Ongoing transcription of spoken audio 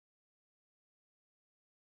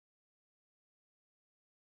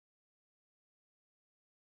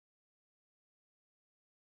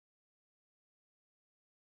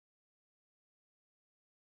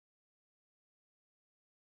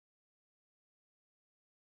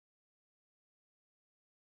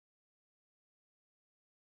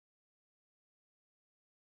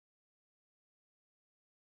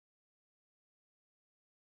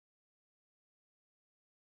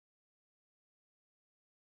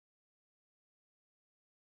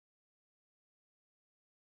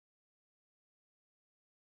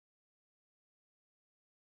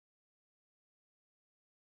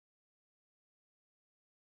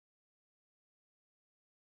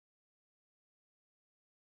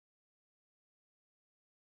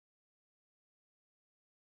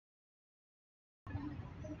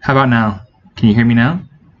How about now? Can you hear me now?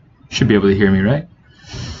 Should be able to hear me, right?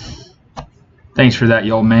 Thanks for that,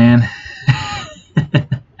 you old man.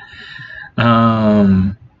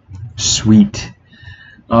 Sweet.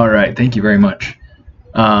 All right, thank you very much.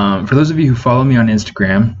 For those of you who follow me on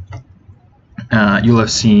Instagram, you'll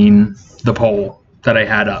have seen the poll that I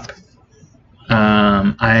had up.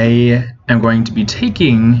 I am going to be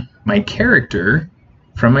taking my character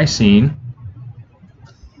from my scene.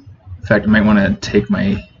 In fact, I might want to take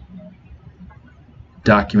my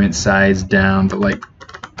document size down to like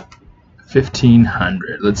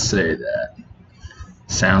 1500. Let's say that.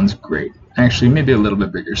 Sounds great. Actually, maybe a little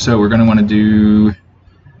bit bigger. So we're going to want to do,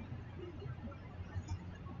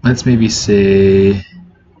 let's maybe say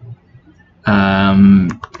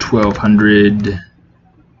 1200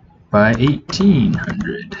 by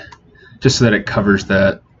 1800, just so that it covers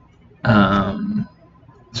that.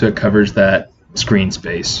 So it covers that screen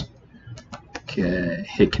space. Okay,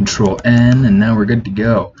 hit Control N, and now we're good to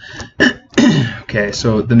go. Okay,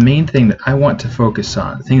 so the main thing that I want to focus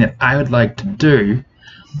on, the thing that I would like to do,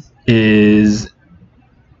 is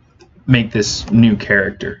make this new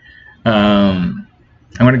character. I'm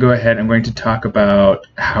going to go ahead. I'm going to talk about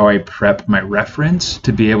how I prep my reference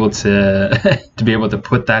to be able to to be able to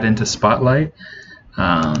put that into Spotlight,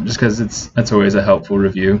 just because that's always a helpful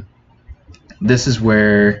review. This is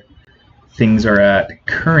where things are at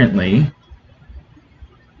currently.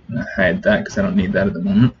 I'm going to hide that because I don't need that at the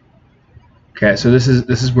moment. Okay, so this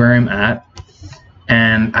is where I'm at,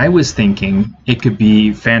 and I was thinking it could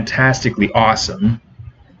be fantastically awesome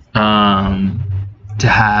to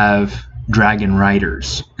have dragon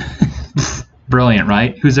riders. Brilliant,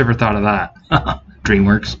 right? Who's ever thought of that?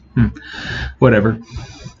 DreamWorks. Whatever.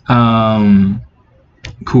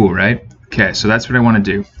 Cool, right? Okay, so that's what I want to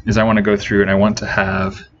do. Is I want to go through and I want to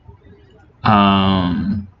have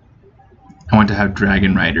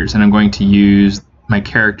dragon riders, and I'm going to use my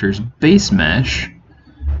character's base mesh.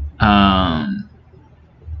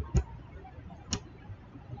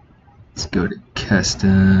 Let's go to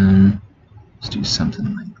custom. Let's do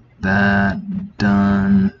something like that.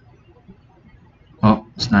 Done. Oh,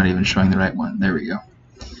 it's not even showing the right one. There we go.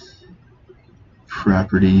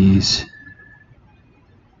 Properties.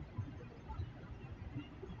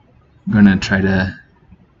 I'm gonna try to.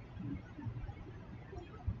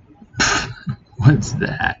 What's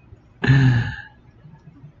that?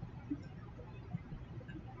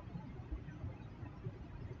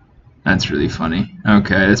 That's really funny.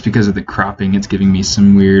 Okay, that's because of the cropping. It's giving me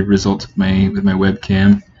some weird results with my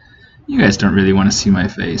webcam. You guys don't really want to see my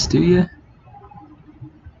face, do you?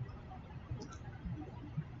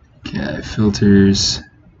 Okay, filters.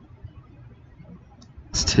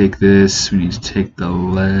 Let's take this. We need to take the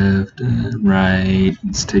left and right.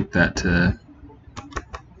 Let's take that to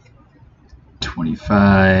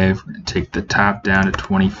 25. We're going to take the top down to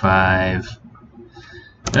 25.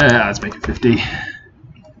 Let's make it 50.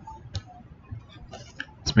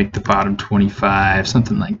 Let's make the bottom 25,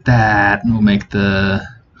 something like that. And we'll make the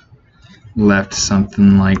left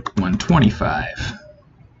something like 125.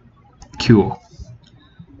 Cool.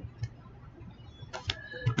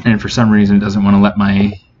 And for some reason it doesn't want to let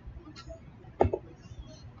my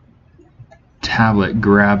tablet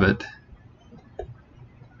grab it.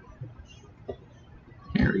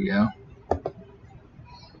 There we go.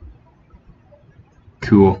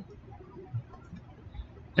 Cool.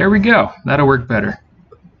 There we go. That'll work better.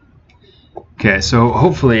 Okay, so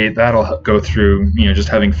hopefully that'll go through, just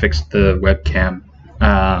having fixed the webcam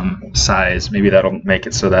size. Maybe that'll make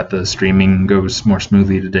it so that the streaming goes more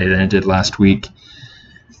smoothly today than it did last week.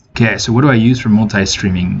 Okay, so what do I use for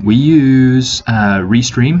multi-streaming? We use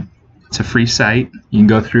Restream. It's a free site. You can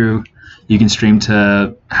go through, you can stream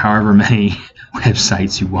to however many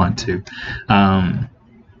websites you want to.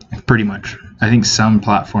 Pretty much. I think some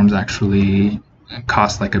platforms actually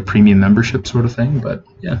cost like a premium membership sort of thing, but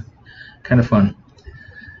yeah, kind of fun.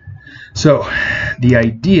 So the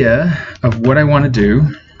idea of what I want to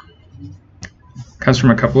do comes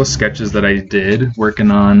from a couple of sketches that I did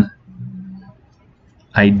working on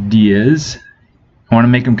ideas. I want to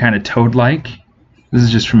make them kind of toad-like. This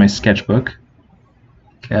is just from my sketchbook.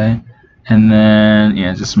 Okay, and then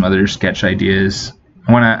just some other sketch ideas.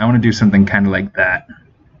 I want to do something kind of like that.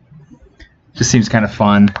 Just seems kind of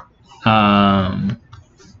fun. So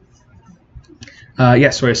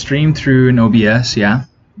I stream through an OBS. Yeah.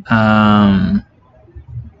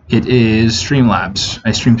 It is Streamlabs.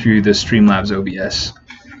 I stream through the Streamlabs OBS.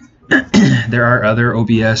 There are other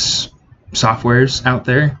OBS softwares out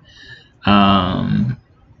there,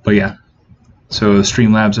 but yeah, so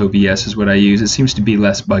Streamlabs OBS is what I use. It seems to be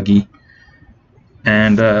less buggy,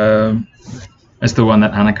 and That's the one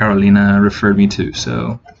that Anna Carolina referred me to,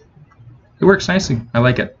 so it works nicely. I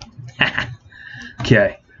like it.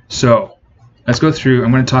 Okay, so let's go through.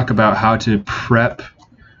 I'm going to talk about how to prep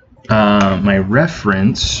my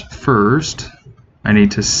reference first. I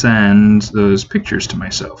need to send those pictures to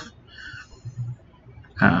myself.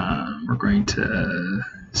 We're going to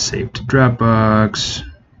save to Dropbox,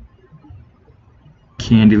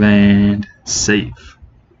 Candyland, save.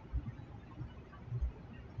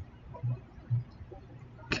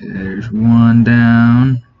 Okay, there's one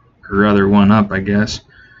down, or rather one up, I guess.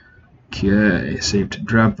 Okay, save to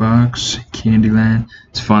Dropbox, Candyland.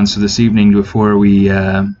 It's fun. So this evening, before we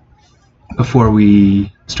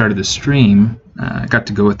started the stream, I got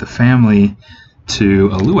to go with the family to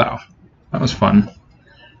a luau. That was fun.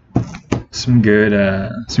 Some good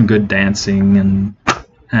dancing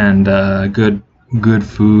and good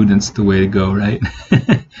food. That's the way to go, right?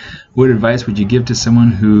 What advice would you give to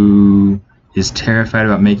someone who is terrified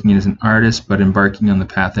about making it as an artist but embarking on the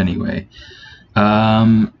path anyway?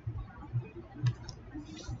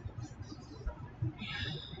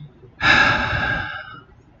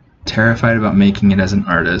 Terrified about making it as an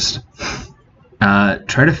artist.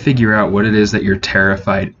 Try to figure out what it is that you're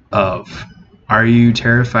terrified of. Are you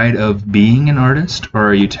terrified of being an artist, or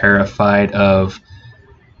are you terrified of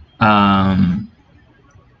the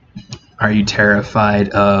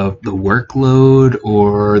workload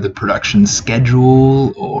or the production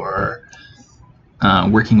schedule, or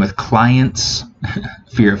working with clients?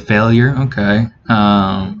 Fear of failure. Okay.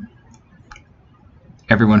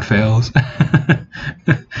 Everyone fails.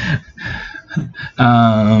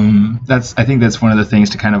 I think that's one of the things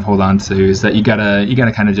to kind of hold on to, is that you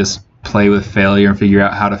gotta kind of just play with failure and figure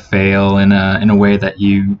out how to fail in a way that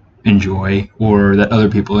you enjoy or that other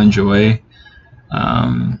people enjoy.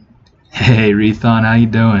 Hey Rethon, how you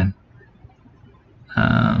doing?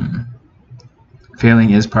 Failing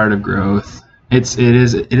is part of growth. It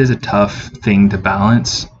is a tough thing to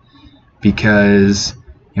balance, because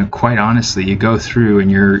quite honestly, you go through and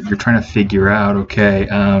you're trying to figure out, okay,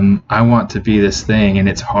 I want to be this thing, and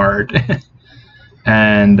it's hard.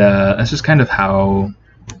 And that's just kind of how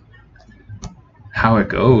it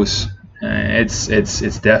goes.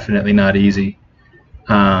 It's definitely not easy.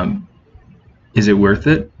 Is it worth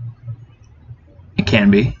it? It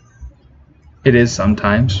can be. It is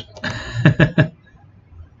sometimes.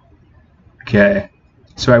 Okay,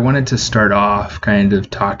 so I wanted to start off kind of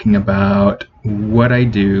talking about what I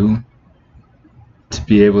do to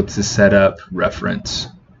be able to set up reference.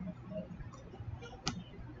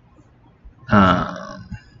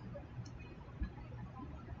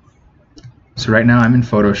 So right now I'm in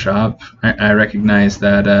Photoshop. I recognize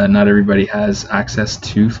that not everybody has access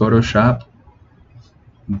to Photoshop,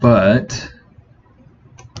 but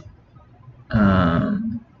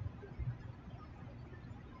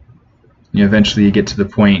eventually you get to the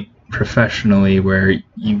point professionally where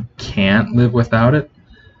you can't live without it,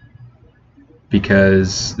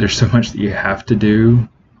 because there's so much that you have to do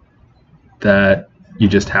that you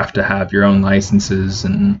just have to have your own licenses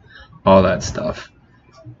and all that stuff.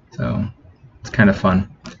 So it's kind of fun.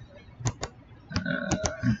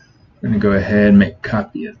 I'm going to go ahead and make a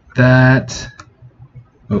copy of that.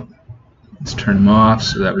 Oh, let's turn them off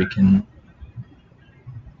so that we can...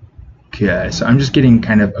 Okay, so I'm just getting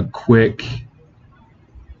kind of a quick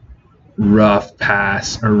rough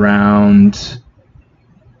pass around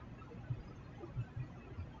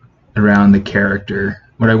the character.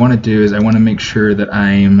 What I want to do is I want to make sure that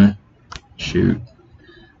I'm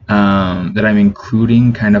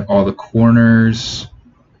including kind of all the corners,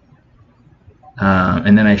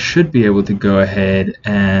 and then I should be able to go ahead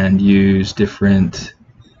and use different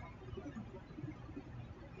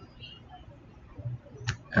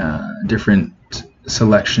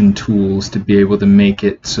selection tools to be able to make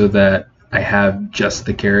it so that I have just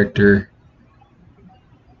the character.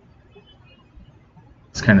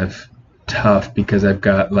 It's kind of tough because I've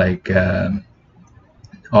got like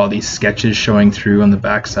all these sketches showing through on the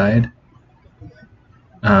backside.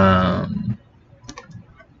 It's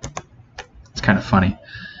kind of funny.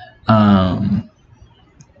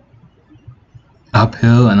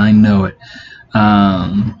 Uphill, and I know it.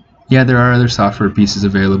 Yeah, there are other software pieces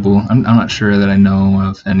available. I'm not sure that I know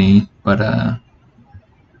of any, but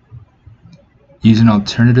use an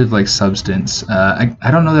alternative like Substance. I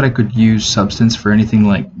don't know that I could use Substance for anything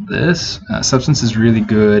like this. Substance is really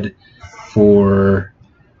good for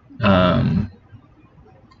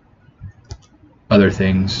other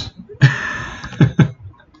things.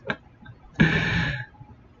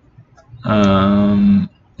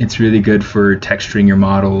 It's really good for texturing your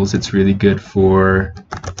models. It's really good for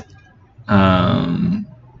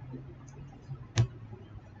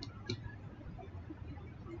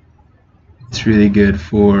It's really good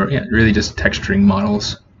for really just texturing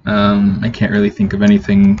models. I can't really think of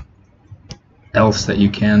anything else that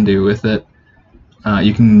you can do with it.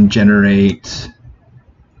 You can generate,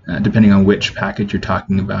 depending on which package you're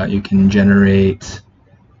talking about, you can generate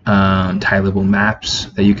tie-level maps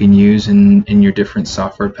that you can use in your different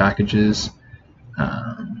software packages,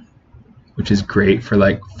 which is great for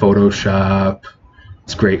like Photoshop.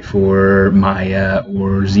 It's great for Maya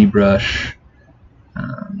or ZBrush,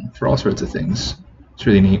 for all sorts of things. It's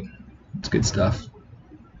really neat. It's good stuff.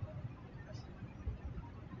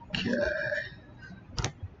 Okay.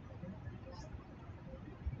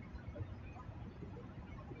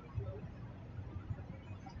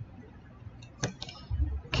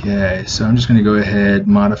 Okay, so I'm just going to go ahead,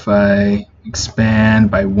 modify,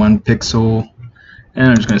 expand by 1 pixel, and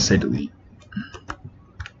I'm just going to say delete.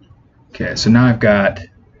 Okay, so now I've got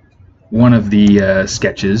one of the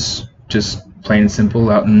sketches, just plain and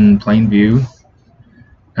simple, out in plain view.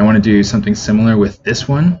 I want to do something similar with this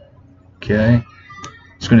one. Okay,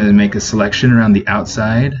 just going to make a selection around the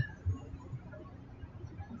outside.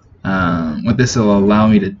 What this will allow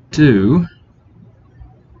me to do,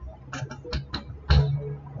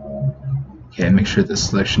 okay, make sure the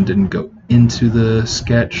selection didn't go into the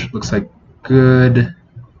sketch. Looks like good.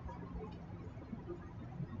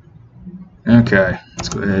 Okay, let's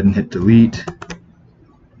go ahead and hit delete.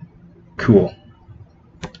 Cool.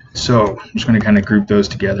 So I'm just going to kind of group those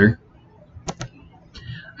together.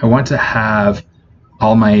 I want to have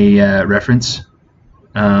all my reference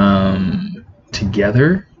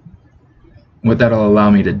together. What that'll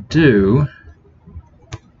allow me to do,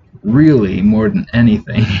 really more than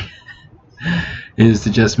anything, is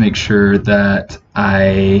to just make sure that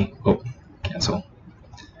I cancel.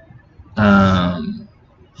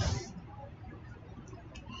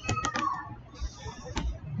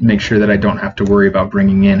 Make sure that I don't have to worry about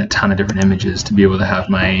bringing in a ton of different images to be able to have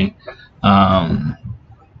my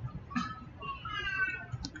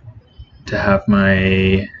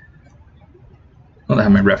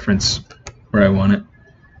reference where I want it.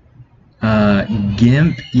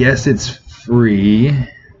 GIMP, yes, it's free.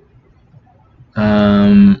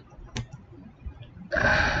 And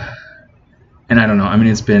I don't know, I mean,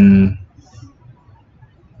 it's been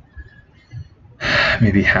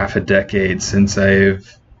maybe half a decade since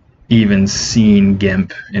I've even seen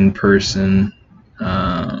GIMP in person.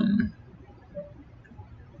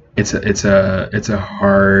 It's a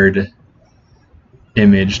hard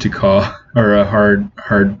image to call, or a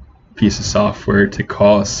hard piece of software to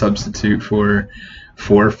call a substitute for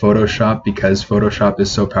Photoshop, because Photoshop is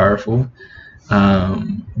so powerful.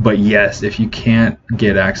 But yes, if you can't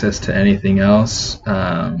get access to anything else,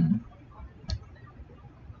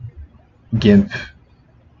 GIMP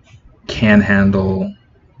can handle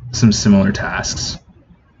some similar tasks.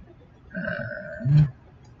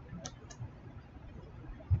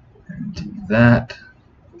 Do that.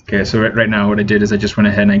 Okay, so right now what I did is I just went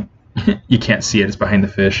ahead and you can't see it, it's behind the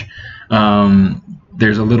fish.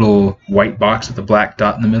 There's a little white box with a black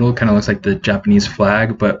dot in the middle, kind of looks like the Japanese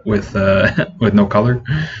flag, but with no color.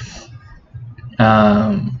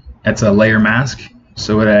 It's a layer mask.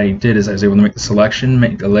 So what I did is I was able to make the selection,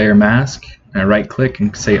 make the layer mask, and I right click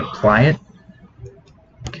and say apply it.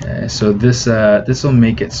 Okay, so this will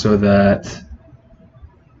make it so that,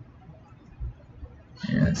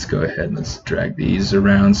 yeah, let's go ahead and let's drag these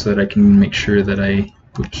around so that I can make sure that I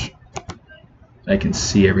can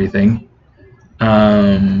see everything.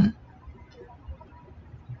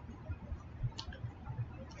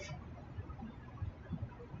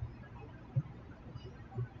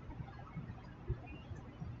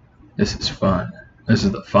 This is fun. This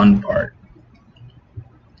is the fun part.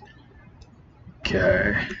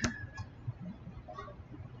 Okay.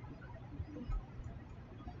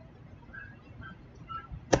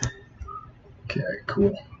 Okay,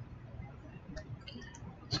 cool.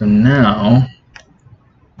 So now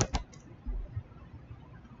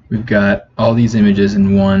we've got all these images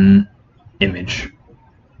in one image.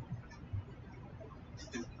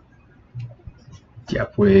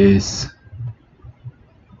 Yep, ways.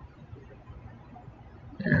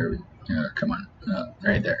 There we go. Come on.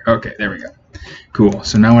 Right there. Okay, there we go. Cool.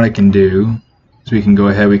 So now what I can do is we can go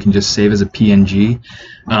ahead, we can just save as a PNG.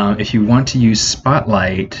 If you want to use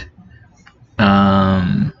Spotlight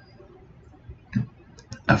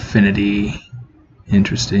affinity,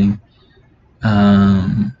 interesting.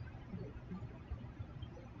 And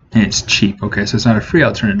it's cheap. Okay, so it's not a free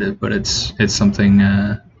alternative, but it's something.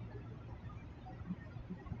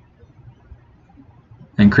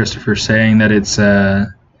 And Christopher's saying that it's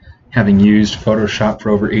having used Photoshop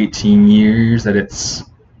for over 18 years, that it's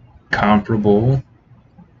comparable.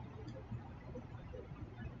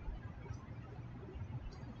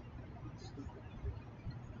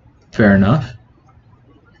 Fair enough.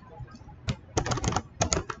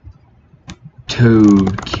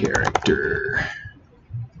 Toad character.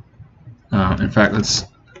 In fact, let's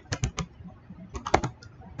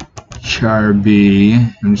char B.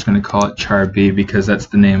 I'm just going to call it char B because that's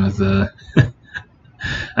the name of the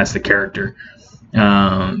that's the character.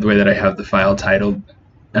 The way that I have the file titled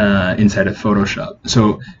inside of Photoshop.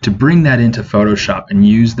 So to bring that into Photoshop and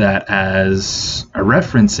use that as a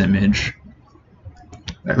reference image,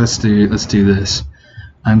 let's do this.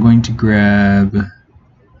 I'm going to grab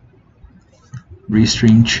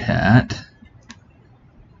Restream Chat.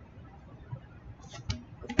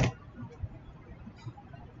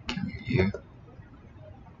 Come here.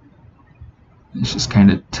 Let's just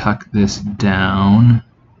kind of tuck this down.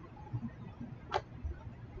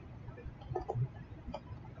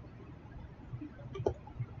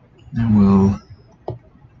 And we'll,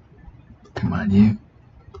 come on you.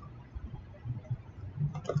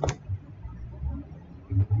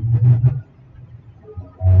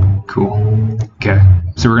 Cool. Okay,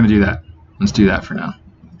 so we're going to do that. Let's do that for now.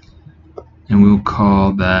 And we'll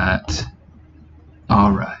call that,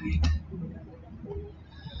 all right.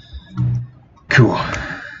 Cool.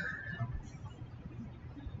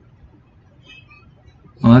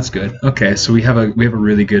 Well, that's good. Okay, so we have a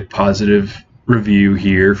really good positive review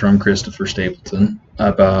here from Christopher Stapleton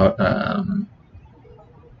about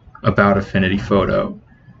Affinity Photo.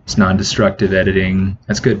 It's non-destructive editing.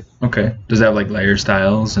 That's good. Okay. Does that have like layer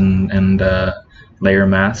styles and layer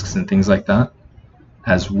masks and things like that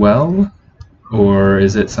as well, or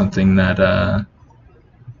is it something that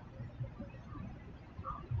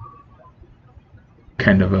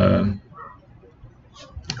kind of a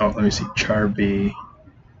let me see, char B.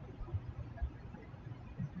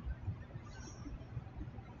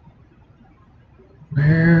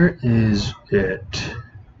 Where is it?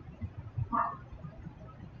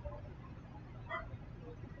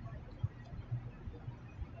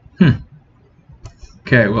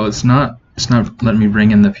 Okay, well it's not letting me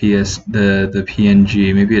bring in the the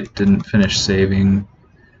PNG. Maybe it didn't finish saving.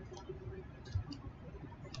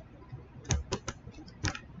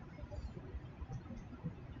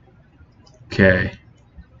 Okay,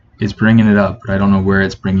 it's bringing it up, but I don't know where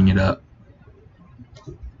it's bringing it up.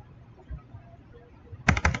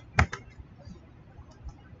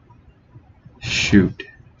 Shoot.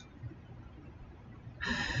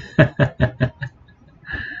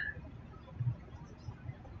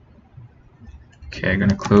 Okay, I'm going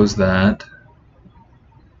to close that.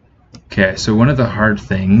 Okay, so one of the hard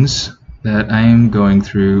things that I am going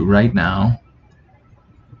through right now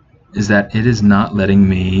is that it is not letting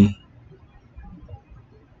me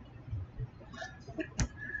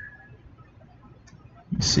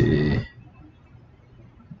see.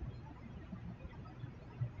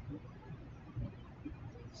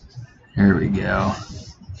 There we go.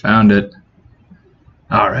 Found it.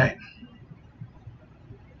 All right.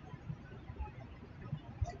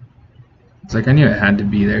 It's like I knew it had to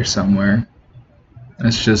be there somewhere.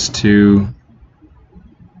 That's just too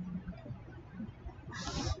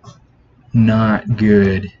not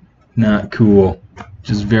good, not cool,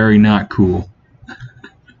 just very not cool.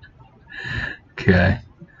 Okay,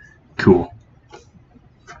 cool.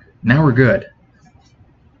 Now we're good.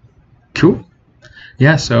 Cool.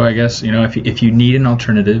 Yeah, so I guess, you know, if you need an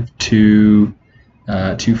alternative to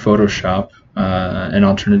Photoshop, an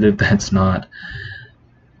alternative that's not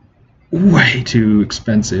way too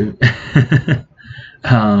expensive,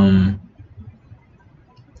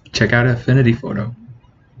 check out Affinity Photo.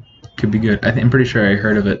 Could be good. I'm pretty sure I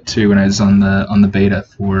heard of it too when I was on the beta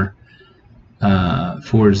for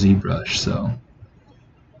ZBrush.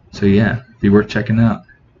 So yeah, be worth checking out.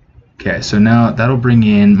 Okay, so now that'll bring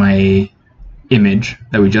in my image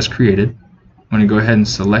that we just created. I'm going to go ahead and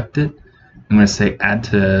select it. I'm going to say add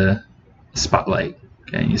to spotlight.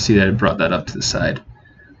 Okay, and you see that it brought that up to the side.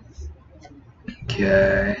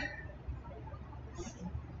 Okay.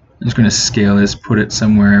 I'm just going to scale this, put it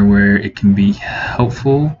somewhere where it can be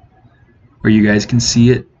helpful, where you guys can see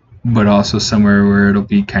it, but also somewhere where it'll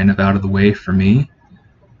be kind of out of the way for me.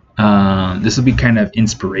 This will be kind of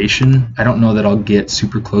inspiration. I don't know that I'll get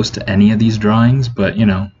super close to any of these drawings, but you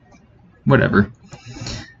know, whatever.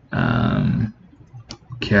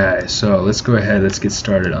 Okay, so let's go ahead, let's get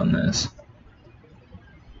started on this.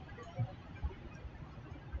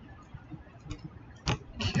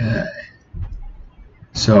 Okay,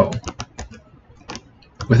 so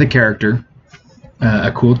with a character,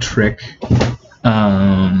 a cool trick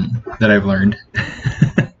that I've learned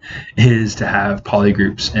is to have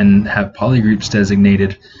polygroups and have polygroups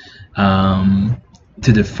designated to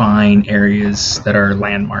define areas that are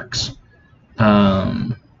landmarks.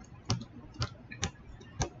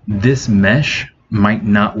 this mesh might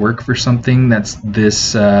not work for something that's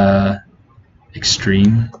this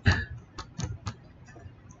extreme.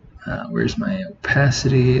 Where's my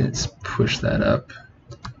opacity? Let's push that up.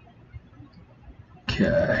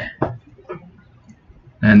 Okay.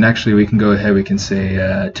 And actually we can go ahead, we can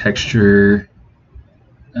say texture,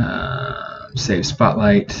 save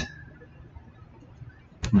spotlight.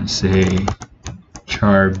 I'm going to say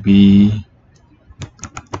char B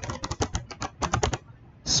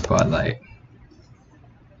spotlight.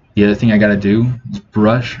 The other thing I got to do is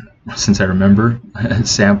brush, since I remember,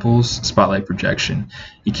 samples, spotlight projection.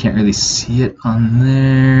 You can't really see it on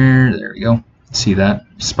there. There we go. See that?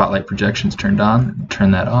 Spotlight projection's turned on.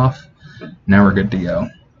 Turn that off. Now we're good to go.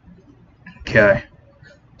 Okay.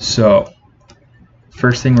 So,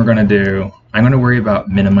 first thing we're going to do, I'm going to worry about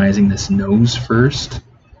minimizing this nose first.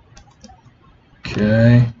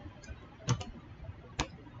 Okay.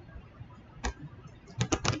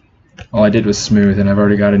 All I did was smooth, and I've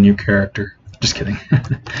already got a new character. Just kidding.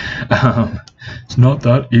 It's not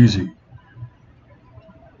that easy.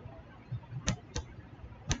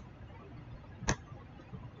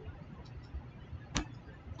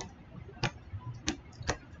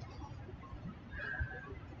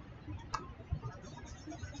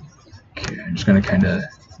 Okay, I'm just going to kind of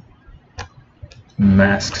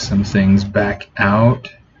mask some things back out.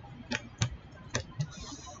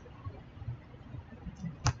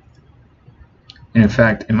 And in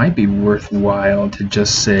fact, it might be worthwhile to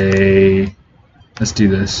just say, let's do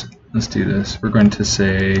this. Let's do this. We're going to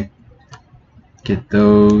say, get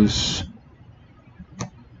those.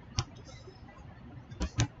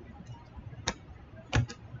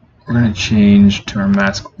 We're going to change to our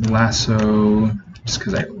mask lasso just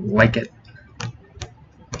because I like it.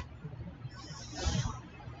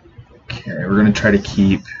 Okay, we're going to try to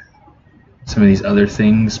keep some of these other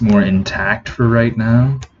things more intact for right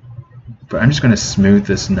now. But I'm just going to smooth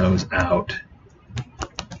this nose out.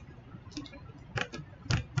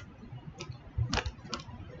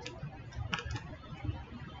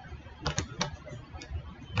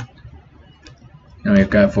 Now we've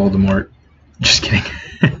got Voldemort. Just kidding.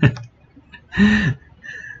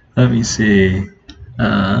 Let me see.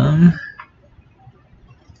 How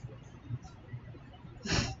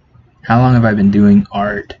long have I been doing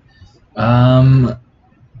art? Long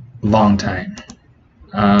time.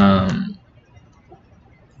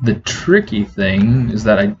 The tricky thing is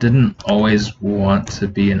that I didn't always want to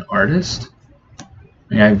be an artist. I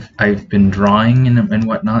mean, I've been drawing and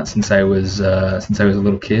whatnot since I was a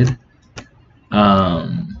little kid.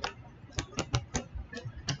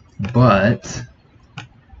 But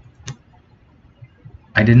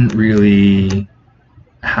I didn't really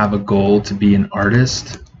have a goal to be an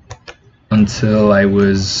artist until I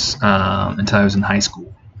was in high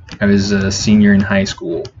school. I was a senior in high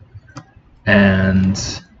school, and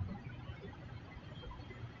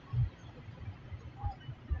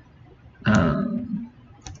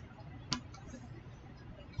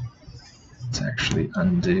let's actually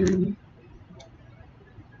undo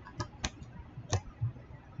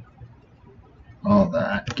all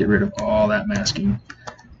that. Get rid of all that masking.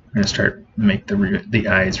 I'm gonna start make the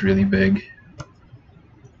eyes really big.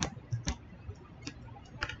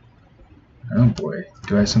 Oh boy,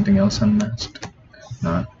 do I have something else unmasked?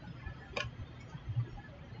 Not.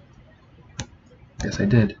 Yes, I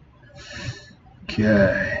did.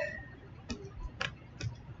 Okay.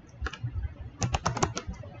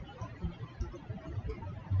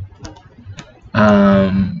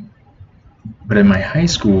 But in my high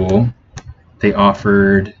school, they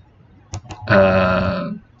offered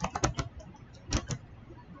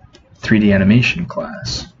 3D animation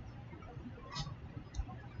class.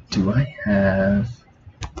 Do I have...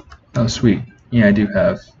 Oh, sweet. Yeah, I do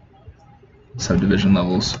have subdivision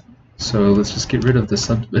levels. So let's just get rid of the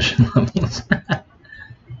subdivision levels.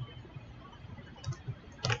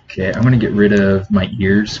 Okay, I'm going to get rid of my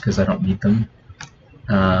ears because I don't need them.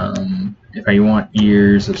 If I want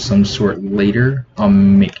ears of some sort later, I'll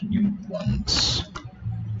make new ones.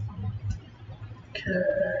 Okay.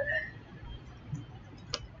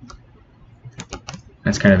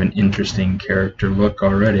 That's kind of an interesting character look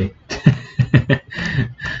already. I'm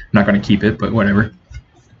not going to keep it, but whatever.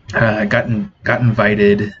 Got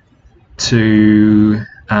invited to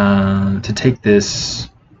take this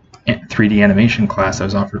 3D animation class I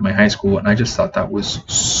was offered at my high school, and I just thought that was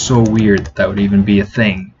so weird that would even be a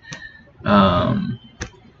thing. But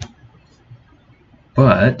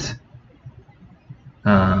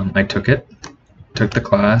I took the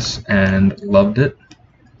class and loved it,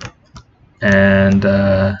 and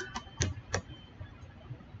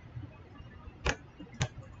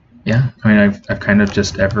yeah, I mean, I've kind of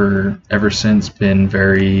just ever since been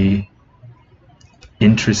very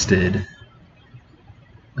interested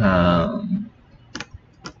in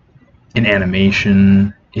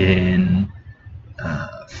animation, in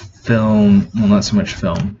film. Well, not so much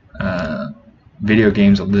film. Video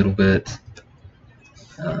games a little bit.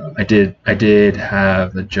 I did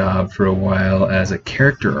have a job for a while as a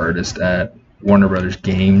character artist at Warner Brothers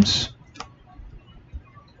Games.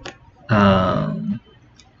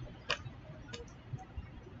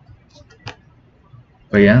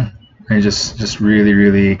 But yeah, I just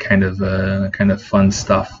really kind of fun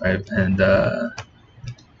stuff.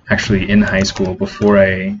 Actually in high school, before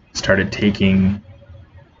I started taking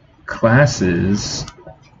classes,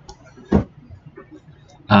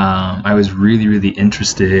 I was really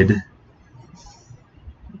interested.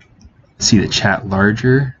 See the chat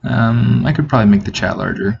larger. I could probably make the chat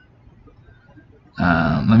larger.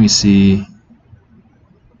 Let me see.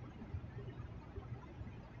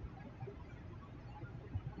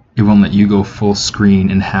 It won't let you go full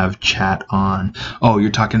screen and have chat on. Oh,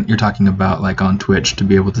 you're talking about like on Twitch to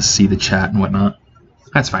be able to see the chat and whatnot.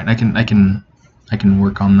 That's fine. I can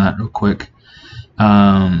work on that real quick.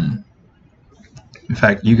 In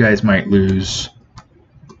fact, you guys might lose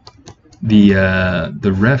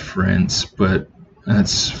the reference, but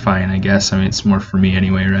that's fine, I guess. I mean, it's more for me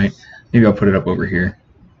anyway, right? Maybe I'll put it up over here.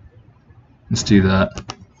 Let's do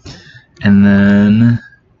that. And then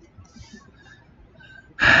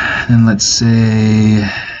let's say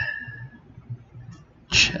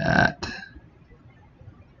chat,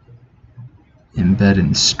 embed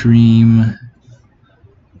in stream.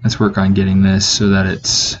 Let's work on getting this so that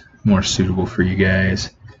it's more suitable for you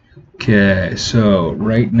guys. Okay, so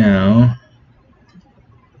right now,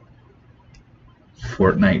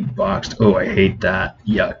 Fortnite boxed. Oh, I hate that.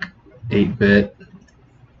 Yuck. 8-bit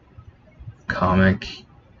comic.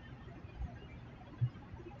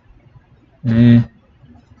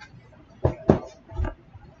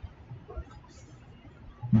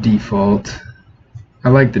 Default. I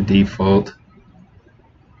like the default.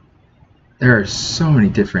 There are so many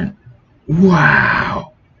different.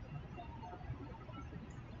 Wow.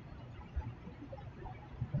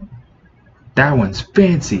 That one's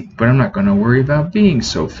fancy, but I'm not going to worry about being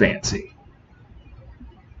so fancy.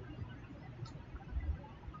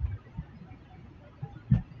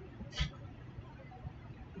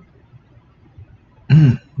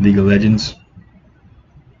 League of Legends.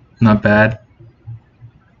 Not bad.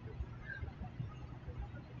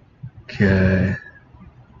 Okay.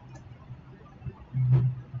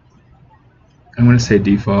 I'm going to say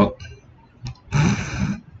default.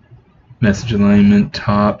 Message alignment,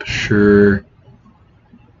 top, sure.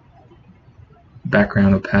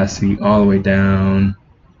 Background opacity all the way down.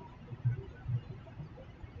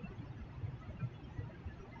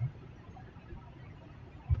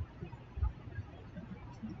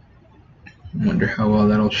 I wonder how well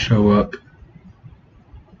that'll show up.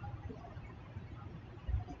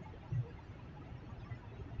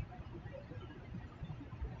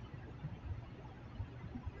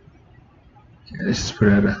 Okay, let's just put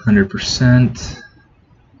it at 100%.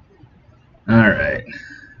 All right.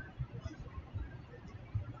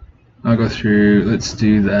 I'll go through, let's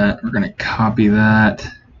do that. We're going to copy that.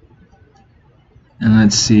 And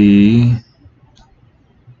let's see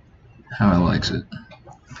how it likes it.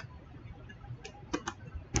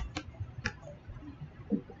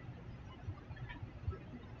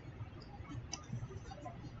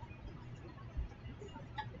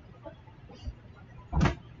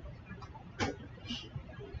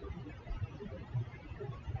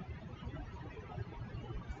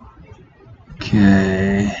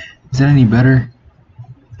 Okay, is that any better?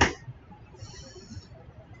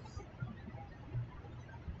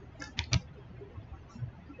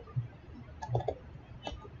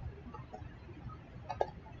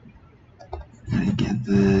 Let me get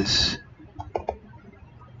this.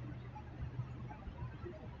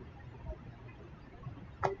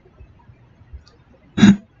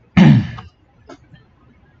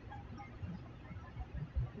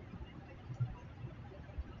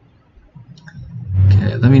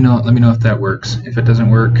 Okay, let me know if that works. If it doesn't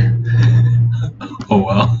work, oh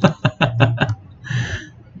well.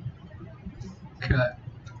 Okay.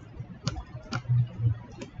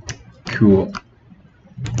 Cool.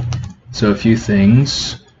 So a few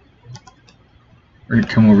things. We're gonna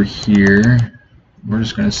come over here. We're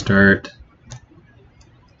just gonna start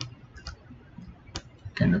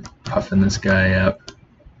kind of puffing this guy up.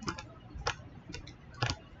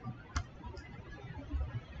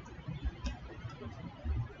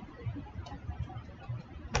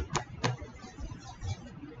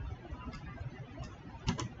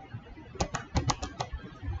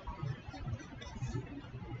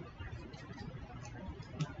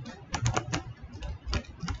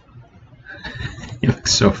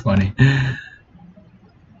 looks so funny.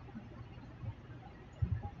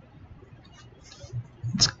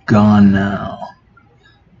 It's gone now.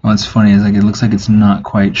 What's funny is like it looks like it's not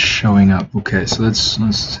quite showing up. Okay, so let's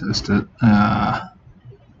test it.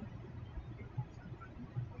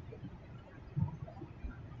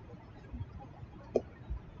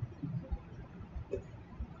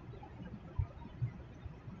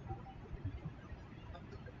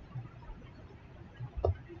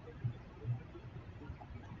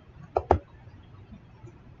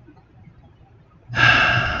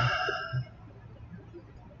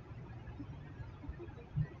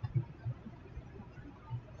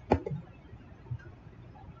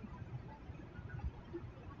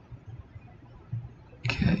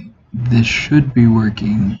 Okay, this should be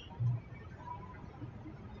working.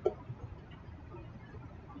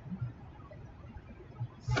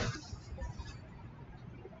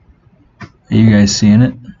 Are you guys seeing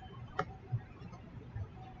it?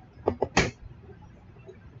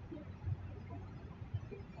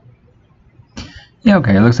 Yeah,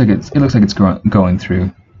 okay. It looks like it's going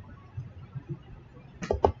through.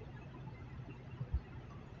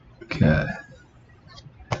 Okay.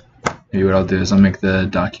 Maybe what I'll do is I'll make the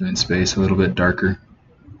document space a little bit darker.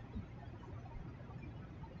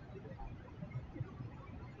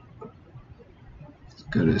 Let's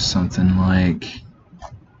go to something like,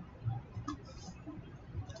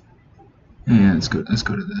 yeah, let's go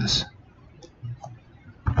to this.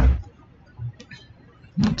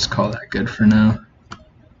 Let's call that good for now.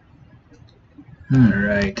 All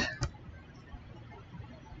right.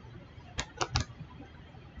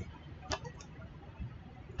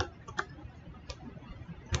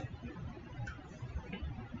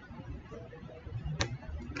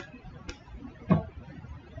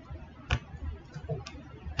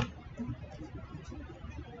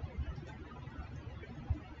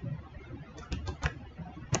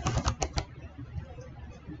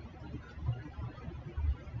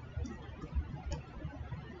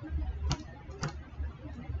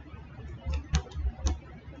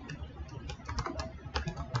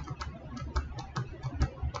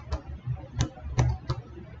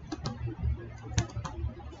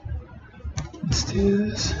 Let's do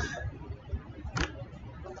this.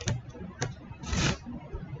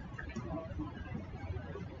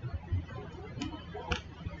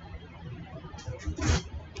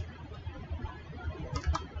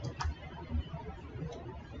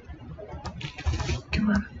 Come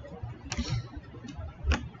on.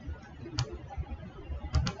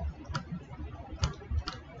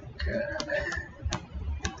 Good.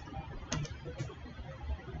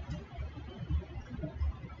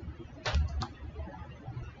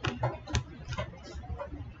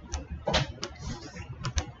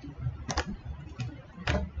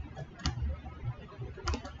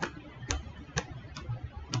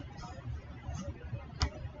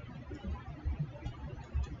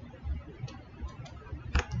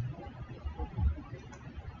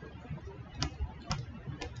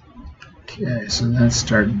 Okay, so that's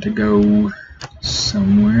starting to go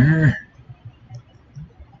somewhere.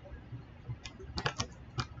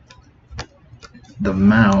 The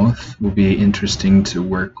mouth will be interesting to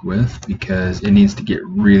work with because it needs to get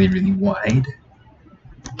really, really wide.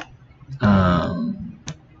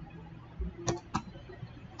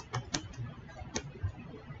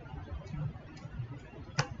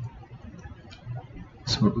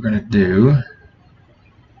 So what we're going to do,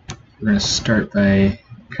 we're going to start by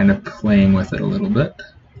kind of playing with it a little bit.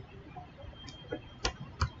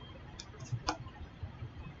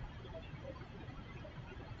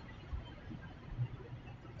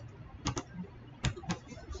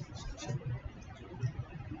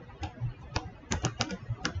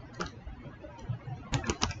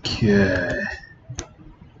 Okay.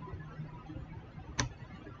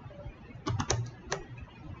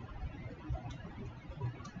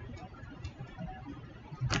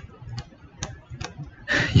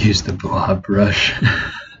 Use the blob brush.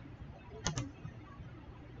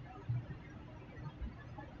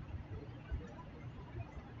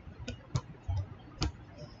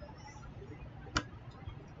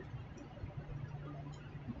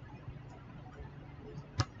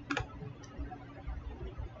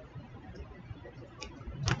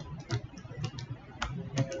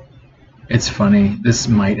 It's funny, this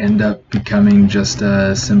might end up becoming just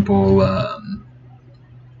a simple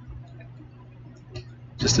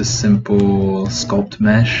sculpt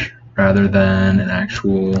mesh rather than an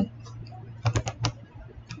actual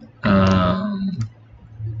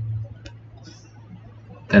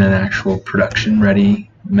production ready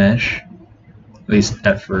mesh, at least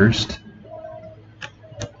at first.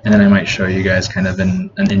 And then I might show you guys kind of an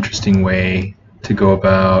interesting way to go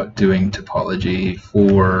about doing topology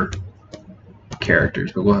for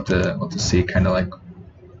characters, but we'll have to see kind of like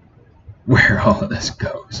where all of this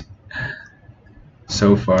goes.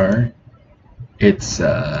 So far, it's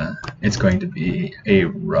going to be a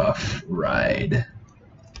rough ride.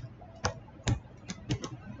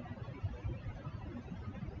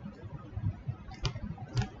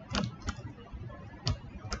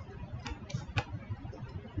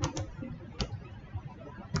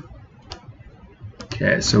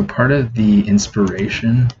 Okay, so part of the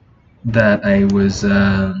inspiration that I was,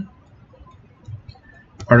 part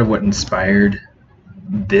of what inspired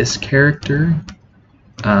this character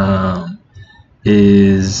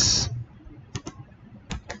is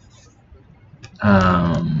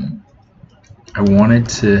I wanted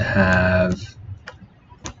to have,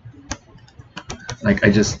 like, I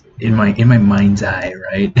just in my mind's eye,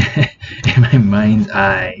 right? In my mind's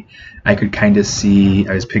eye, I could kind of see,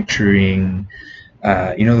 I was picturing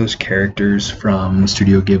you know those characters from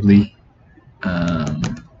Studio Ghibli,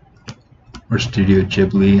 or Studio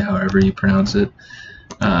Ghibli, however you pronounce it.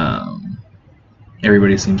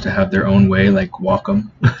 Everybody seems to have their own way, like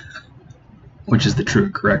Wacom, which is the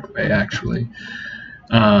true correct way, actually.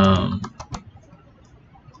 Yeah,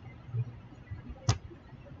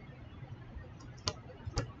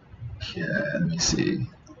 let me see.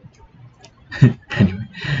 Anyway,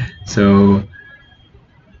 so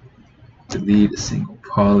delete a single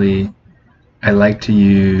poly. I like to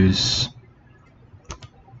use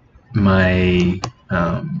my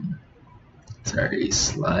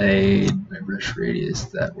slide, my brush radius,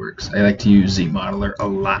 that works. I like to use ZModeler a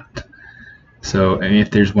lot. So I mean,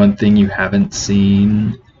 if there's one thing you haven't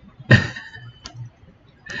seen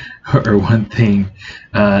or one thing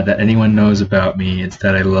that anyone knows about me, it's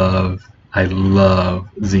that I love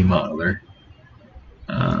ZModeler.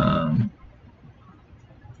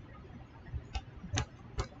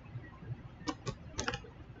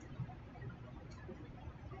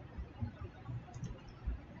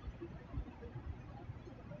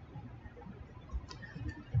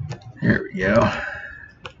 There we go.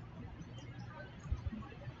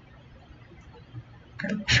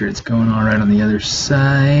 Gotta make sure it's going all right on the other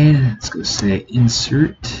side. Let's go say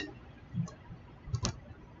insert,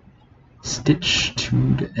 stitch to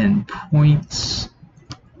the endpoints.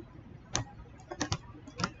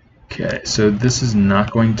 Okay, so this is not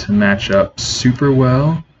going to match up super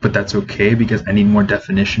well, but that's okay because I need more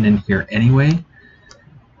definition in here anyway.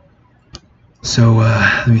 So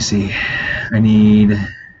let me see. I need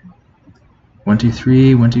 1, 2,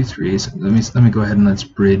 3, 1, 2, 3. So let me go ahead and let's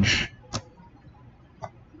bridge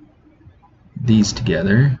these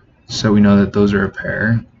together so we know that those are a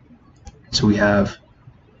pair. So we have,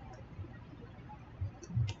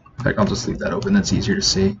 in fact, I'll just leave that open, that's easier to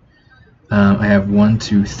see. I have 1,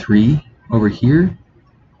 2, 3 over here,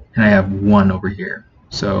 and I have 1 over here.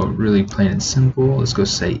 So really plain and simple. Let's go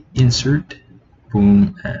say insert,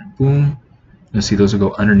 boom and boom. You'll see those will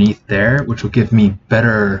go underneath there, which will give me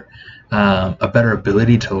better a better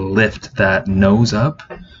ability to lift that nose up,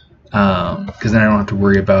 because then I don't have to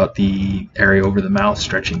worry about the area over the mouth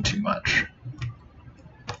stretching too much.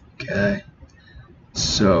 Okay,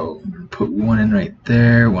 so I'm going to put 1 in right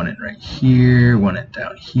there, 1 in right here, 1 in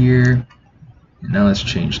down here. And now let's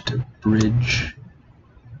change to bridge.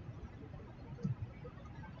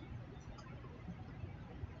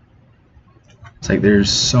 It's like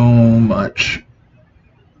there's so much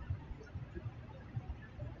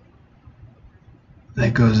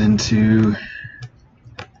that goes into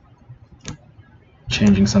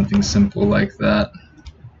changing something simple like that.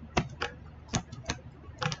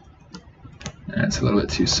 That's a little bit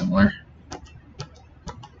too similar.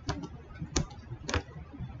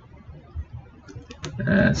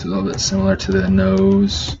 That's a little bit similar to the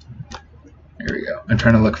nose. There we go. I'm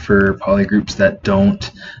trying to look for polygroups that don't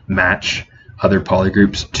match other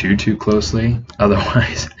polygroups too closely.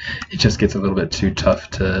 Otherwise, it just gets a little bit too tough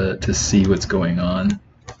to see what's going on.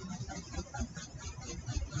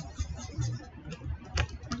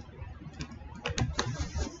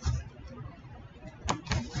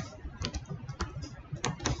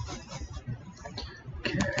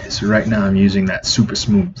 Okay, so right now I'm using that super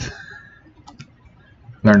smooth.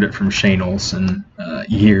 Learned it from Shane Olson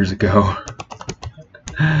years ago.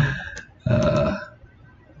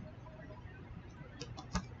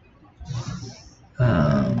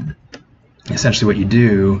 Essentially what you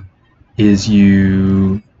do is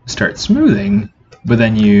you start smoothing, but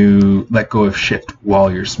then you let go of shift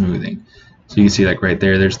while you're smoothing. So you can see, like right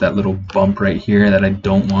there, there's that little bump right here that I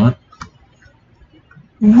don't want.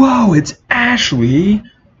 Whoa, it's Ashley!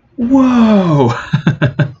 Whoa!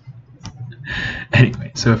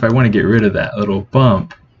 Anyway, so if I want to get rid of that little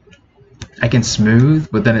bump, I can smooth,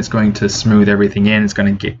 but then it's going to smooth everything in. It's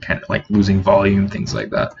going to get kind of like losing volume, things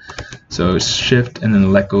like that. So shift and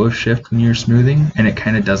then let go of shift when you're smoothing, and it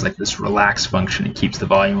kind of does like this relax function. It keeps the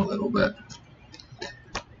volume a little bit.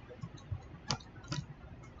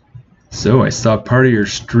 So I saw part of your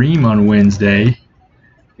stream on Wednesday.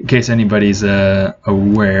 In case anybody's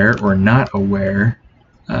aware or not aware,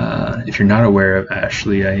 if you're not aware of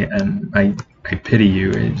Ashley, I pity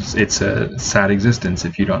you. It's a sad existence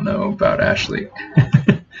if you don't know about Ashley.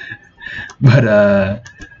 But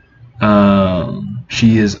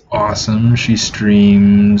she is awesome. She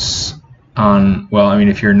streams on, well, I mean,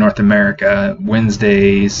 if you're in North America,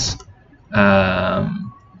 Wednesdays,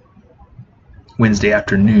 Wednesday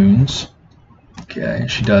afternoons. Okay,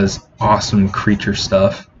 she does awesome creature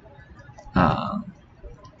stuff.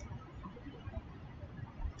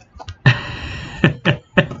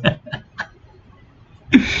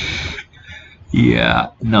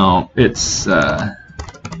 Yeah, no, it's let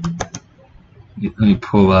me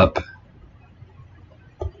pull up.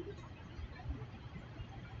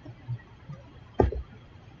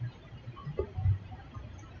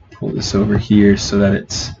 Pull this over here so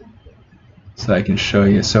that I can show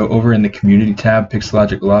you. So over in the community tab,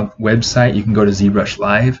 Pixelogic website, you can go to ZBrush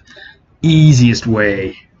Live. Easiest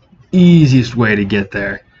way to get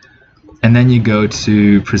there. And then you go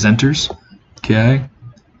to presenters, okay?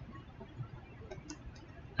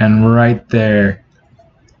 And right there,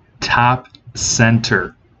 top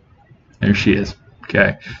center, there she is.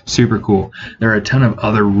 Okay, super cool. There are a ton of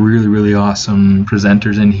other really awesome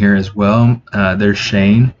presenters in here as well. There's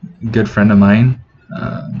Shane, good friend of mine.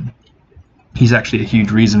 He's actually a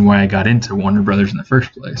huge reason why I got into Warner Brothers in the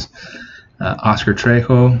first place. Oscar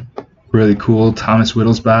Trejo, really cool. Thomas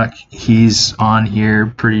Whittlesback, he's on here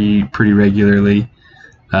pretty regularly,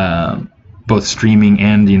 both streaming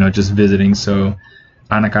and just visiting. So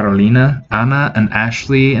Anna and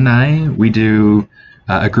Ashley and I, we do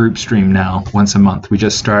a group stream now once a month. We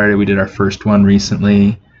just started. We did our first one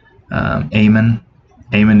recently. Eamon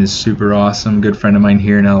is super awesome, good friend of mine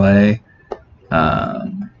here in LA.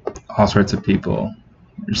 All sorts of people.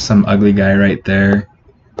 There's some ugly guy right there,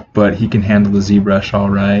 but he can handle the ZBrush all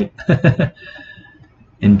right.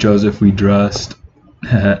 And Joseph we trust.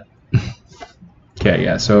 Okay,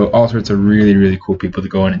 yeah, so all sorts of really cool people to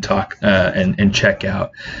go in and talk and check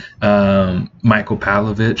out. Michael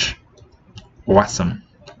Pavlovich, awesome.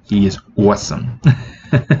 He is awesome.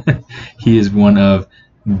 He is one of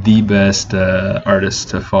the best artists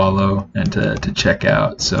to follow and to check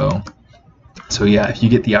out. So yeah, if you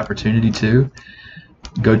get the opportunity to,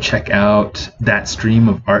 go check out that stream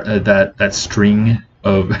of art, that string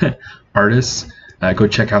of artists. Go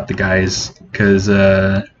check out the guys, because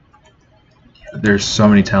there's so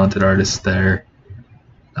many talented artists there,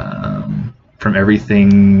 from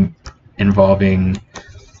everything involving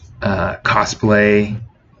cosplay,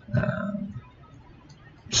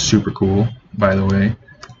 super cool, by the way,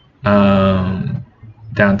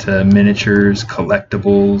 down to miniatures,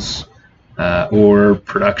 collectibles, or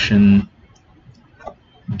production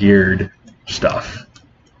geared stuff.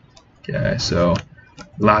 Okay, so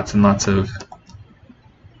lots and lots of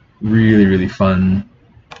really fun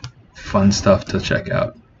stuff to check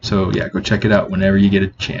out. So yeah, go check it out whenever you get a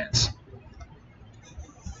chance.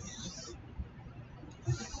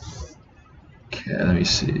 Okay, let me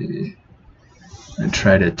see. I'm gonna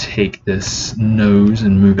try to take this nose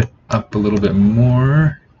and move it up a little bit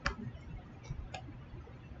more.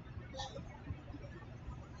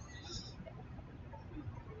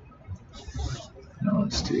 Now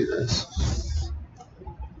let's do this.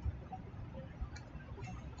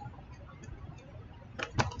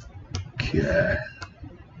 Okay.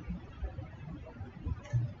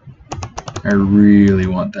 I really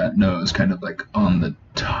want that nose kind of like on the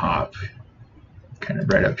top, kind of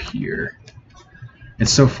right up here.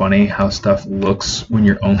 It's so funny how stuff looks when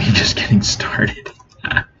you're only just getting started.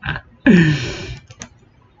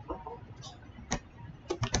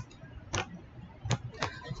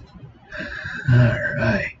 All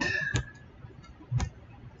right.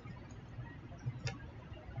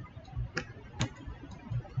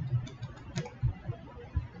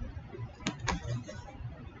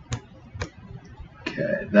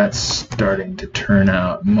 Okay, that's starting to turn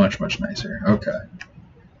out much nicer. Okay.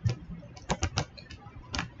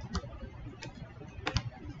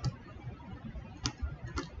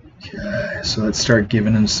 Okay, so let's start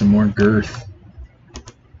giving him some more girth.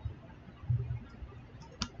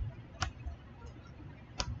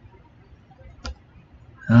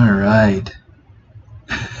 All right.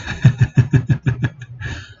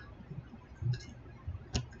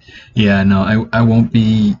 Yeah, no, I won't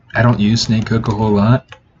be. I don't use Snakehook a whole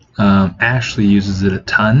lot. Ashley uses it a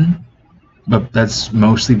ton, but that's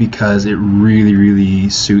mostly because it really, really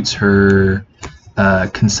suits her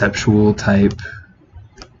conceptual type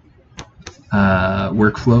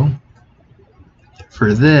workflow.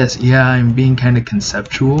 For this, yeah, I'm being kind of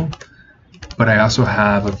conceptual, but I also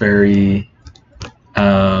have a very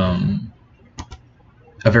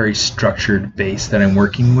structured base that I'm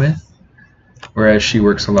working with, whereas she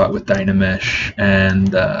works a lot with Dynamesh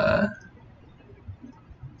and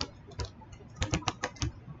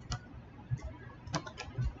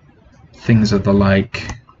things of the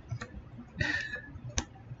like.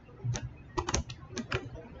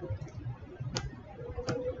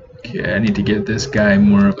 Okay, I need to give this guy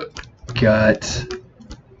more of a gut.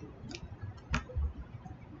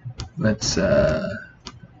 Let's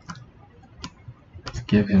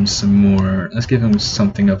give him some more. Let's give him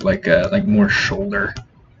something of like more shoulder.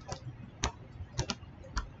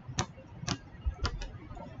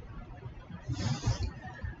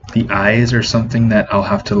 The eyes are something that I'll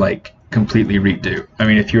have to like completely redo. I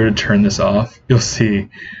mean, if you were to turn this off, you'll see.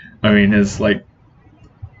 I mean, it's like,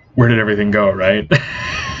 where did everything go, right?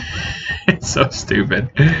 It's so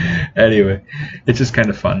stupid. Anyway, it's just kind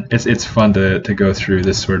of fun. It's fun to go through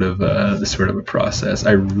this sort of a process.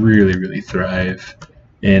 I really thrive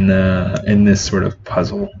in this sort of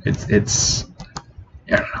puzzle. It's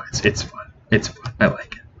I don't know. It's fun. It's fun. I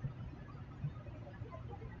like it.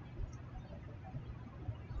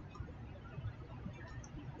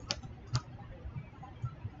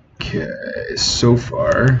 Okay, so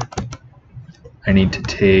far I need to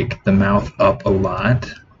take the mouth up a lot.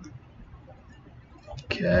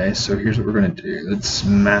 Okay, so here's what we're going to do. Let's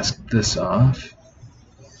mask this off.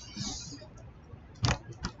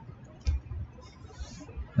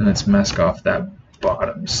 And let's mask off that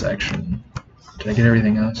bottom section. Did I get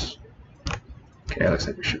everything else? Okay, looks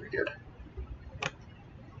like we should be good.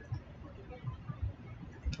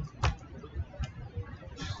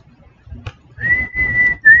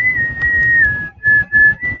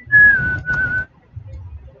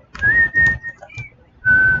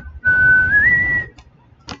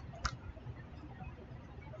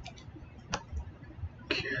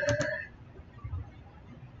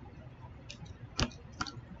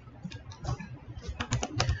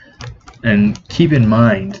 And keep in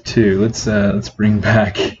mind too. Let's bring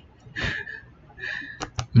back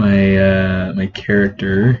my my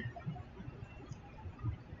character.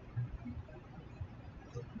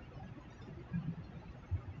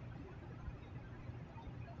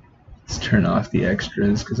 Let's turn off the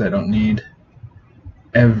extras because I don't need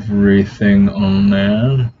everything on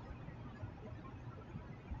there.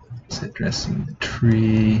 It's addressing the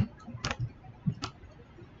tree.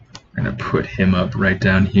 I'm going to put him up right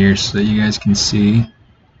down here so that you guys can see.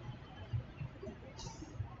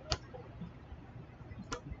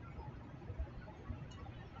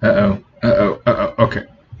 Uh-oh, uh-oh, uh-oh, okay.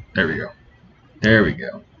 There we go. There we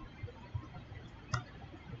go.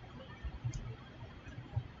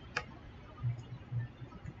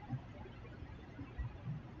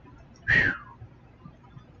 Whew.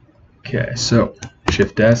 Okay, so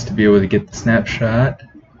Shift S to be able to get the snapshot.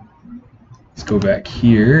 Let's go back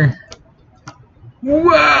here.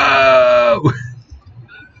 Whoa!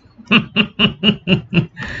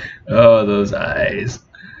 Oh, those eyes.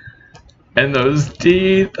 And those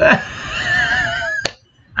teeth.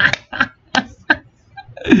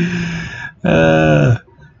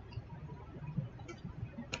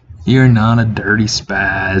 You're not a dirty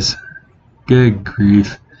spaz. Good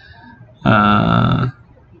grief.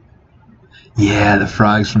 Yeah, the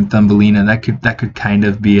frogs from Thumbelina. That could kind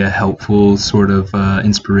of be a helpful sort of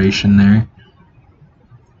inspiration there.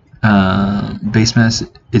 Base mesh.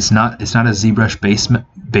 It's not a ZBrush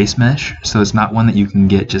base mesh, so it's not one that you can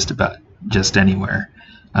get just anywhere.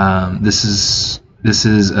 This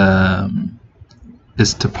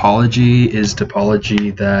topology is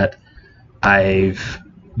topology that I've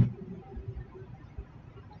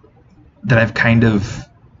kind of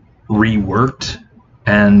reworked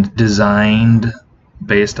and designed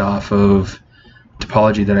based off of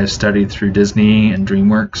topology that I've studied through Disney and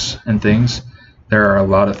DreamWorks and things. There are a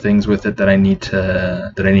lot of things with it that I need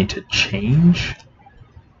to change.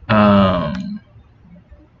 But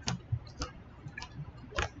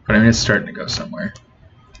I mean, it's starting to go somewhere.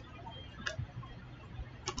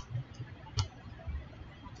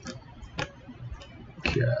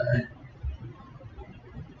 Okay.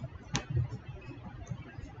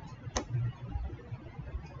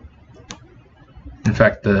 In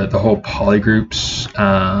fact, the whole polygroups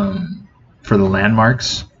for the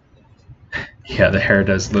landmarks, Yeah, the hair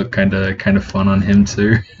does look kind of fun on him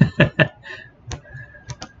too.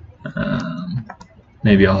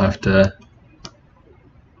 Maybe I'll have to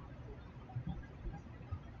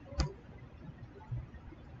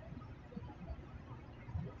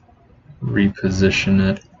reposition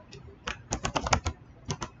it.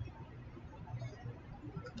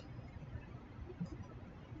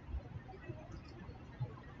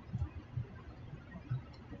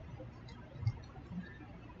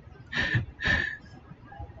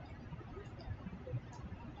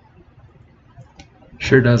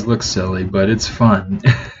 Sure does look silly, but it's fun.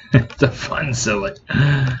 It's a fun silly.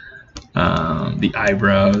 The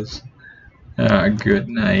eyebrows. Good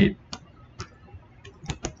night.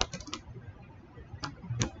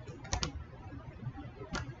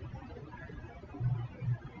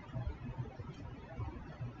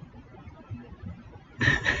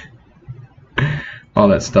 All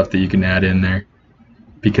that stuff that you can add in there,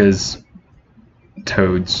 because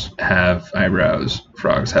toads have eyebrows,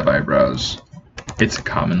 frogs have eyebrows. It's a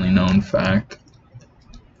commonly known fact.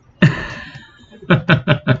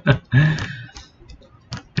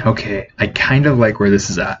 Okay, I kind of like where this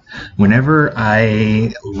is at. Whenever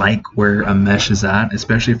I like where a mesh is at,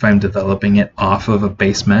 especially if I'm developing it off of a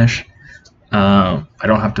base mesh, I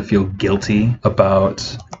don't have to feel guilty about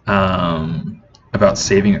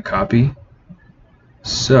saving a copy.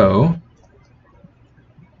 So,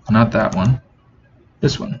 not that one,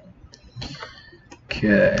 this one.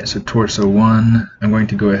 Okay, so torso 1, I'm going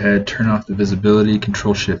to go ahead, turn off the visibility,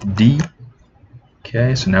 Control-Shift-D.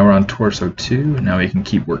 Okay, so now we're on torso 2, and now we can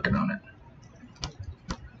keep working on it.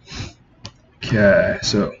 Okay,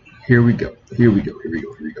 so here we go, here we go, here we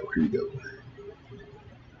go, here we go, here we go.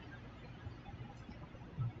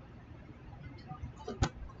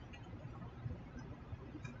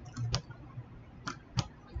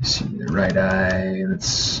 See the right eye,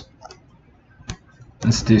 let's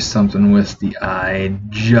do something with the eye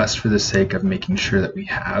just for the sake of making sure that we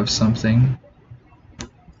have something.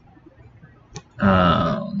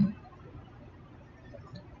 In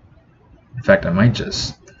fact, I might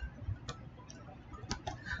just,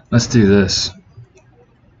 let's do this.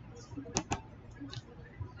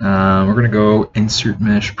 We're going to go Insert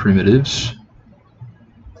Mesh Primitives.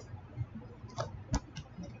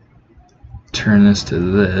 Turn this to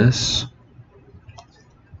this.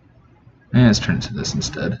 And let's turn it to this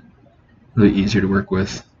instead. A little easier to work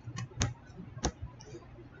with.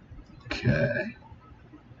 Okay.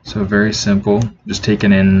 So very simple. Just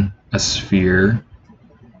taking in a sphere.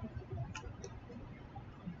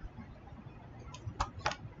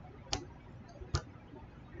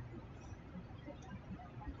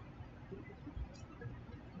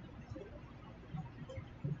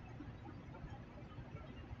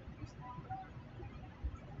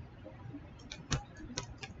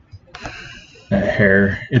 That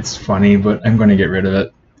hair, it's funny, but I'm going to get rid of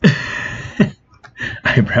it.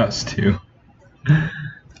 Eyebrows too.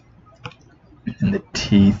 And the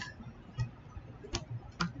teeth.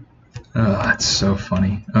 Oh, that's so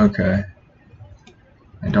funny. Okay.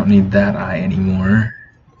 I don't need that eye anymore.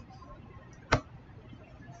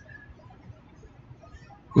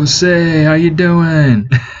 Jose, how you doing?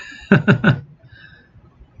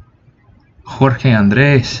 Jorge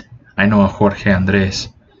Andres. I know a Jorge Andres.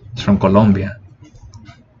 He's from Colombia.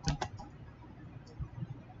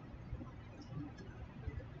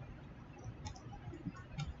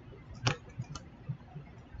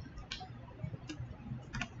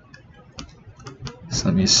 So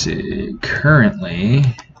let me see. Currently,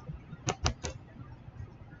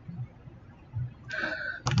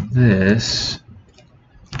 this.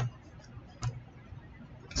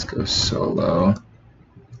 Let's go solo.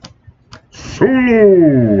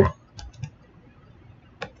 Solo!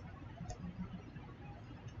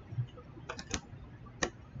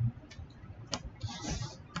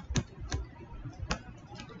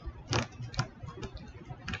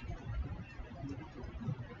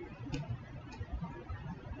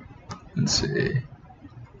 Let's see.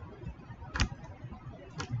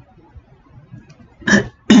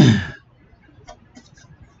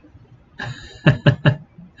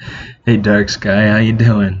 Hey Dark Sky, how you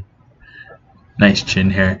doing? Nice chin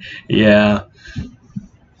hair. Yeah,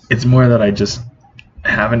 it's more that I just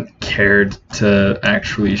haven't cared to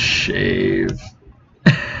actually shave.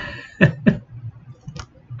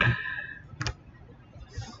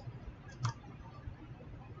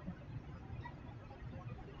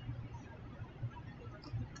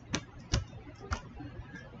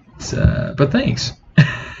 But thanks.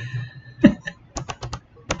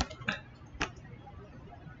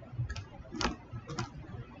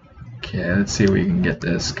 Okay, let's see if we can get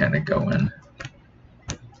this kind of going.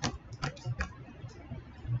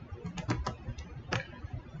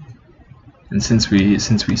 And since we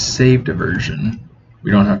saved a version,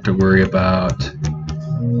 we don't have to worry about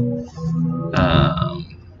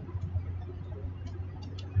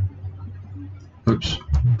oops.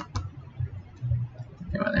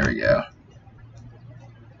 Come on, there we go.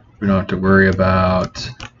 We don't have to worry about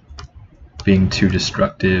being too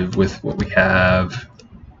destructive with what we have.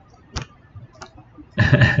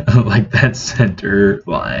 Like that center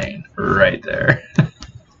line right there.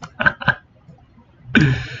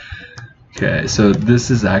 Okay, so this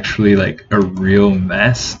is actually like a real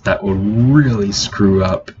mess that will really screw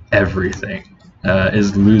up everything.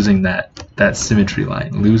 Is losing that symmetry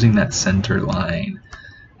line, losing that center line.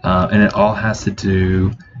 And it all has to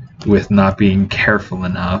do with not being careful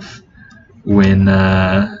enough when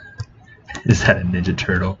is that a Ninja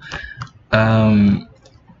Turtle?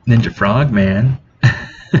 Ninja Frog, man.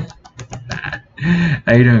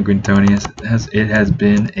 How you doing, Quintonius? It has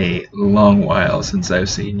been a long while since I've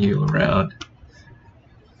seen you around.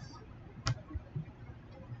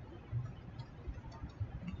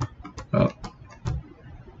 Oh.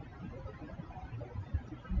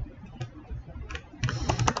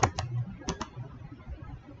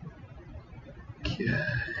 Okay.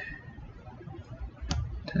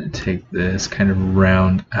 Gonna take this, kind of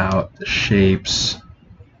round out the shapes.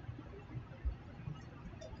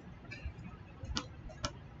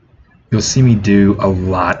 You'll see me do a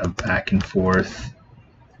lot of back and forth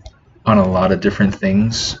on a lot of different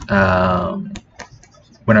things when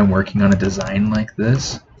I'm working on a design like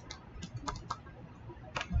this,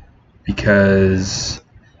 because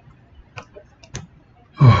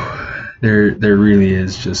there really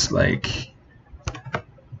is just like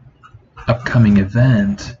upcoming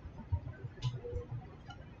event.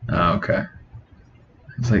 Oh, okay.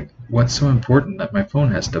 It's like, what's so important that my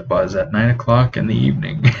phone has to buzz at 9 o'clock in the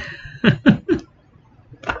evening?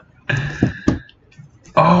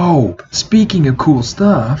 Oh, speaking of cool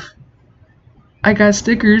stuff, I got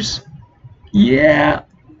stickers. Yeah.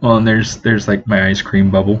 Well, and there's like my ice cream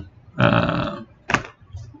bubble.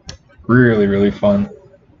 Really fun.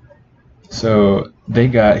 So they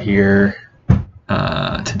got here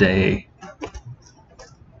today,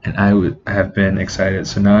 and I have been excited.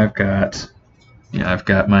 So now I've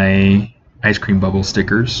got my ice cream bubble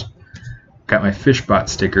stickers, got my Fishbot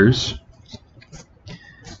stickers,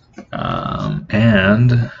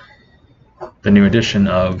 and the new addition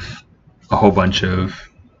of a whole bunch of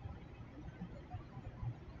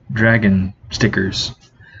dragon stickers.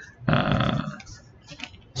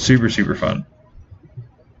 Super fun.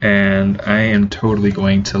 And I am totally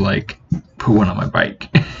going to like put one on my bike.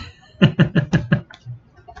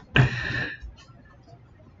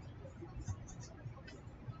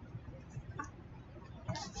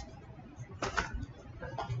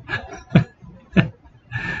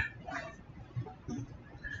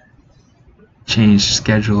 Change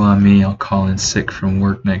schedule on me. I'll call in sick from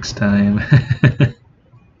work next time.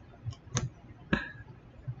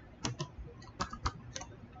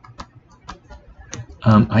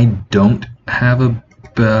 I don't have a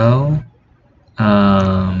bell.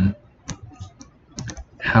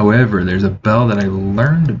 However, there's a bell that I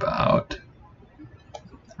learned about.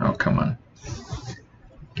 Oh, come on.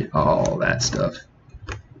 Get all that stuff.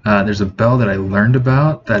 There's a bell that I learned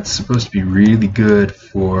about that's supposed to be really good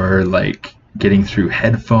for like getting through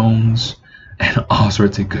headphones and all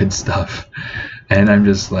sorts of good stuff. And I'm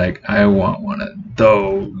just like, I want one of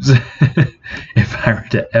those. If I were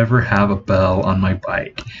to ever have a bell on my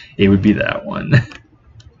bike, it would be that one.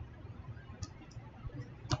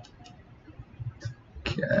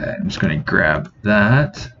 Okay, I'm just going to grab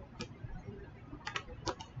that.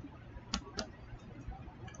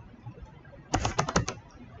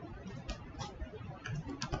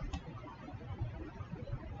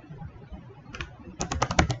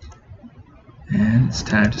 And it's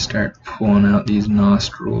time to start pulling out these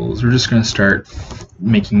nostrils. We're just going to start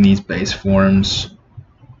making these base forms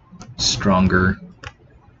stronger.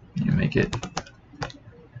 You make it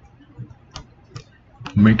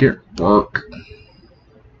work.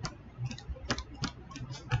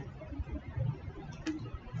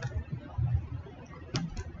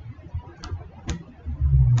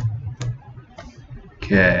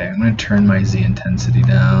 Okay, I'm going to turn my Z intensity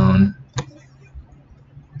down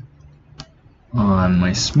on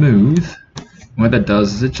my smooth. And what that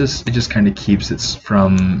does is it just kind of keeps it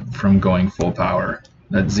from going full power.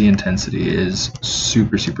 That Z intensity is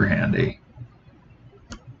super handy.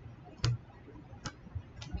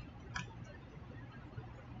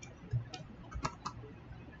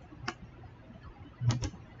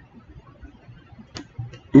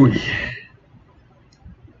 Ooh.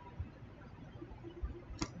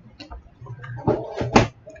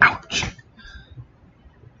 Ouch.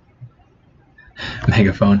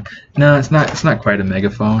 megaphone. No, it's not. It's not quite a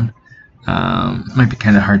megaphone. Might be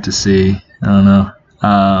kind of hard to see. I don't know.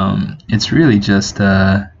 It's really just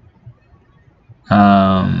kind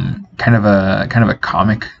of a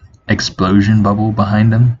comic explosion bubble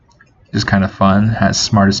behind him. Just kind of fun. Has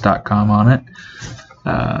smartest.com on it.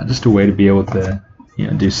 Just a way to be able to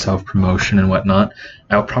do self-promotion and whatnot.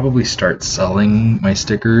 I'll probably start selling my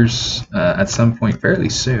stickers at some point fairly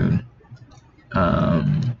soon.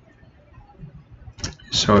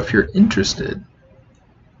 So if you're interested,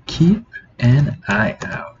 keep an eye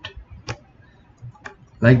out.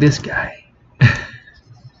 Like this guy.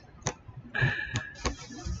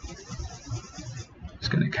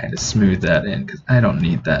 Just going to kind of smooth that in because I don't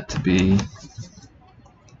need that to be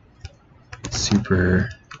super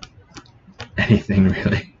anything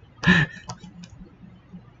really.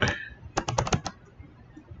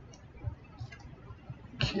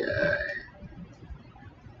 Okay.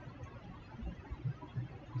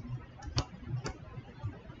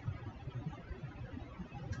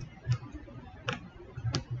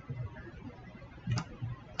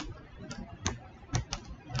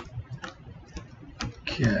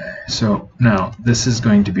 Okay, so now this is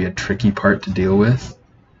going to be a tricky part to deal with.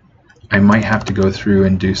 I might have to go through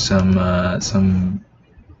and do some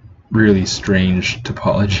really strange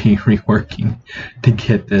topology reworking to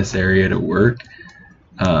get this area to work,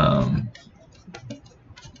 or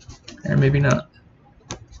maybe not,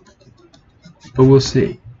 but we'll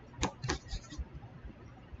see.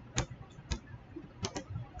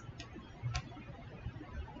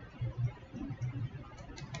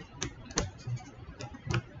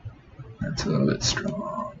 That's a little bit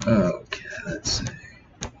strong. Okay, let's see.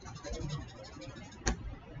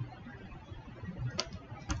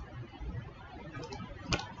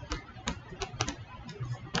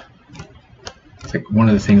 It's like one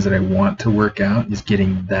of the things that I want to work out is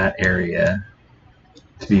getting that area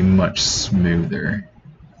to be much smoother.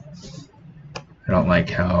 I don't like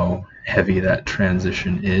how heavy that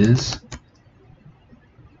transition is.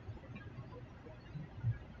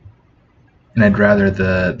 And I'd rather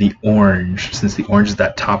the orange, since the orange is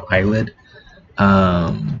that top eyelid,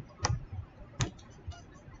 I'd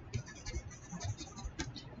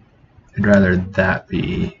rather that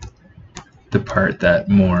be the part that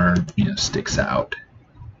more sticks out.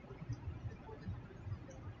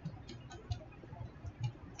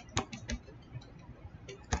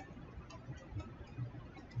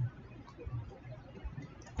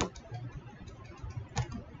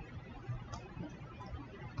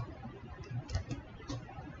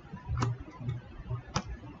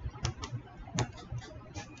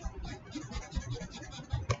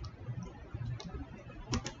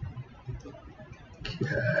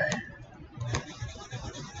 Okay.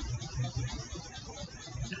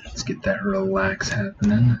 Let's get that relax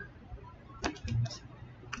happening.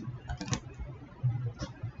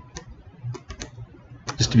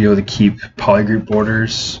 Just to be able to keep polygroup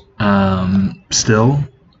borders still,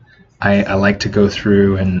 I like to go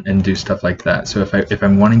through and do stuff like that. So if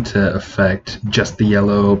I'm wanting to affect just the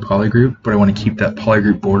yellow polygroup, but I want to keep that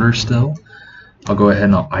polygroup border still, I'll go ahead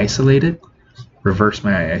and I'll isolate it, reverse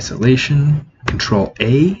my isolation, Control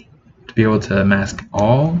A to be able to mask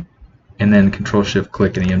all, and then Control Shift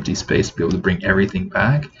click in the empty space to be able to bring everything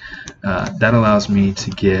back. That allows me to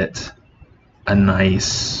get a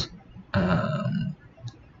nice,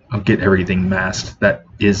 I'll get everything masked that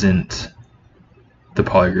isn't the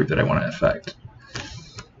polygroup that I want to affect.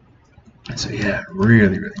 So yeah,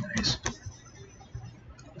 really, really nice.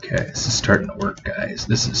 Okay, this is starting to work, guys.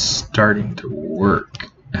 This is starting to work.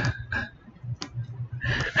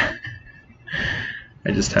 I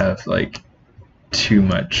just have like too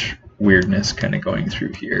much weirdness kind of going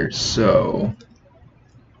through here. So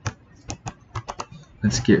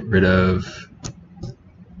let's get rid of,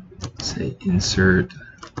 say, insert.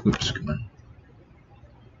 Oops, come on.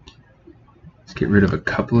 Let's get rid of a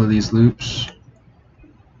couple of these loops.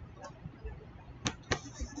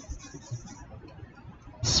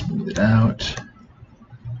 Smooth it out.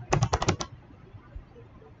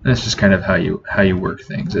 That's just kind of how you work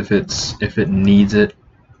things. If it needs it,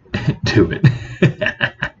 do it.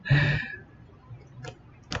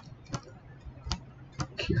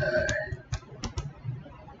 Okay.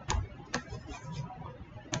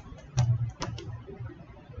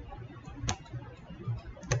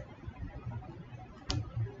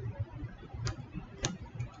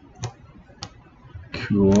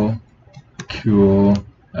 Cool. Cool.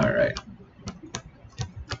 All right.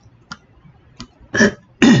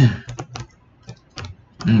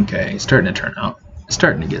 Okay, starting to turn out.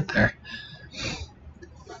 Starting to get there.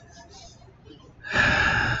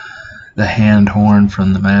 The hand horn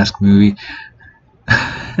from the Mask movie.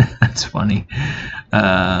 funny.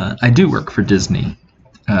 I do work for Disney.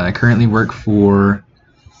 I currently work for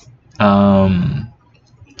Walt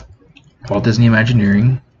Disney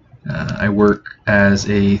Imagineering. I work as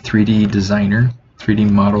a 3D designer,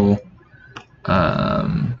 3D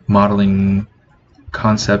modeling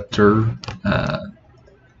conceptor,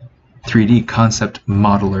 3D concept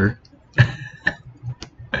modeler.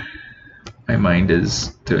 My mind is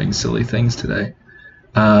doing silly things today.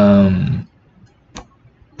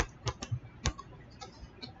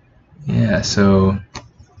 Yeah, so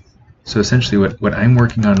essentially what I'm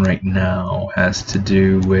working on right now has to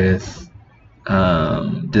do with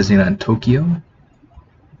Disneyland Tokyo,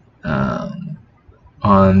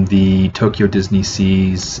 on the Tokyo Disney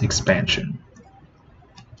Seas expansion.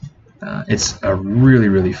 It's a really,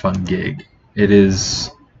 really fun gig. It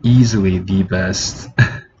is easily the best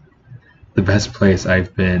the best place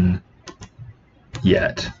I've been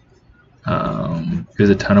yet. It was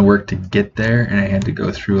a ton of work to get there, and I had to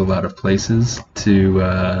go through a lot of places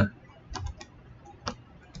to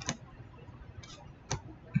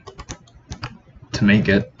make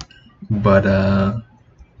it, but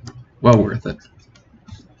well worth it.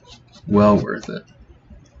 Well worth it.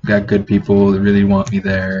 Got good people that really want me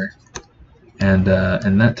there, and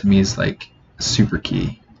that to me is like super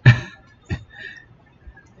key.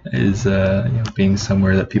 Is being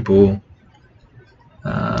somewhere that people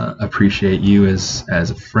appreciate you as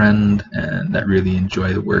a friend, and that really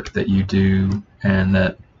enjoy the work that you do, and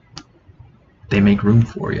that they make room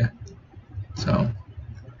for you. So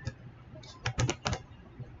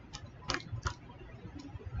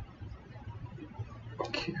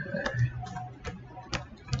okay,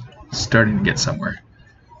 starting to get somewhere.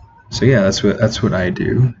 So yeah, that's what I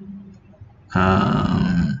do.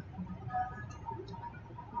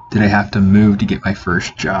 Did I have to move to get my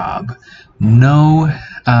first job? No.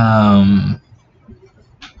 I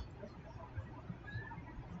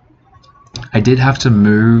did have to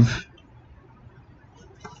move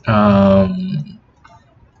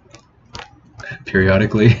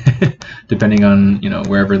periodically, depending on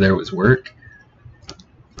wherever there was work.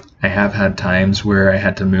 I have had times where I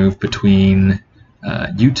had to move between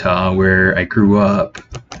Utah, where I grew up,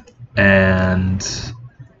 and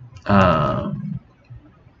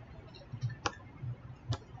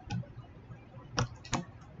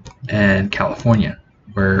California,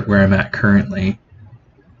 where I'm at currently,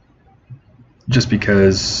 just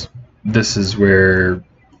because this is where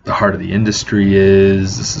the heart of the industry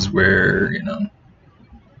is. This is where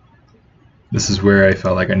I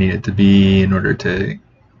felt like I needed to be in order to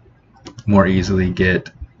more easily get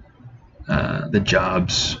the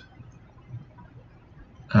jobs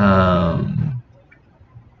that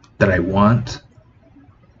I want.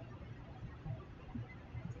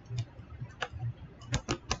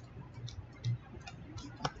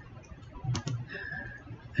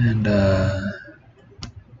 And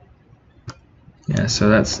yeah, so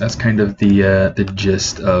that's kind of the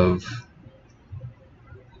gist of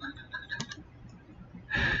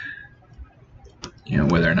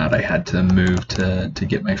whether or not I had to move to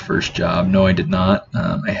get my first job. No, I did not.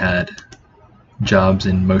 I had jobs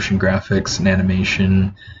in motion graphics and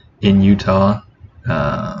animation in Utah,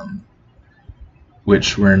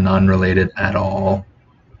 which were non-related at all,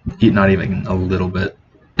 not even a little bit,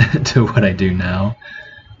 to what I do now,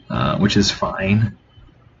 which is fine,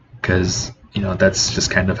 because that's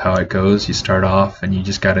just kind of how it goes. You start off and you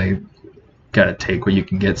just gotta take what you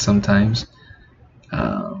can get sometimes.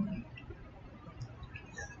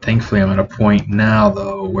 Thankfully, I'm at a point now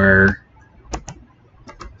though where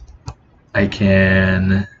I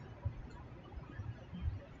can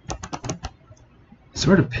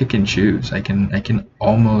sort of pick and choose. I can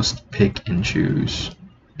almost pick and choose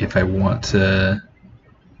if I want to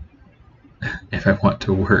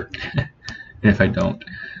work, and if I don't.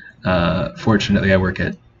 Fortunately, I work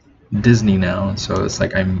at Disney now, so it's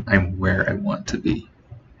like I'm where I want to be.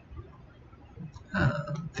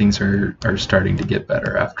 Things are starting to get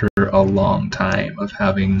better after a long time of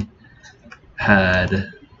having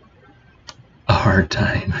had a hard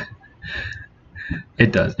time.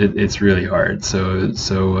 It's really hard. So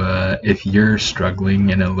if you're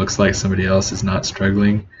struggling and it looks like somebody else is not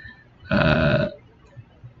struggling,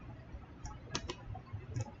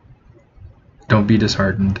 don't be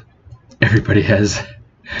disheartened. Everybody has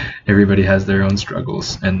their own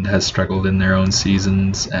struggles and has struggled in their own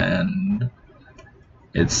seasons, and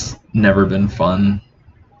it's never been fun.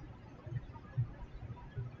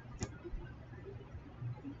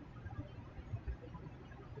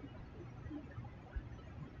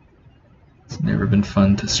 It's never been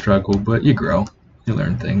fun to struggle, but you grow, you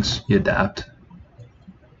learn things, you adapt.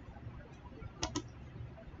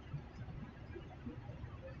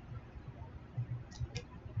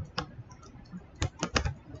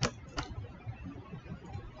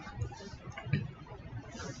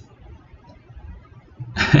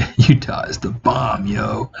 Utah is the bomb,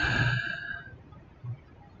 yo.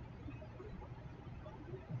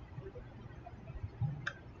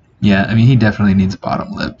 Yeah, I mean, he definitely needs a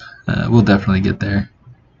bottom lip. We'll definitely get there.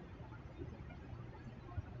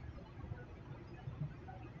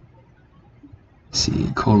 Let's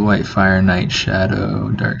see, Cold White Fire, Night Shadow,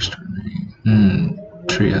 Dark Storming.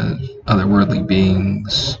 Tree of otherworldly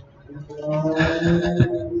beings.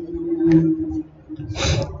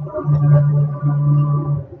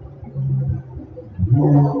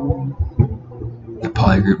 The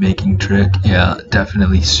polygroup making trick, yeah,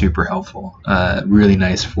 definitely super helpful. Really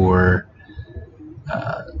nice for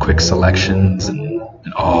quick selections and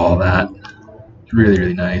all that. Really,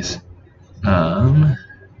 really nice.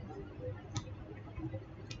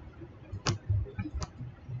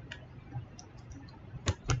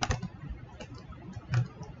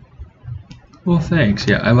 Well, thanks.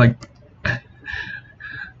 Yeah,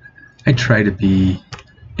 I try to be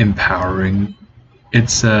empowering.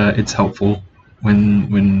 It's helpful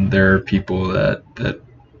when there are people that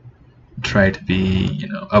try to be, you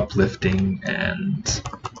know, uplifting and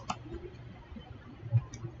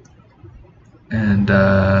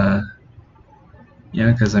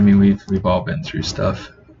yeah, because I mean we've all been through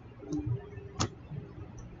stuff.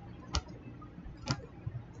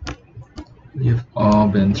 We've all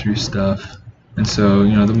been through stuff, and so,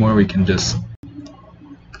 you know, the more we can just,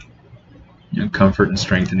 you know, comfort and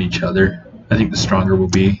strengthen each other, I think the stronger we'll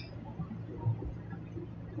be.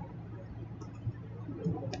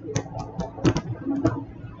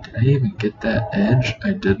 Did I even get that edge?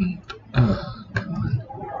 I didn't. Oh, come on.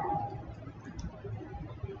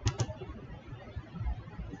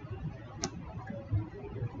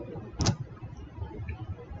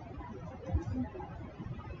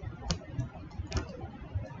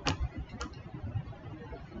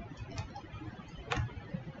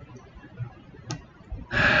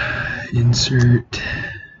 Insert.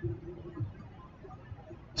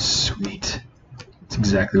 Sweet. That's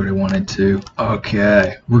exactly what I wanted to.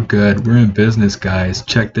 Okay, we're good. We're in business, guys.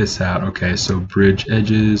 Check this out. Okay, so bridge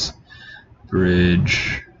edges,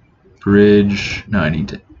 bridge. Now I need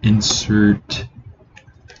to insert,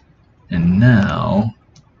 and now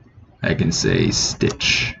I can say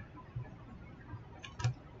stitch.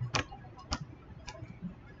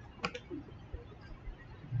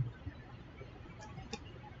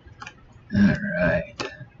 Alright.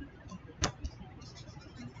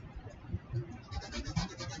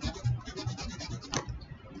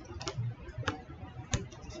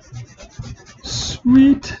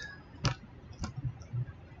 Sweet.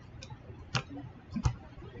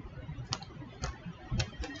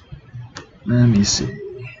 Let me see.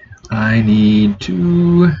 I need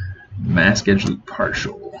to mask edge loop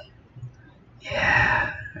partial.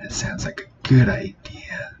 Yeah, that sounds like a good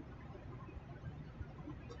idea.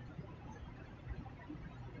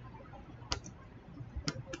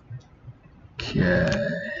 Okay.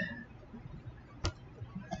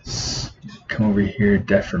 Let's come over here,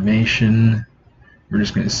 deformation. We're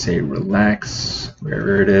just going to say relax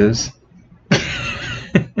wherever it is.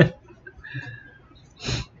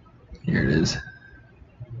 Here it is.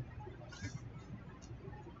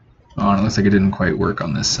 Oh, and it looks like it didn't quite work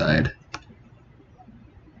on this side.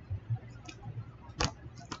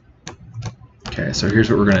 Okay, so here's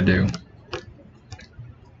what we're going to do.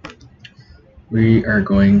 We are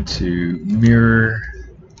going to mirror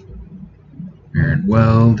and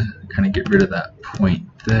weld, kind of get rid of that point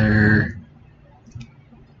there.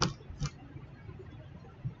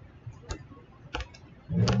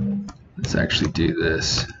 Let's actually do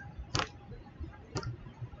this.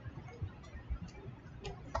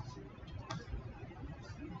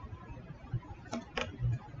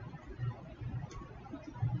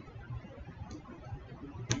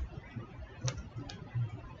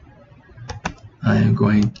 I am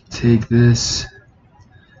going to take this.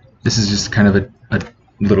 This is just kind of a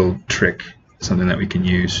little trick, something that we can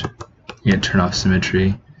use. You can turn off symmetry.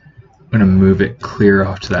 I'm going to move it clear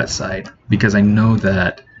off to that side because I know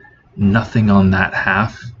that nothing on that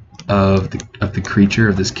half of the creature,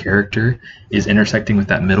 of this character, is intersecting with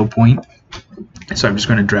that middle point. So I'm just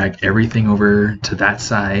going to drag everything over to that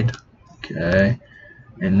side. Okay,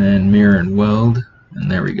 and then mirror and weld,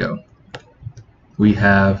 and there we go. We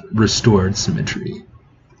have restored symmetry.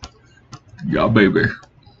 Yeah, baby.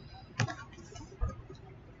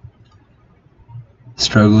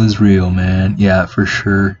 Struggle is real, man. Yeah, for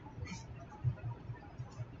sure.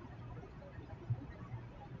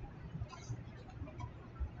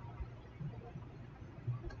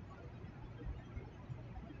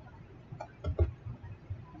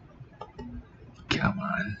 Come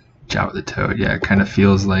on. Jabba the Toad. Yeah, it kind of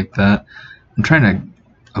feels like that. I'm trying to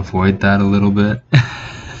avoid that a little bit.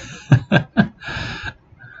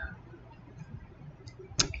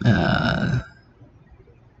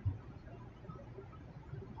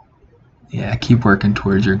 Yeah, keep working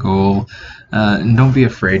towards your goal, and don't be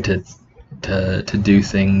afraid to do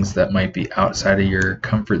things that might be outside of your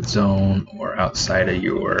comfort zone or outside of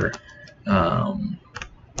your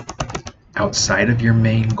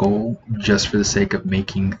main goal, just for the sake of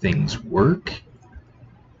making things work.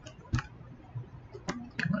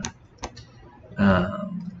 Come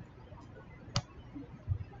on.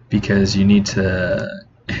 Because you need to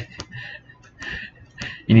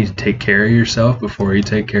take care of yourself before you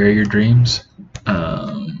take care of your dreams.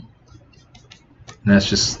 And that's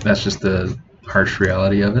just the harsh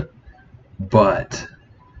reality of it. But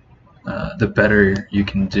the better you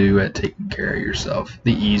can do at taking care of yourself,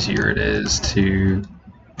 the easier it is to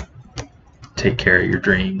take care of your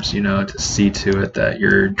dreams, you know, to see to it that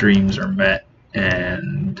your dreams are met.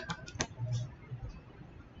 And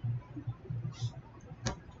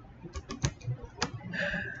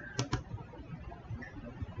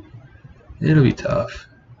it'll be tough,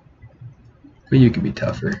 but you can be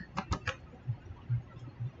tougher.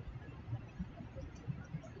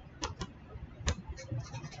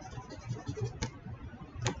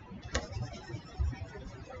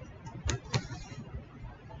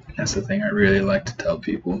 That's the thing I really like to tell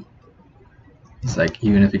people. It's like,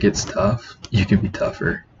 even if it gets tough, you can be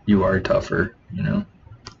tougher. You are tougher, you know?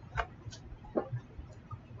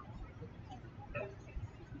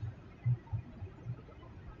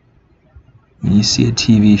 When you see a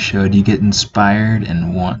TV show, do you get inspired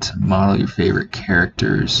and want to model your favorite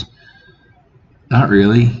characters? Not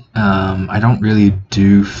really. I don't really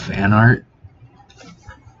do fan art.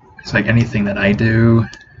 It's like anything that I do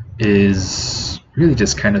is really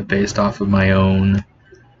just kind of based off of my own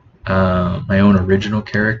original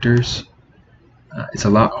characters. It's a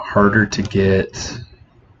lot harder to get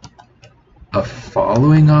a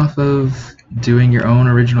following off of doing your own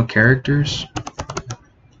original characters.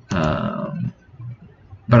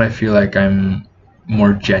 But I feel like I'm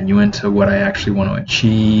more genuine to what I actually want to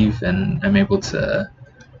achieve, and I'm able to,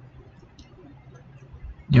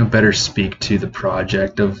 you know, better speak to the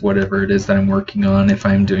project of whatever it is that I'm working on if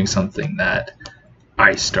I'm doing something that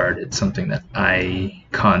I started, something that I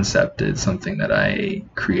concepted, something that I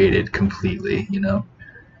created completely, you know.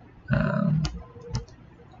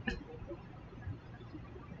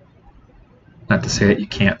 Not to say that you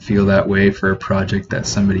can't feel that way for a project that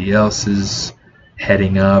somebody else is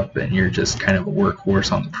heading up and you're just kind of a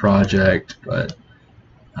workhorse on the project, but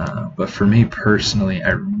for me personally,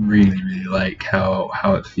 I really like how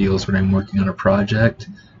it feels when I'm working on a project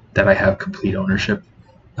that I have complete ownership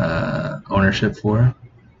for.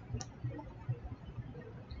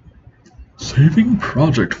 Saving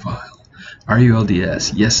project file.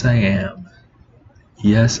 RULDS. Yes, I am.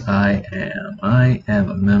 Yes, I am. I am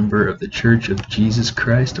a member of the Church of Jesus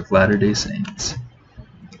Christ of Latter-day Saints.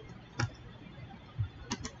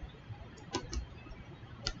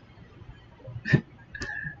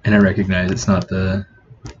 And I recognize it's not the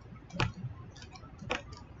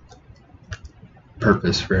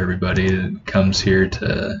purpose for everybody that comes here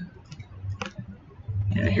to,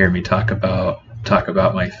 you know, hear me talk about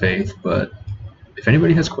my faith, but if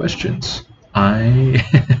anybody has questions, I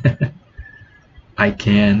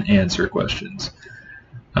can answer questions.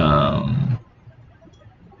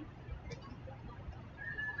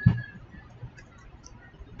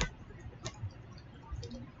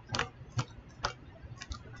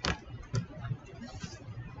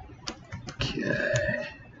 Okay,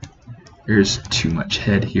 there's too much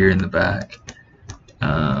head here in the back.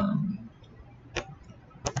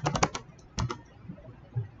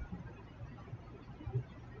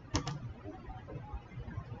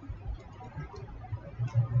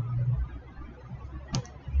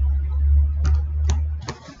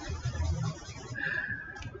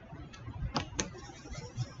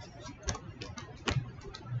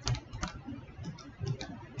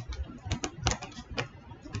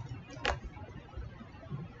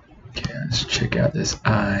 Let's check out this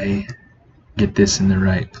eye, get this in the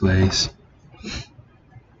right place.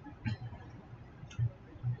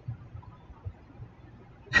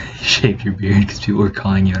 You shaved your beard because people were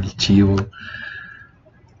calling you El Chivo.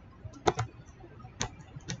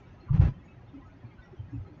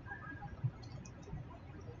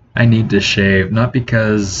 I need to shave, not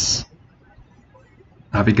because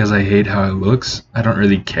I hate how it looks. I don't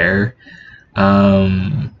really care.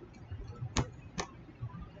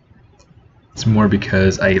 It's more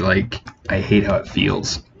because I hate how it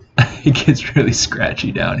feels. It gets really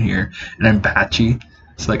scratchy down here, and I'm patchy,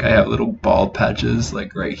 It's like I have little bald patches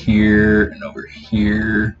like right here and over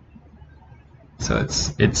here. So it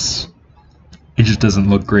just doesn't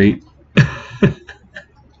look great.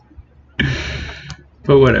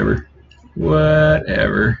 But whatever.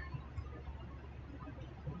 Whatever.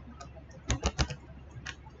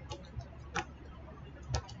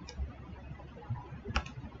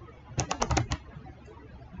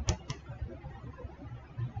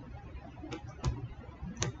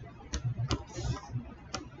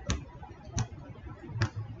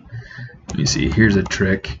 Let me see, here's a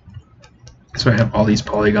trick. So I have all these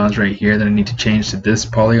polygons right here that I need to change to this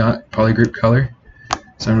polygroup color.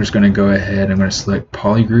 So I'm just going to go ahead, I'm going to select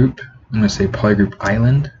polygroup. I'm going to say polygroup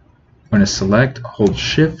island. I'm going to select, hold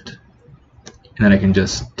shift, and then I can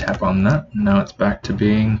just tap on that. And now it's back to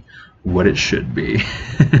being what it should be.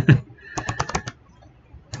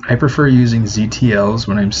 I prefer using ZTLs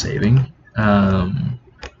when I'm saving.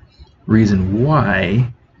 Reason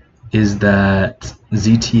why is that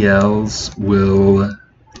ZTLs will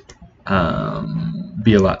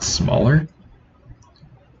be a lot smaller.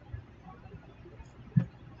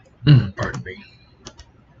 Pardon me. I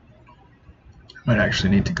might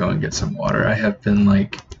actually need to go and get some water. I have been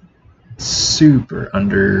like super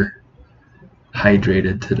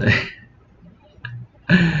underhydrated today.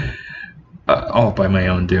 All by my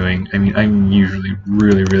own doing. I mean, I'm usually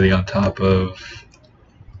really on top of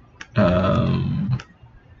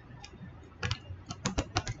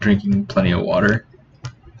drinking plenty of water.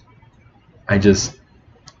 I just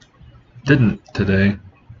didn't today.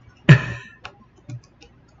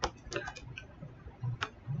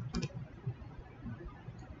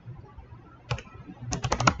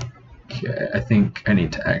 Okay, I think I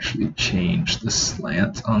need to actually change the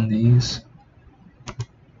slant on these.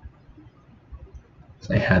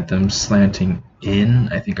 So I had them slanting in.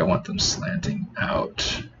 I think I want them slanting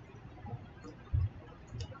out.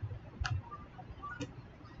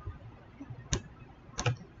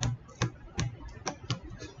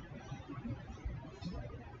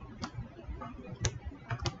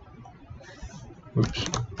 Oops.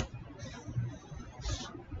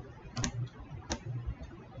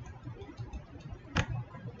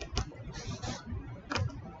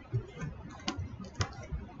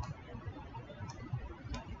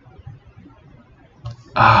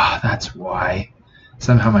 Ah, that's why.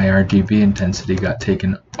 Somehow my RGB intensity got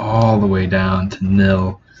taken all the way down to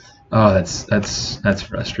nil. Oh, that's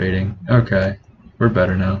frustrating. Okay, we're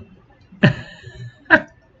better now.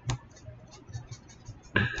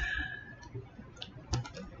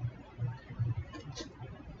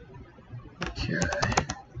 Okay.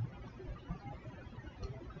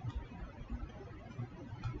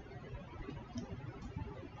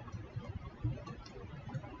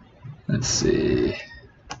 Let's see.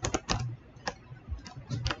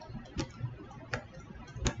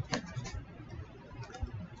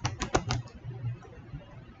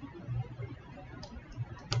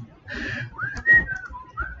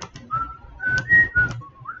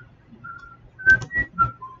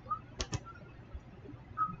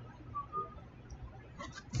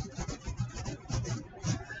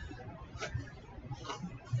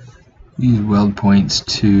 Use weld points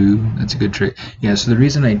too. That's a good trick. Yeah, so the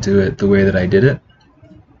reason I do it the way that I did it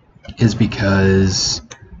is because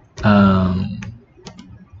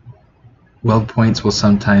weld points will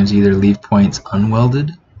sometimes either leave points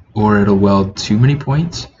unwelded or it'll weld too many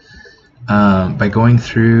points. By going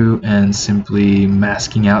through and simply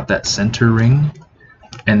masking out that center ring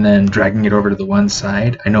and then dragging it over to the one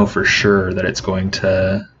side, I know for sure that it's going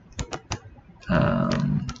to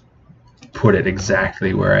put it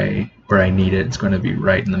exactly where I need it. It's going to be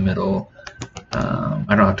right in the middle.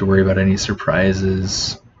 I don't have to worry about any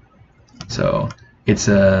surprises. So it's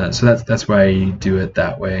so that's why I do it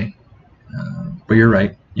that way. But you're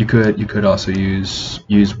right. You could also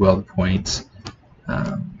use weld points.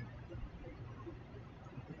 But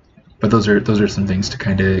those are some things to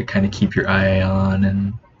kind of keep your eye on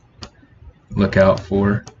and look out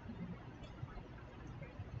for.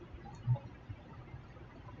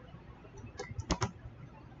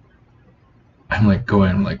 I'm like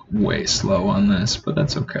going like way slow on this, but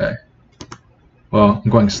that's okay. Well, I'm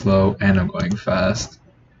going slow and I'm going fast.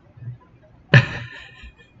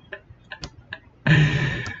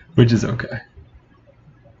 Which is okay.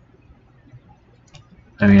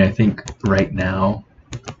 I mean, I think right now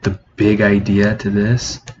the big idea to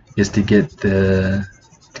this is to get the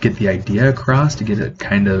idea across, to get it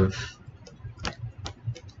kind of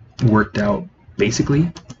worked out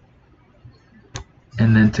basically,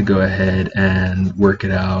 and then to go ahead and work it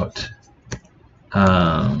out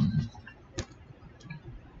on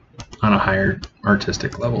a higher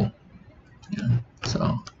artistic level. Yeah.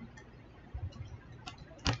 So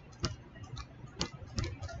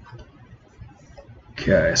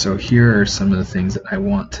okay, so here are some of the things that I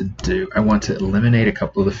want to do. I want to eliminate a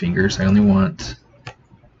couple of the fingers. I only want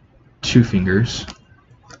 2 fingers.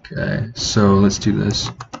 Okay, so let's do this.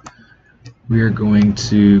 We are going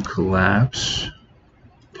to collapse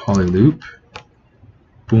polyloop.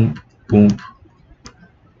 Boom, boom.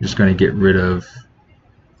 I'm just going to get rid of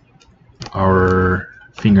our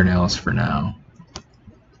fingernails for now.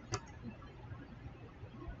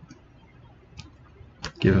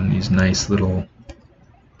 Give them these nice little,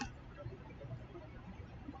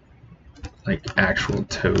 like, actual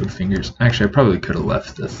toed fingers. Actually, I probably could have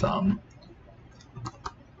left the thumb.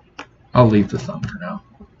 I'll leave the thumb for now.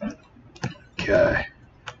 Okay.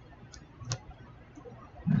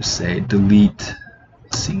 I'm going to say delete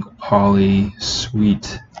single poly,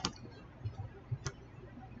 sweet.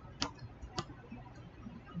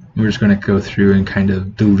 We're just going to go through and kind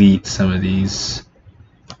of delete some of these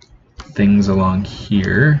things along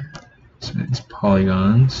here. Some of these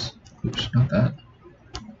polygons. Oops, not that.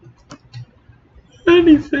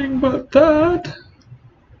 Anything but that.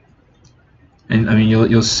 And I mean,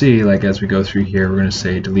 you'll see, like, as we go through here, we're going to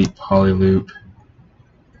say delete polyloop.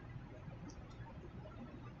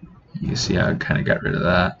 You see how I kind of got rid of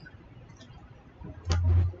that.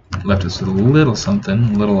 Left us with a little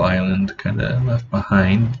something, a little island kind of left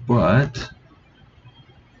behind, but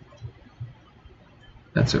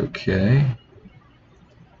that's okay.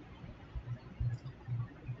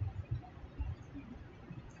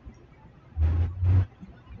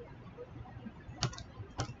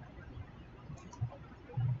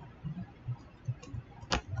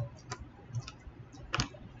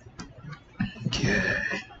 Okay.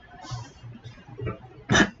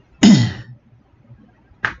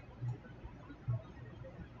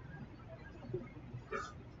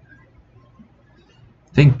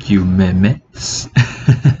 Thank you, Mehmet.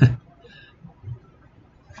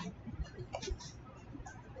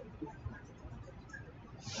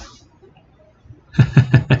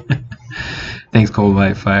 Thanks, Cold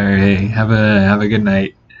White Fire. Hey, have a good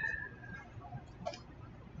night.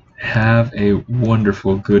 Have a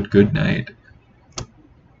wonderful good night.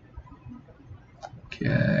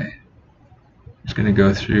 Okay. Just gonna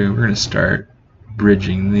go through. We're gonna start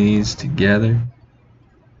bridging these together.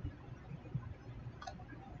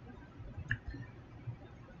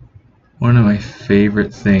 One of my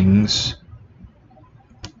favorite things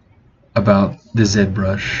about the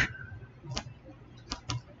ZBrush.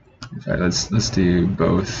 In fact, let's do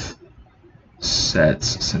both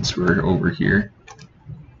sets since we're over here.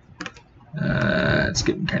 It's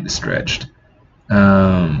getting kind of stretched.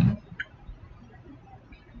 I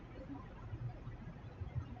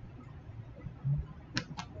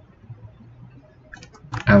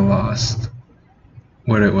lost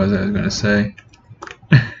what it was I was going to say.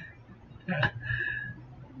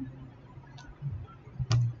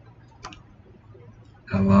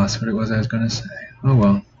 I lost what it was I was going to say. Oh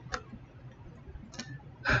well.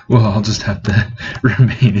 Well, I'll just have to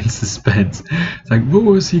remain in suspense. It's like, what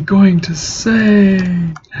was he going to say?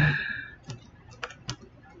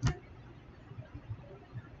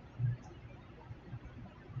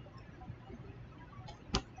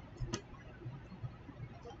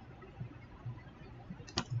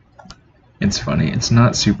 It's funny, it's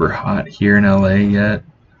not super hot here in LA yet,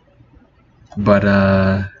 but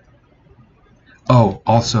oh,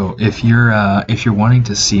 also, if you're wanting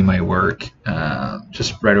to see my work,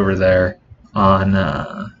 just right over there on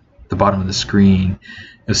the bottom of the screen,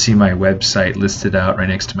 you'll see my website listed out right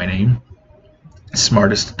next to my name,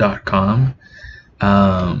 smartest.com.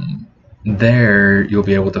 There you'll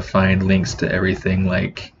be able to find links to everything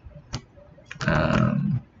like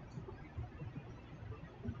come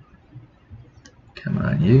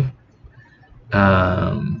on, you.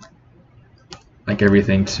 Like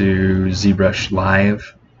everything to ZBrush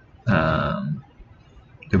Live.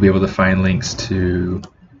 You'll be able to find links to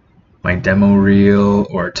my demo reel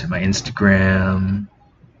or to my Instagram.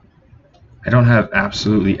 I don't have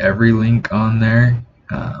absolutely every link on there,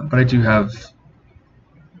 but I do have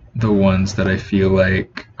the ones that I feel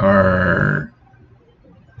like are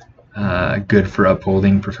good for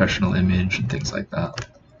upholding professional image and things like that.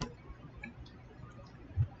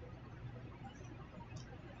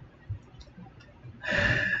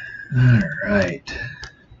 Alright,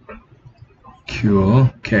 cool.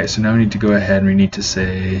 Okay, so now we need to go ahead and we need to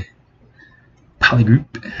say polygroup,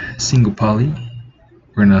 single poly.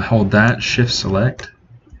 We're going to hold that, shift select,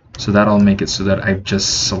 so that'll make it so that I've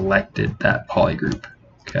just selected that polygroup.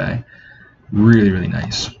 Okay, really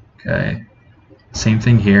nice. Okay, same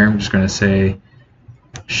thing here. I'm just going to say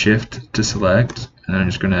shift to select, and I'm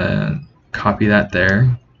just going to copy that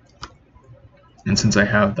there. And since I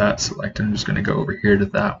have that selected, I'm just going to go over here to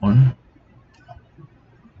that one.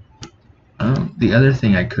 The other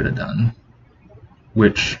thing I could have done,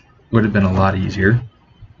 which would have been a lot easier,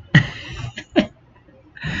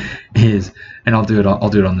 is, and I'll do it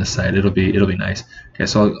on this side. It'll be nice. Okay,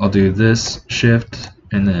 so I'll do this, shift,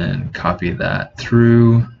 and then copy that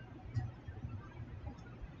through.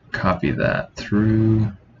 Copy that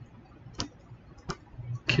through.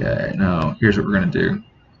 Okay, now here's what we're going to do.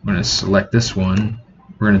 I'm going to select this one.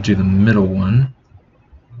 We're going to do the middle one,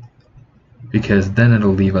 because then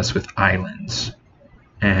it'll leave us with islands.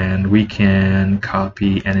 And we can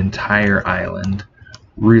copy an entire island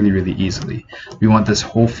really, really easily. We want this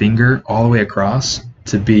whole finger all the way across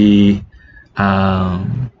to be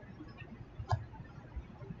yeah,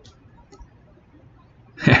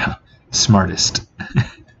 smartest.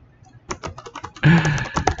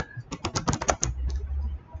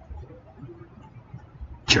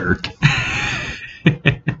 Jerk.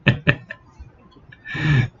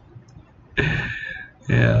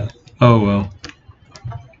 Yeah. Oh well.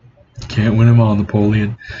 Can't win them all,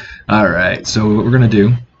 Napoleon. Alright, so what we're gonna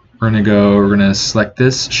do, we're gonna select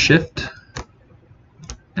this, shift,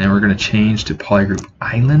 and we're gonna change to polygroup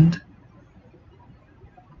island.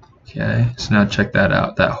 Okay, so now check that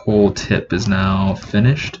out. That whole tip is now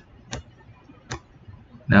finished.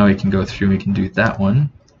 Now we can go through and we can do that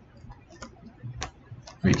one.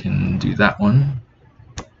 We can do that one.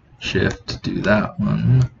 Shift, do that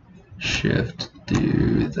one. Shift,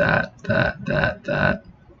 do that.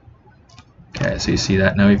 Okay, so you see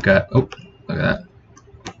that now we've got, oh, look at that.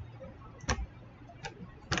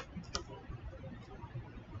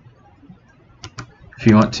 If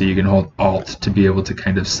you want to, you can hold Alt to be able to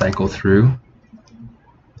kind of cycle through,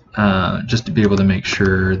 just to be able to make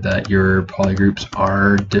sure that your polygroups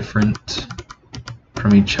are different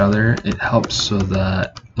from each other. It helps so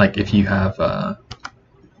that, like, if you have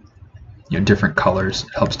different colors,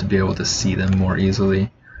 it helps to be able to see them more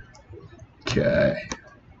easily. Okay.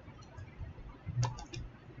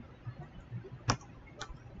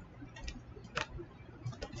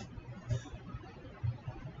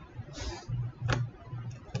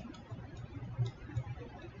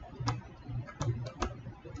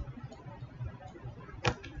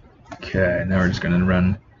 Okay, now we're just going to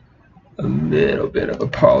run a little bit of a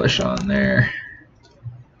polish on there.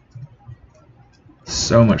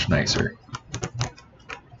 So much nicer.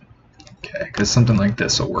 Okay, because something like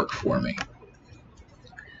this will work for me.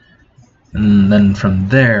 And then from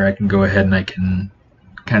there I can go ahead and I can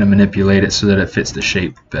kind of manipulate it so that it fits the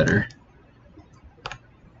shape better.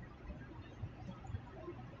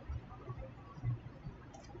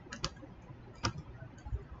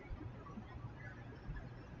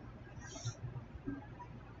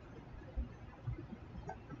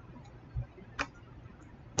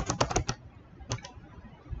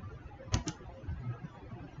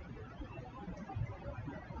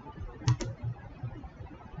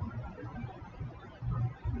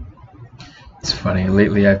 It's funny,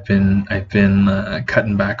 lately I've been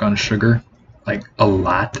cutting back on sugar, like a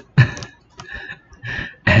lot,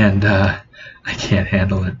 and I can't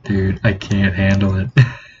handle it, dude. I can't handle it.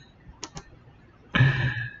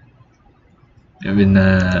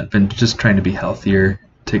 I've been just trying to be healthier,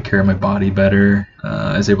 take care of my body better.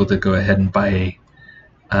 I was able to go ahead and buy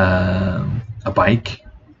a bike,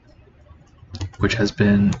 which has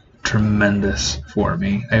been tremendous for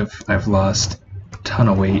me. I've lost a ton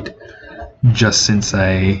of weight just since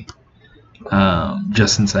I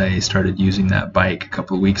started using that bike a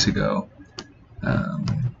couple of weeks ago.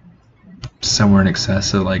 Somewhere in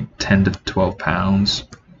excess of like 10 to 12 pounds.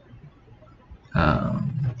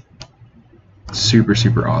 Super,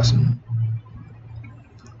 super awesome.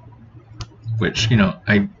 Which, it's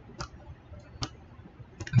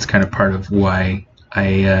kind of part of why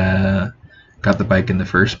I got the bike in the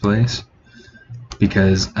first place,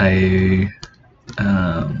 because I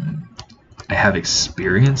have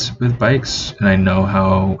experience with bikes and I know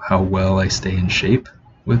how well I stay in shape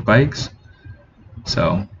with bikes.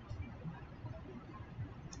 So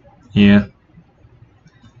yeah.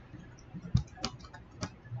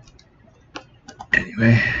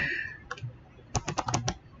 Anyway.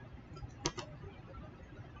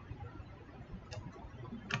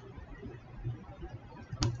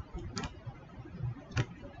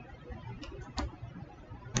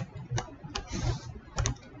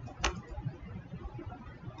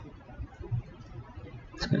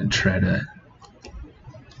 Just gonna try to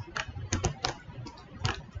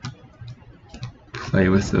play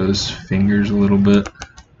with those fingers a little bit.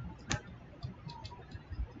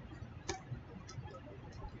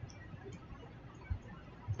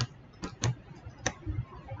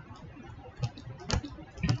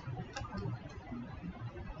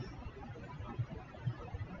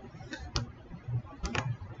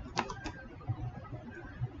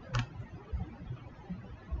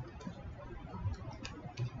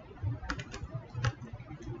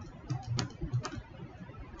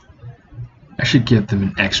 should give them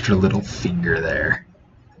an extra little finger there.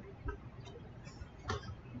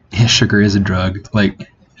 Yeah, sugar is a drug. Like,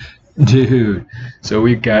 dude. So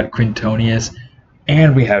we've got Quintonius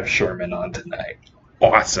and we have Sherman on tonight.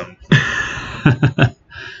 Awesome.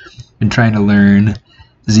 Been trying to learn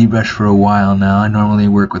ZBrush for a while now. I normally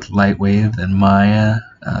work with Lightwave and Maya.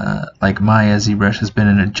 Like Maya, ZBrush has been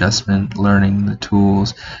an adjustment, learning the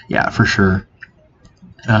tools. Yeah, for sure.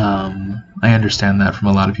 I understand that from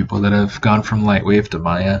a lot of people that have gone from Lightwave to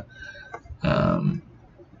Maya.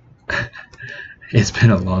 It's been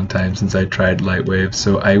a long time since I tried Lightwave,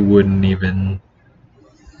 so I wouldn't even,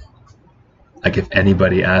 like, if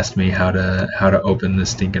anybody asked me how to open this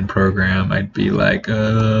stinking program, I'd be like,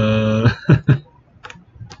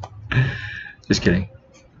 Just kidding.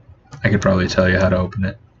 I could probably tell you how to open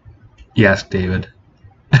it. You ask David.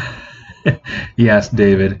 You ask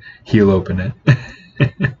David, he'll open it.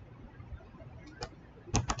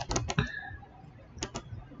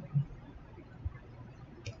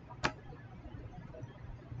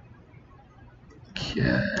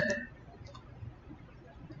 Okay.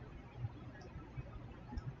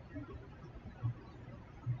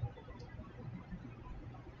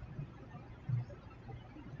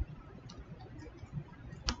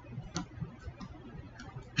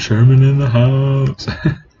 Sherman in the house.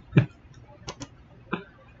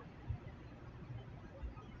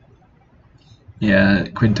 Yeah,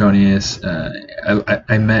 Quintonius.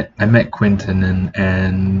 I met Quinton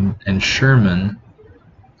and Sherman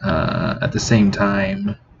at the same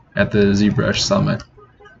time at the ZBrush Summit.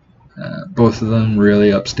 Both of them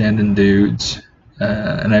really upstanding dudes,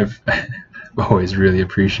 and I've always really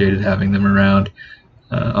appreciated having them around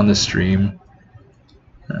on the stream.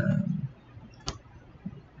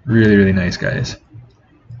 Really, really nice guys.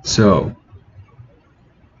 So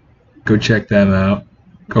go check them out.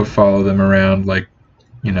 Go follow them around like,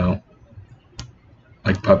 you know,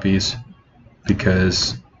 like puppies,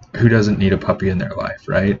 because who doesn't need a puppy in their life,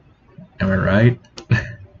 right? Am I right?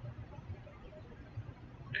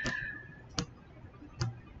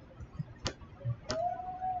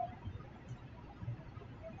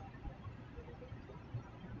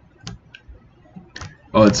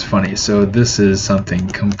 Oh, it's funny. So this is something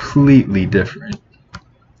completely different.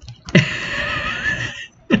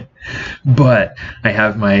 But I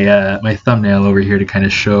have my my thumbnail over here to kind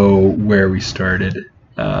of show where we started.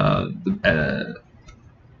 Let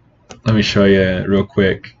me show you real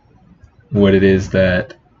quick what it is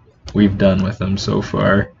that we've done with them so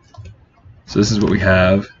far. So this is what we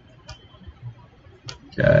have.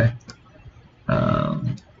 Okay.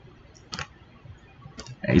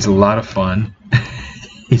 He's a lot of fun.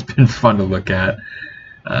 He's been fun to look at,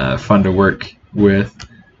 fun to work with.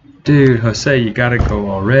 Dude, Jose, you gotta go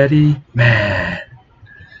already? Man.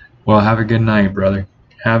 Well, have a good night, brother.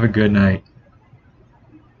 Have a good night.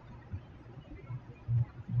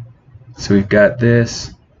 So we've got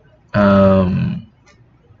this. I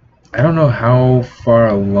don't know how far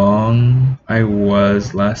along I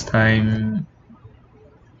was last time.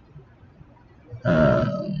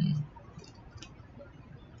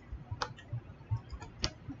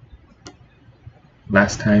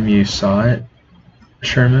 Last time you saw it,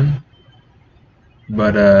 Sherman,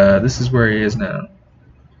 but this is where he is now.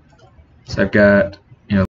 So I've got,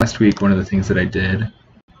 you know, last week one of the things that I did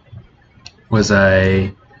was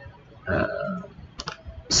I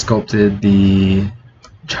sculpted the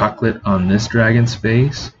chocolate on this dragon's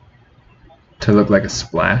face to look like a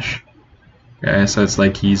splash. Okay, so it's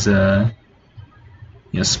like he's you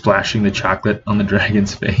know, splashing the chocolate on the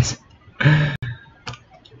dragon's face.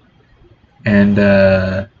 And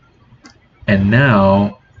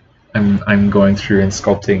now I'm going through and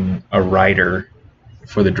sculpting a rider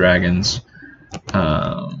for the dragons.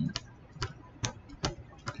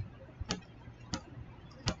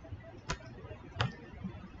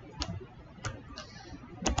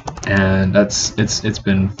 And it's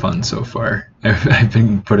been fun so far. I've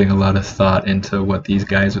been putting a lot of thought into what these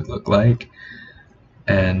guys would look like,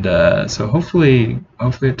 and so hopefully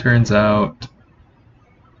it turns out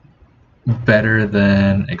better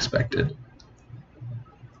than expected.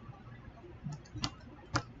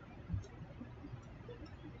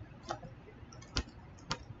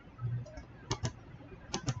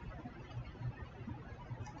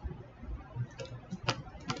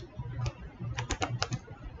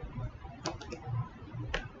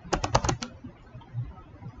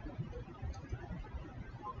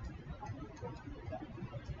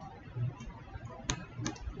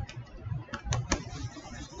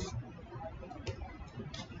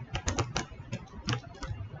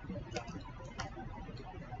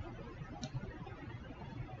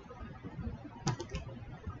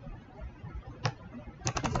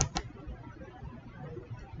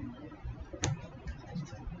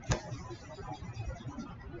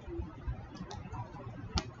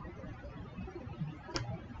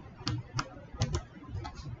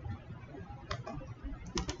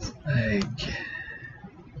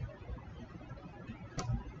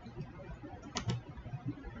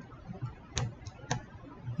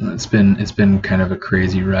 It's been kind of a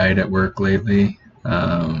crazy ride at work lately.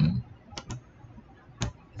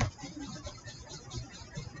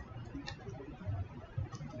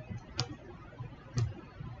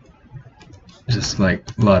 Just like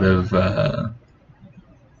a lot of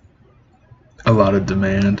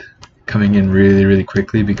demand coming in really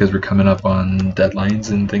quickly because we're coming up on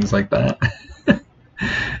deadlines and things like that.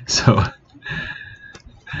 so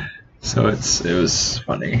it was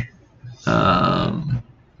funny.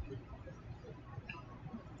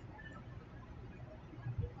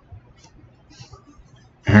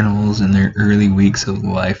 Animals in their early weeks of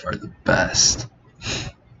life are the best.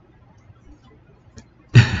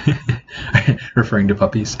 Referring to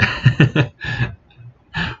puppies.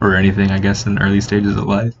 Or anything, I guess, in early stages of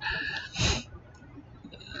life.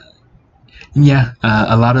 Yeah,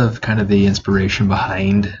 a lot of kind of the inspiration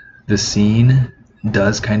behind the scene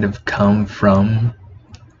does kind of come from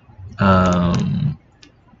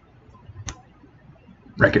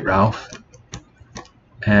Wreck-It Ralph,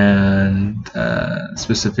 and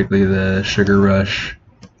specifically the Sugar Rush.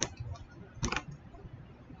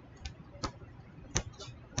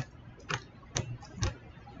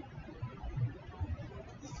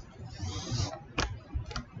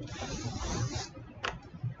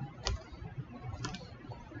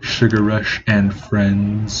 Sugar Rush and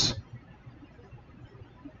Friends.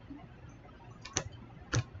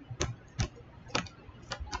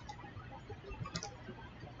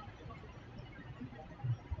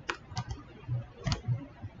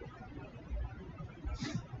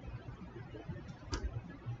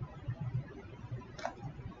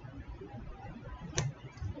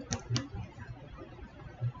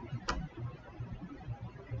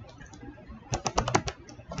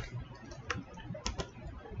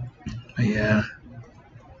 Yeah.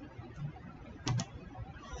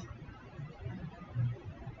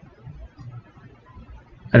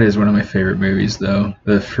 That is one of my favorite movies, though.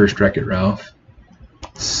 The first Wreck-It Ralph.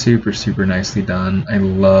 Super nicely done. I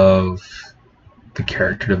love the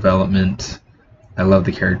character development. I love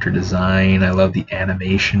the character design. I love the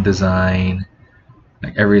animation design.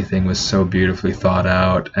 Like, everything was so beautifully thought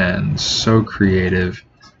out and so creative.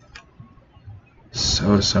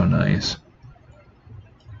 So nice.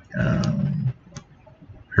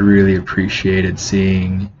 I really appreciated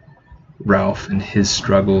seeing Ralph and his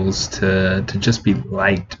struggles to just be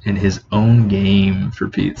liked in his own game, for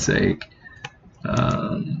Pete's sake.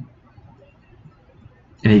 And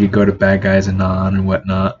he could go to Bad Guys Anon and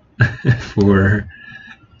whatnot for,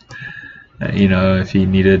 you know, if he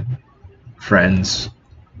needed friends.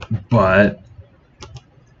 But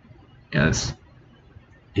yes,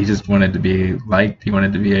 he just wanted to be liked. He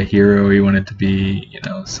wanted to be a hero. He wanted to be, you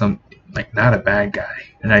know, not a bad guy.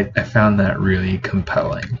 And I found that really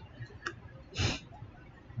compelling.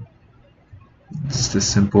 Just a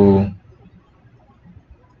simple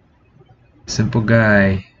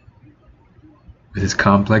guy with his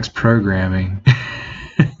complex programming.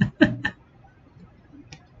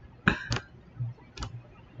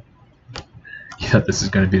 You thought this is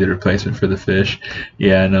going to be the replacement for the fish?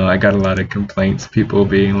 Yeah, no, I got a lot of complaints. People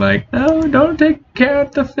being like, "No, don't take care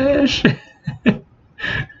of the fish."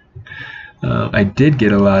 I did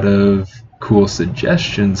get a lot of cool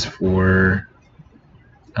suggestions for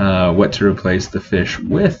what to replace the fish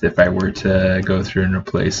with if I were to go through and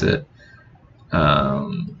replace it. I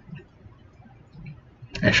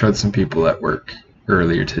showed some people at work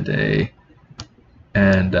earlier today,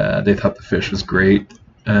 and they thought the fish was great,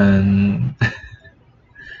 and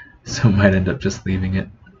so might end up just leaving it.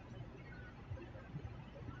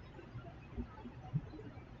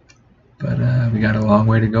 But we got a long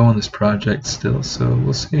way to go on this project still, so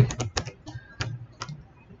we'll see.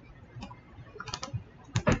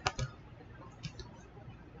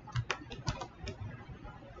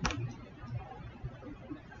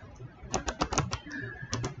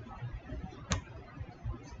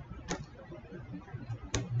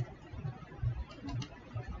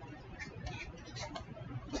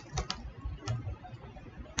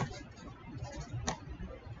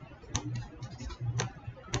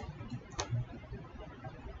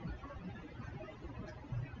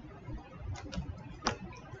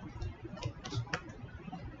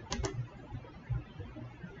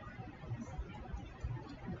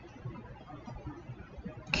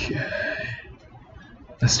 Okay,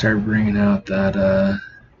 let's start bringing out that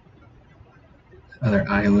other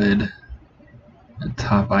eyelid, the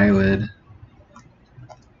top eyelid.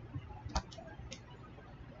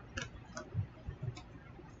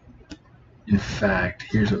 In fact,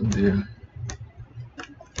 here's what we'll do.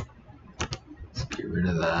 Let's get rid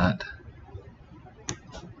of that.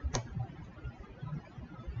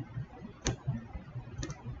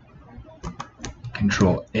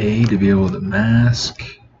 Control A to be able to mask.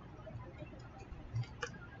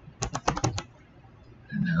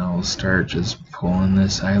 And now we'll start just pulling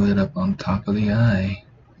this eyelid up on top of the eye.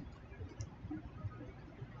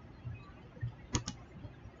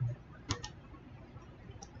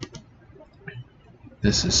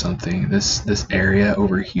 This is something, this area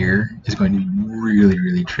over here is going to be really,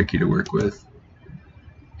 really tricky to work with.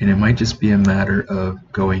 And it might just be a matter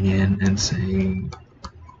of going in and saying,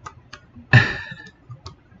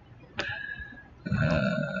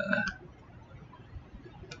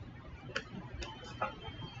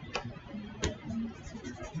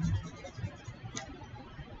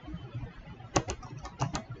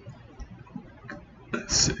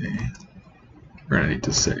 let's see, we're going to need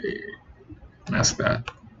to say, mask that.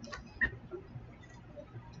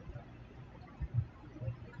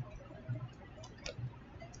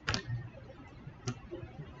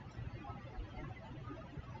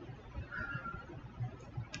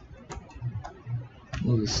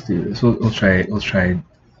 We'll just do this. We'll try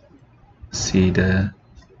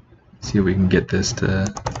see if we can get this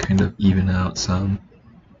to kind of even out some.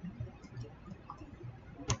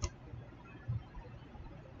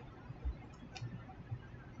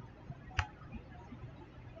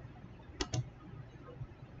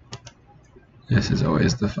 This is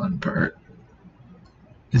always the fun part,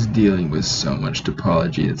 is dealing with so much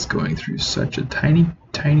topology that's going through such a tiny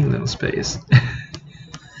little space.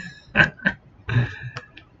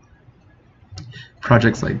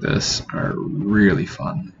 Projects like this are really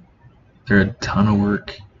fun. They're a ton of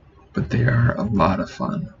work, but they are a lot of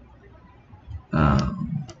fun. I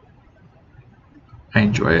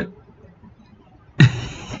enjoy it.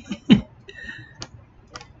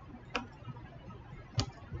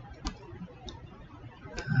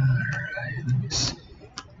 Alright, let me see.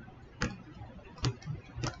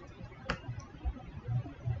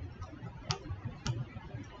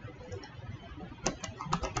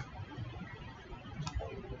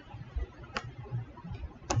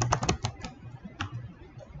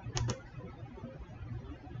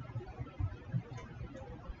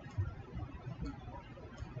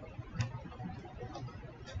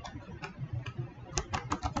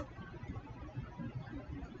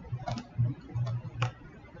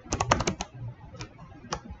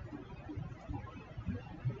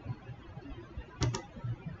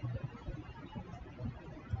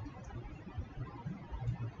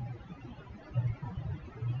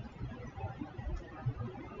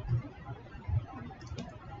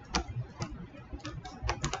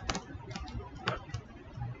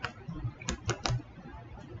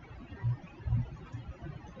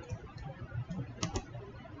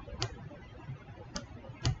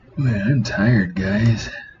 Man, I'm tired, guys.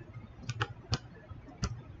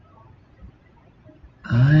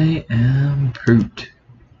 I am pooped.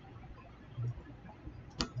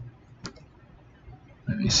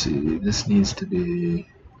 Let me see, this needs to be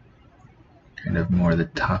kind of more the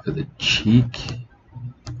top of the cheek.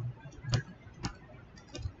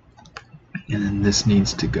 And then this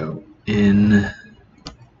needs to go in.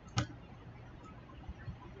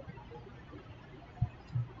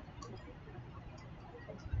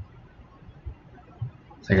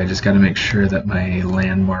 It's like I just got to make sure that my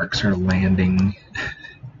landmarks are landing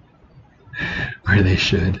where they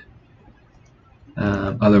should.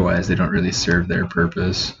 Otherwise, they don't really serve their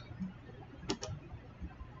purpose.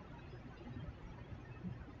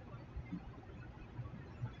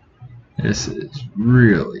 This is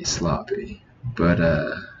really sloppy, but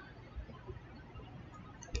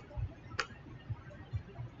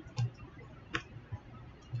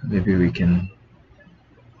maybe we can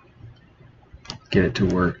get it to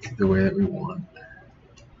work the way that we want.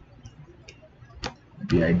 It'd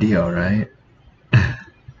be ideal, right?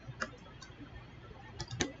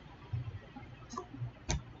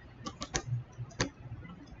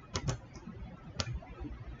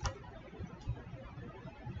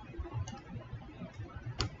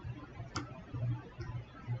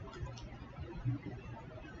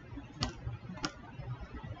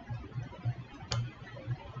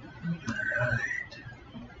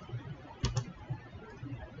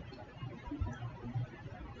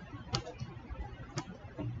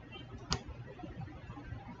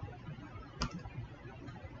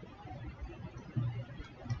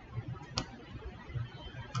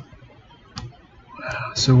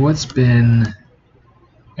 So what's been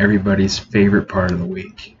everybody's favorite part of the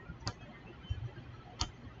week?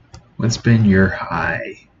 What's been your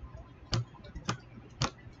high?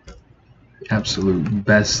 Absolute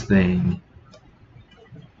best thing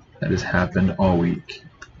that has happened all week.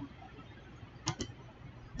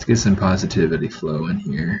 Let's get some positivity flowing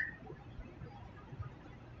here.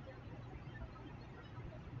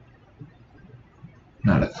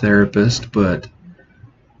 not a therapist, but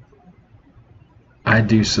I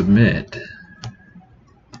do submit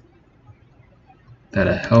that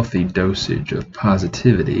a healthy dosage of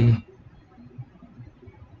positivity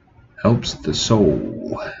helps the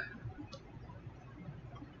soul.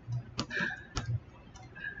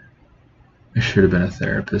 I should have been a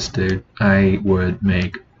therapist, dude. I would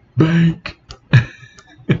make bank.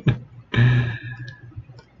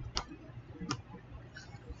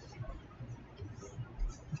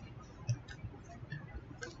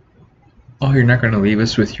 Oh, you're not going to leave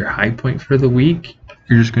us with your high point for the week?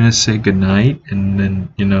 You're just going to say goodnight and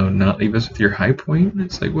then, you know, not leave us with your high point?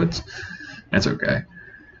 It's like, what's... That's okay.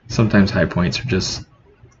 Sometimes high points are just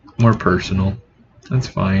more personal. That's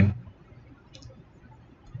fine.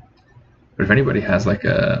 But if anybody has like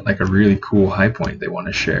a really cool high point they want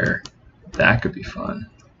to share, that could be fun.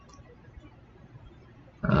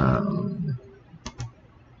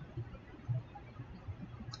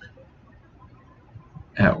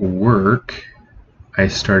 At work, I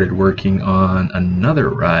started working on another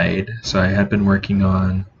ride. So I had been working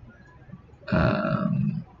on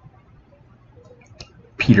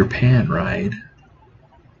Peter Pan ride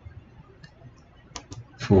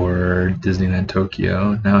for Disneyland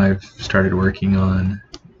Tokyo. Now I've started working on,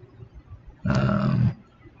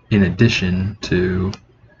 in addition to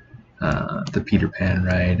the Peter Pan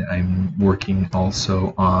ride, I'm working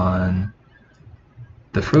also on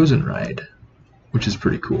the Frozen ride, which is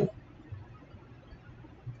pretty cool.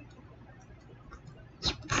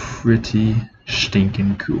 It's pretty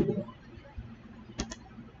stinking cool.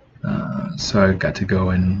 So I got to go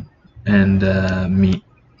and meet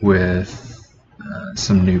with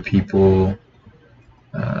some new people,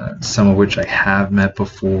 some of which I have met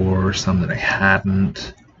before, some that I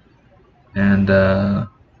hadn't, and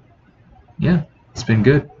yeah, it's been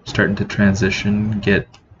good. Starting to transition, get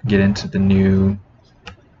into the new,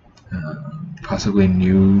 possibly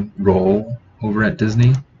new role over at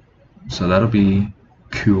Disney, so that'll be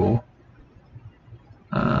cool.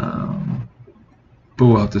 But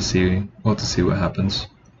we'll have to see. We'll have to see what happens.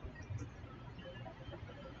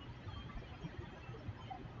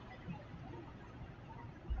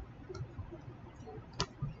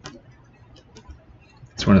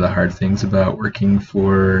 It's one of the hard things about working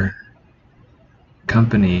for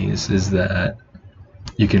companies is that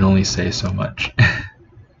you can only say so much.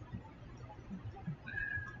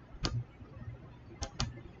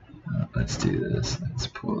 Let's do this. Let's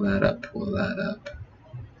pull that up. Pull that up.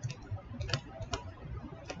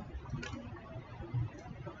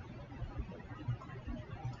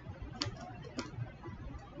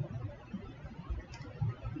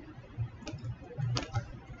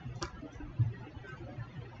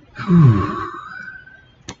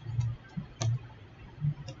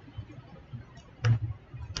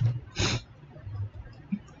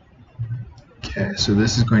 Okay, so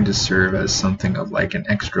this is going to serve as something of like an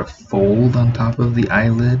extra fold on top of the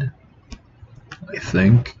eyelid, I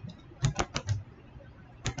think.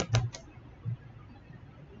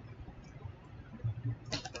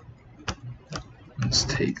 Let's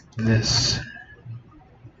take this.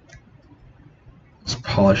 Let's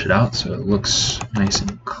polish it out so it looks nice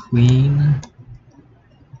and clean.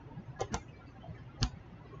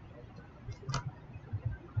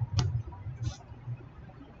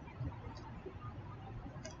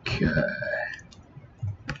 Okay.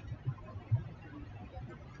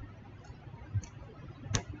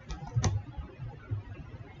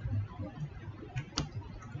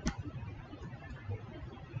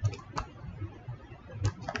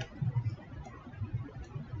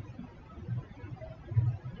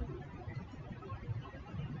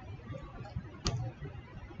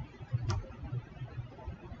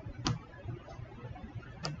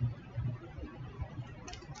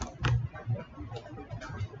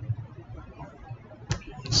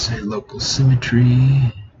 Say local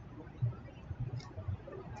symmetry.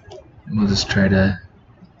 And we'll just try to,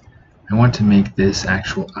 I want to make this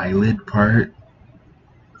actual eyelid part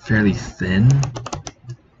fairly thin.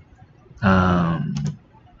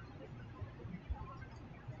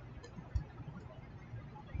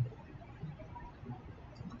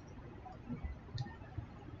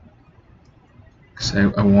 Because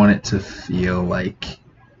I want it to feel like,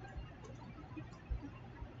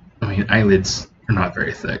 I mean, eyelids are not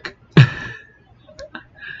very thick.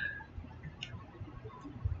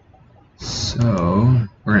 So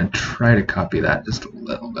we're going to try to copy that just a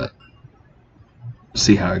little bit.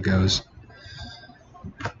 See how it goes.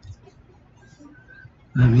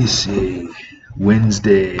 Let me see.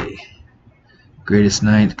 Wednesday. Greatest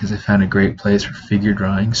night because I found a great place for figure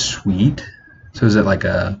drawing. Sweet. So is it like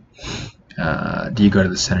a Do you go to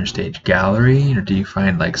the center stage gallery, or do you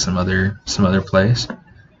find like some other place?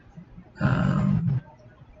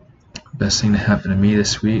 Best thing to happen to me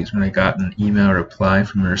this week is when I got an email reply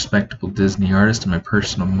from a respectable Disney artist on my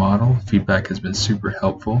personal model. Feedback has been super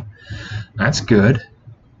helpful. That's good.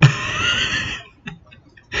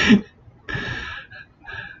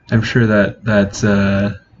 I'm sure that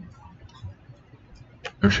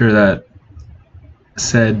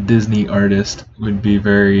said Disney artist would be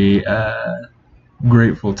very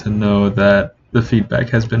grateful to know that the feedback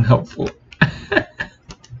has been helpful.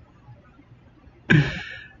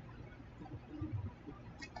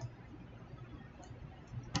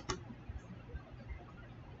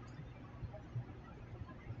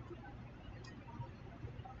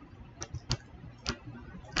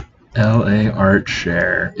 LA Art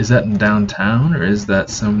Share. Is that in downtown, or is that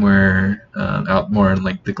somewhere out more in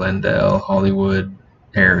like the Glendale, Hollywood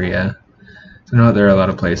area? So I know there are a lot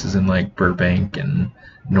of places in like Burbank and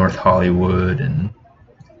North Hollywood and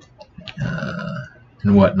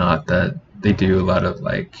whatnot that they do a lot of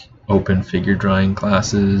like open figure drawing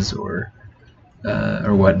classes or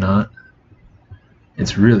whatnot.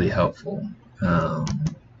 It's really helpful.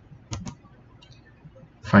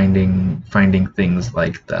 Finding things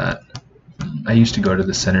like that. I used to go to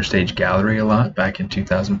the Center Stage Gallery a lot back in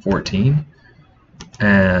 2014,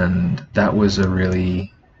 and that was a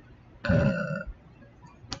really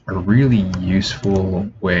useful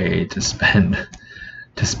way to spend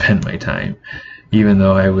my time. Even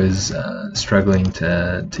though I was struggling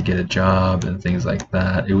to get a job and things like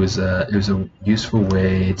that, it was a useful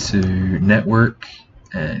way to network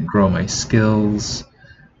and grow my skills.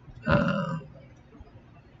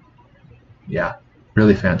 Yeah,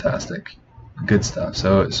 really fantastic, good stuff.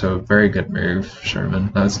 So very good move,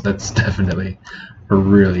 Sherman. That's definitely a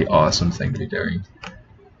really awesome thing to be doing.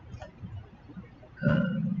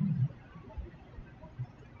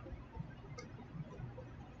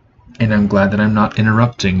 And I'm glad that I'm not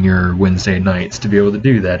interrupting your Wednesday nights to be able to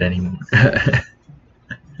do that anymore.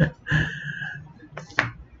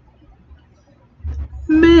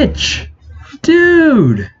 Mitch,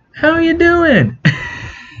 dude, how you doing?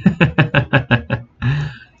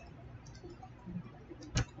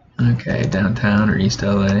 Okay, downtown or East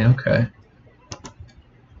LA, okay.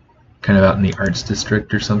 Kind of out in the Arts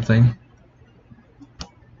District or something.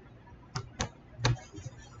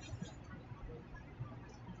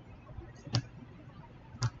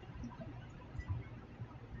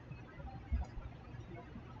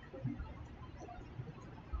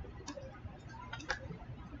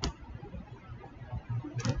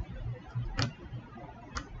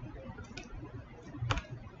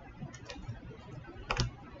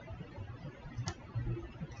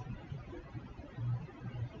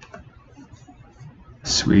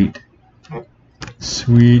 Sweet.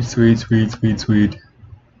 Sweet, sweet, sweet, sweet, sweet.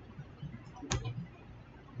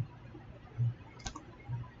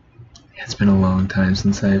 It's been a long time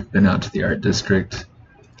since I've been out to the art district.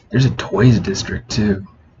 There's a toys district too.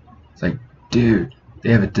 It's like, dude,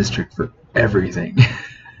 they have a district for everything.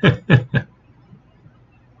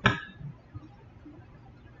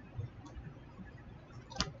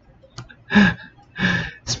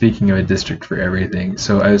 Speaking of a district for everything,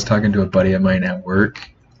 so I was talking to a buddy of mine at work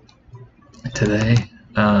today.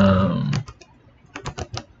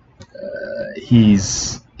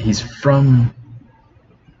 He's from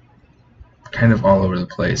kind of all over the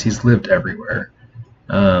place. He's lived everywhere.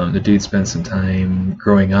 The dude spent some time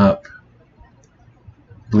growing up.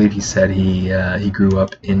 I believe he said he grew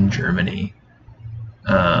up in Germany,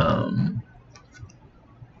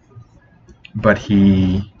 but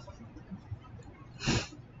he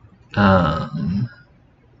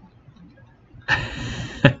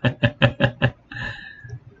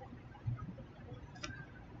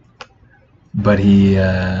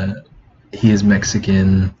he is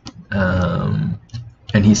Mexican, and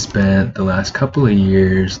he spent the last couple of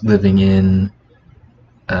years living in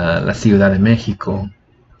La Ciudad de Mexico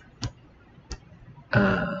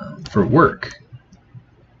for work,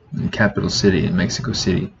 in the capital city in Mexico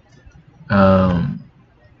City.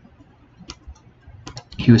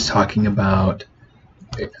 He was talking about,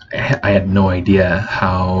 I had no idea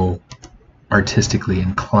how artistically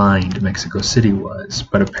inclined Mexico City was,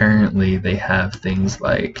 but apparently they have things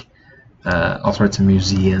like all sorts of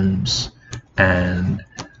museums, and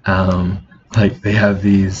like they have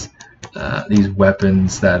these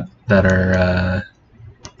weapons that are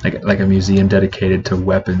like a museum dedicated to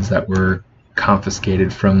weapons that were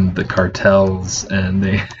confiscated from the cartels, and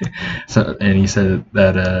and he said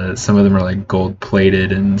that some of them are like gold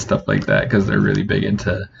plated and stuff like that because they're really big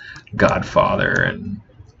into Godfather, and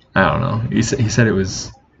I don't know. He said it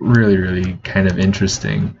was really kind of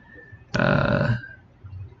interesting. So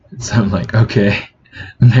I'm like, okay,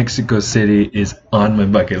 Mexico City is on my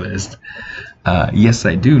bucket list. Yes,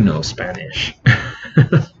 I do know Spanish.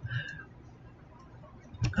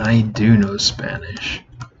 I do know Spanish.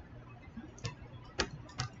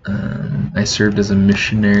 I served as a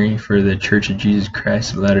missionary for the Church of Jesus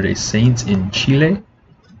Christ of Latter-day Saints in Chile.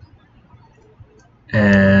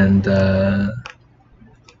 And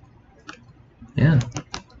yeah.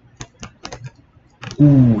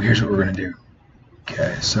 Ooh, here's what we're gonna do.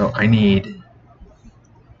 Okay, so I need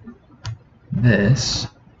this.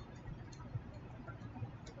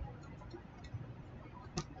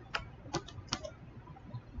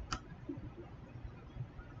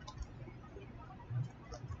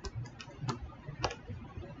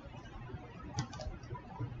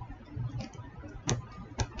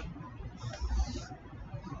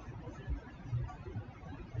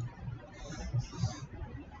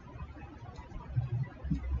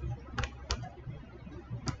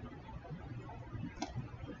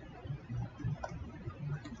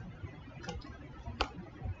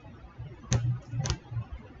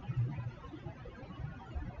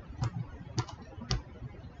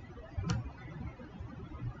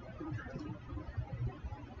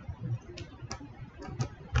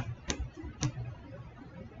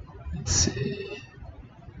 Let's see.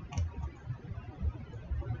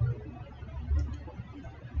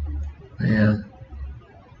 Yeah.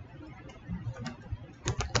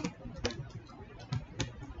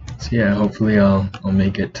 So yeah, hopefully I'll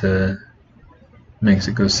make it to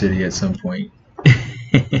Mexico City at some point.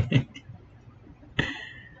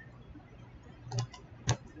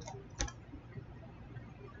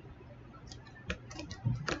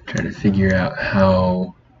 Try to figure out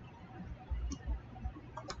how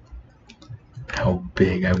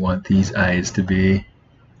big I want these eyes to be.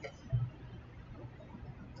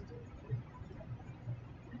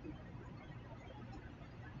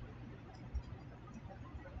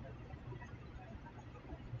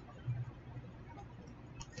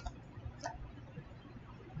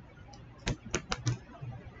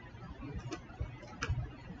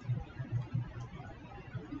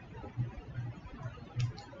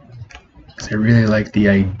 I really like the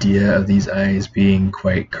idea of these eyes being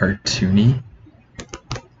quite cartoony.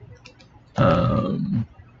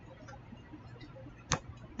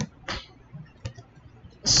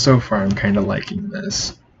 So far I'm kind of liking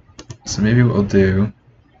this. So maybe what we'll do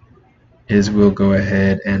is we'll go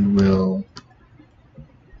ahead and we'll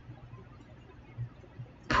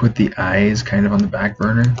put the eyes kind of on the back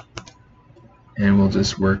burner, and we'll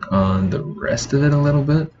just work on the rest of it a little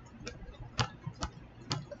bit.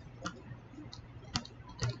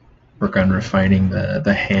 Work on refining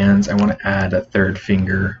the hands. I want to add a third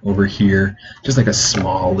finger over here, just like a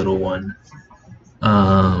small little one.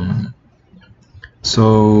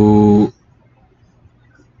 So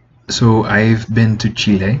I've been to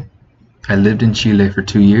Chile. I lived in Chile for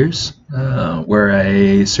 2 years, where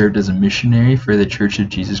I served as a missionary for the Church of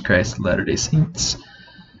Jesus Christ of Latter-day Saints,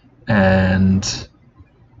 and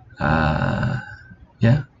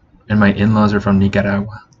yeah, and my in-laws are from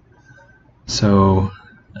Nicaragua, so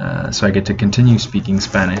I get to continue speaking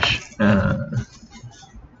Spanish. Yeah.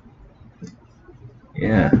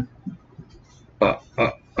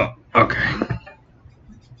 Okay.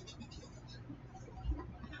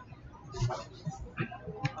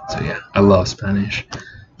 So yeah, I love Spanish.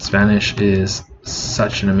 Spanish is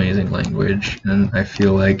such an amazing language, and I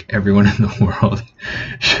feel like everyone in the world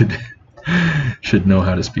should know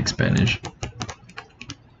how to speak Spanish.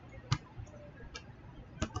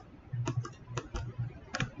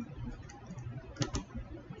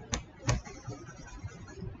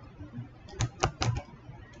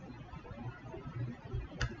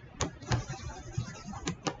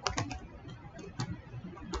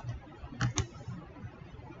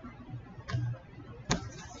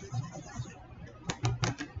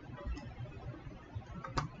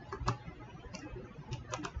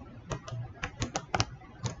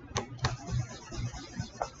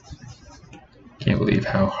 Can't believe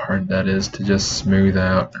how hard that is to just smooth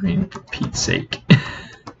out. I mean, for Pete's sake.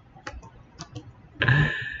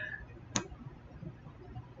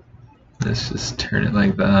 Let's just turn it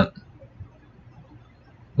like that.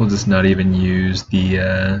 We'll just not even use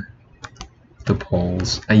the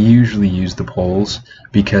poles. I usually use the poles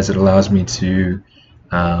because it allows me to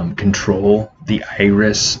control the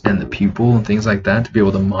iris and the pupil and things like that to be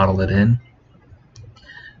able to model it in.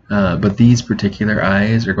 But these particular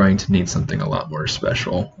eyes are going to need something a lot more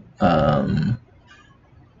special.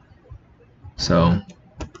 So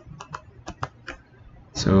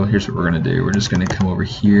So here's what we're gonna do. We're just gonna come over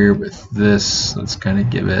here with this. Let's kind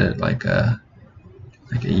of give it like a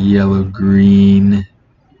yellow green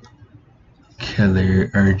color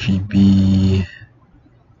RGB,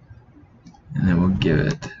 and then we'll give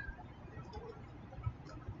it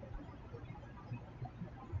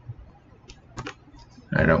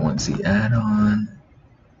I don't want the add-on,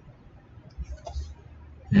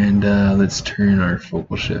 and let's turn our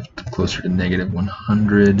focal shift closer to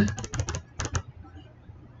 -100.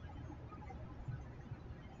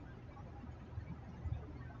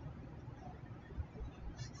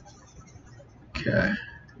 Okay.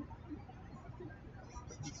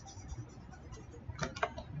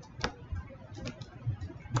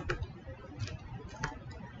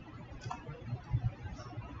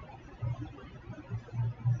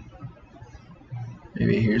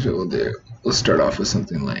 Maybe here's what we'll do. We'll start off with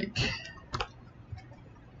something like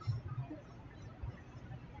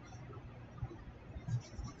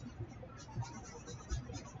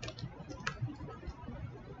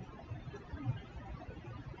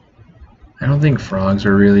I don't think frogs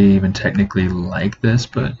are really even technically like this,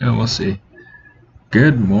 but we'll see.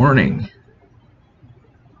 Good morning.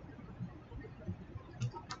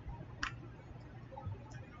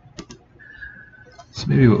 So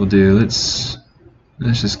maybe what we'll do, let's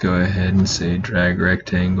just go ahead and say drag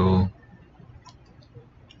rectangle.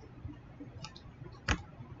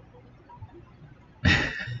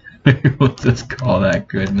 We'll just call that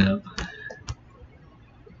good now.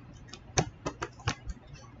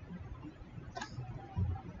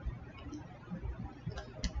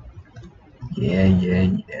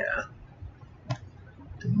 Yeah.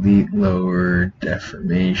 Delete lower,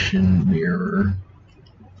 deformation, mirror.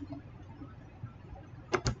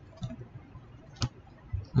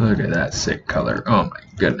 Look at that sick color. Oh my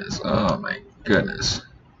goodness. Oh my goodness.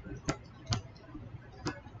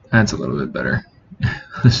 That's a little bit better.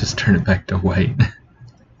 Let's just turn it back to white.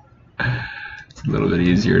 It's a little bit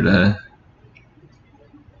easier to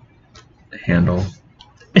handle.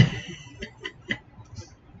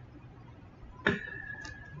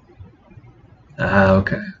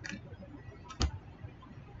 Okay.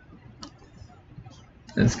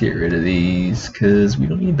 Let's get rid of these because we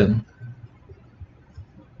don't need them.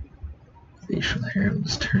 Facial hair, we'll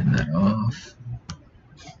just turn that off.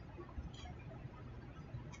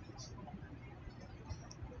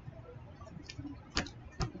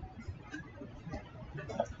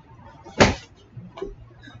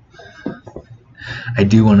 I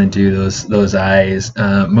do want to do those eyes,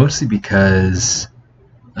 mostly because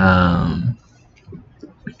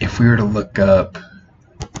if we were to look up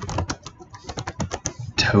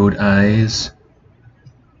toad eyes,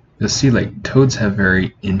 you'll see like toads have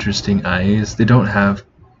very interesting eyes. They don't have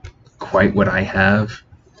quite what I have.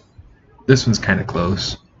 This one's kind of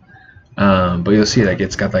close, but you'll see like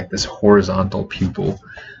it's got like this horizontal pupil.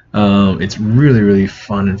 It's really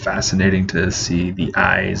fun and fascinating to see the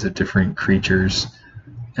eyes of different creatures,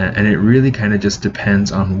 and it really kind of just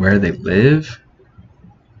depends on where they live.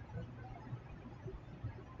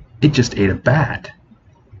 It just ate a bat.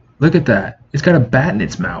 Look at that. It's got a bat in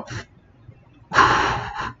its mouth.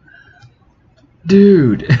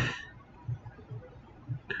 Dude.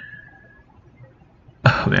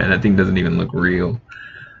 Oh man, that thing doesn't even look real.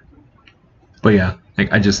 But yeah,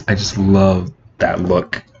 like I just love that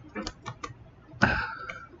look.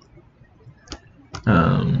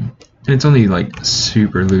 And it's only like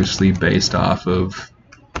super loosely based off of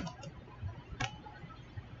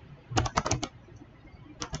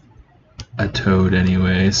a toad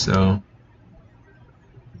anyway, so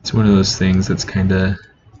it's one of those things that's kind of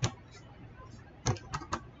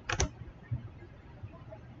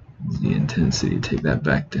the intensity. Take that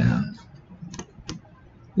back down.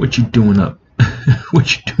 What you doing up?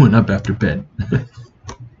 What you doing up after bed?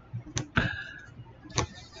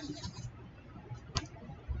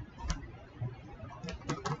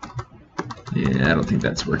 Yeah, I don't think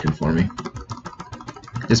that's working for me,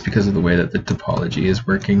 just because of the way that the topology is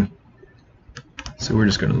working. So we're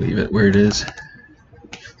just going to leave it where it is.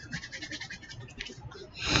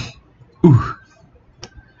 Ooh.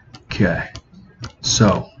 Okay.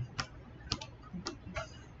 So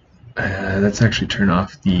let's actually turn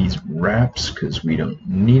off these wraps because we don't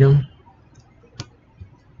need them.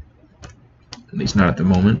 At least not at the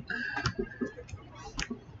moment.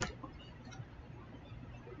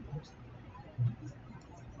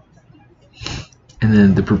 And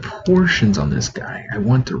then the proportions on this guy, I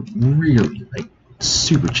want to really like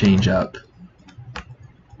super change up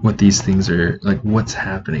what these things are, like what's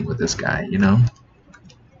happening with this guy, you know?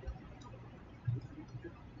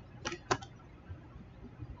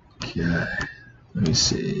 Okay, let me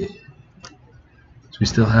see. So we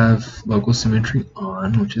still have local symmetry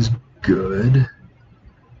on, which is good.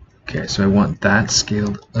 Okay, so I want that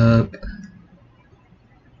scaled up.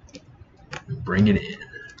 Bring it in.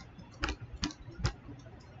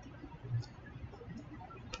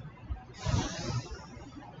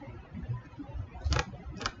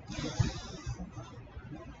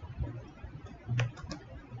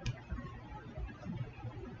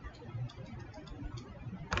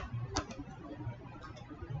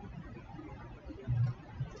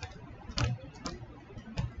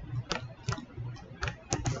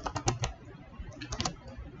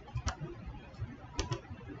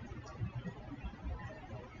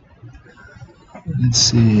 Let's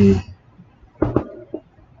see. It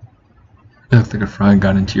looks like a frog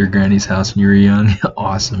got into your granny's house when you were young.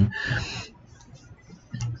 Awesome.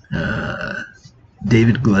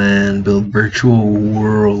 David Glenn, build virtual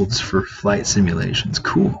worlds for flight simulations.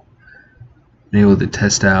 Cool. Been able to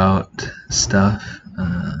test out stuff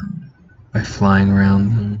by flying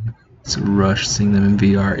around them. It's a rush seeing them in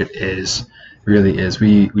VR. It is. Really is.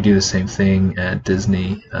 We do the same thing at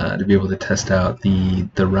Disney to be able to test out the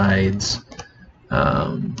rides.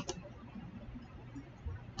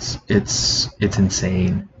 It's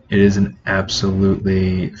insane. It is an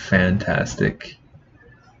absolutely fantastic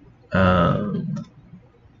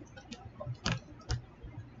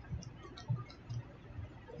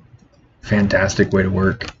fantastic way to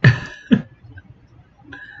work.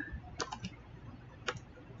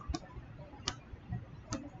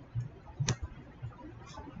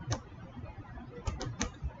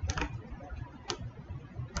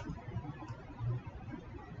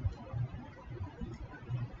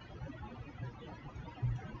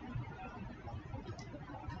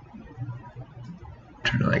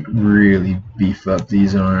 Trying to like really beef up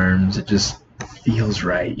these arms. It just feels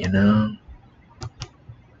right, you know?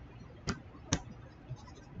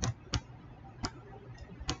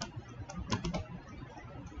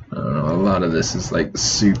 I don't know, a lot of this is like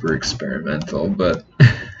super experimental, but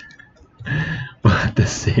we'll have to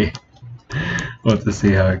see. We'll have to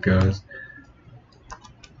see how it goes.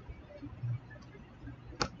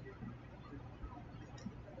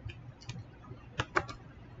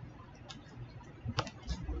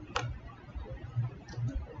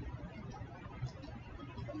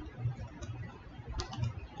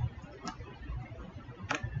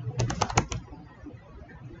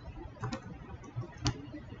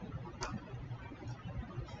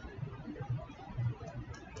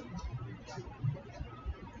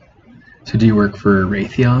 So do you work for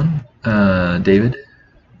Raytheon, David?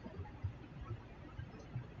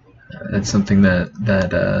 That's something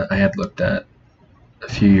that I had looked at a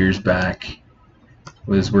few years back.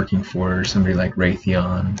 Was working for somebody like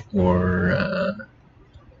Raytheon or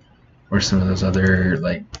some of those other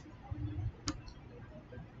like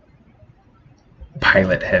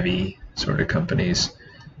pilot heavy sort of companies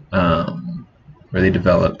where they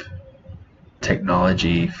develop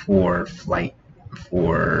technology for flight,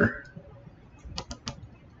 for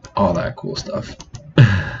all that cool stuff.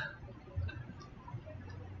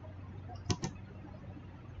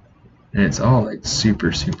 And it's all like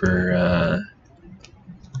super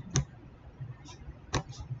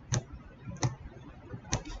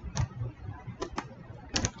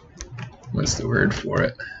what's the word for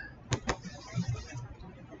it?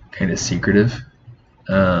 Kind of secretive.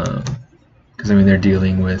 Because I mean they're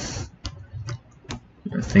dealing with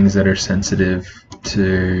things that are sensitive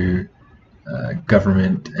to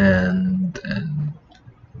government and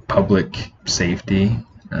public safety.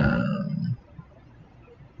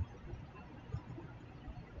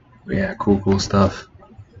 Yeah, cool stuff.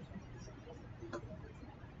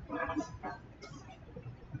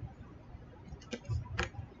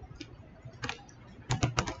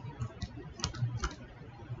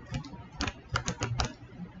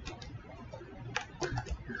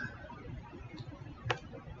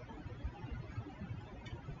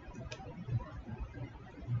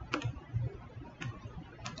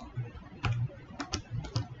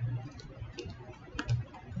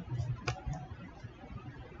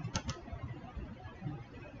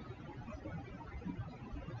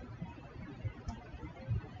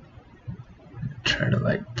 Try to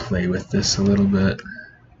like play with this a little bit.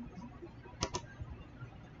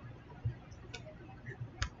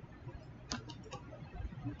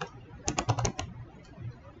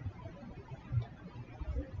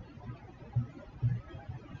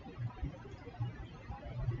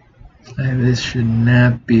 This should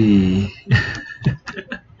not be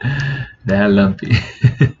that lumpy.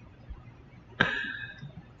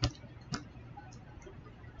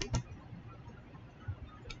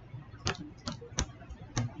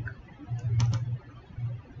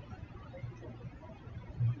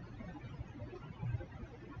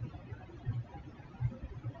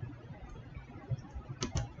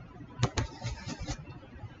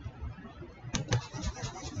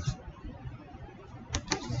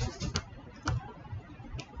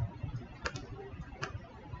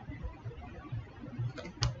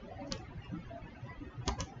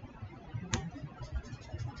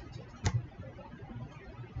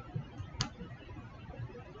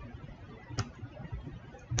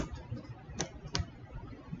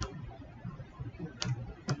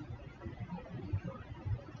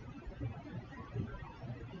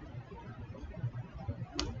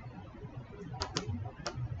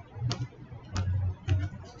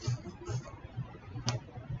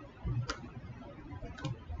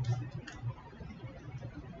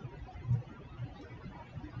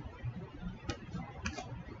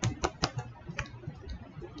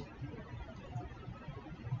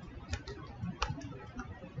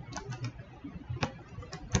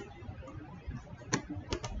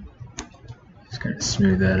 kind of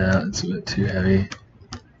smooth that out. It's a bit too heavy.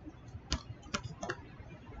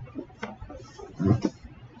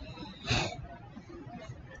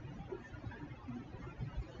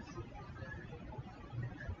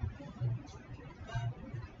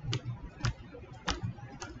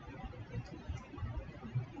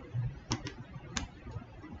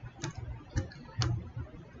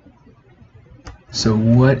 So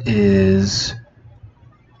what is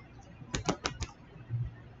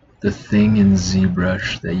the thing in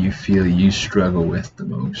ZBrush that you feel you struggle with the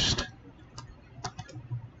most?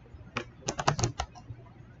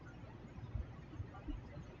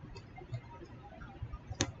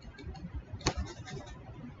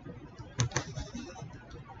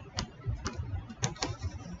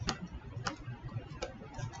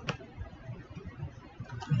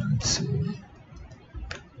 Let's see.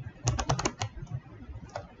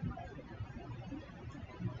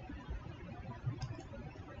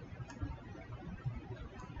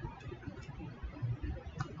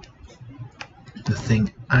 The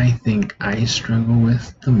thing I think I struggle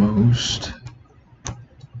with the most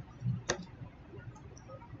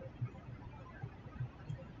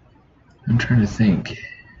I'm trying to think.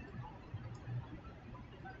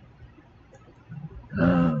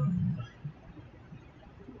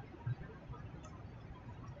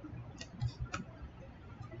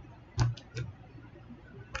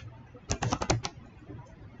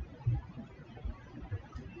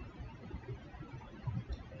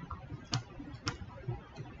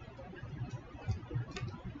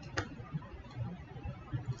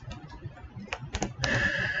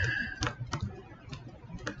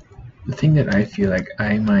 The thing that I feel like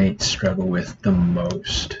I might struggle with the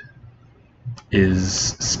most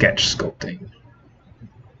is sketch sculpting.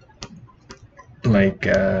 Like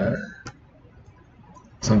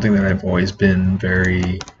something that I've always been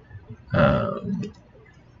very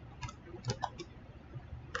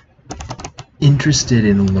interested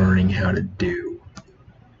in learning how to do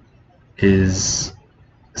is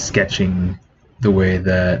sketching the way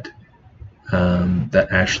that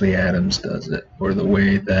that Ashley Adams does it, or the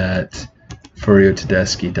way that Furio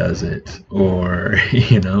Tedeschi does it, or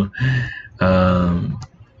yeah,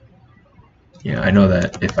 I know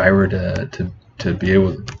that if I were to be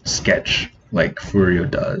able to sketch like Furio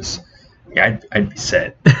does, yeah, I'd be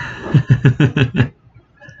set.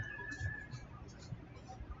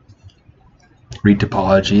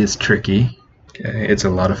 Retopology is tricky. Okay, it's a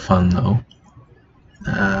lot of fun though.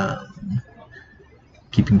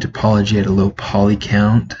 Keeping topology at a low poly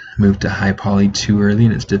count, move to high poly too early,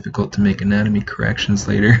 and it's difficult to make anatomy corrections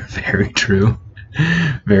later. Very true.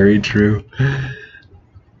 Very true.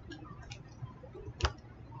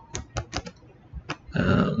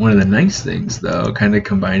 One of the nice things, though, kind of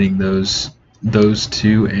combining those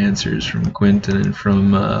two answers from Quentin and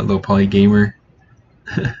from Low Poly Gamer,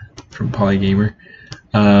 from Polygamer.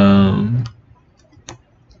 One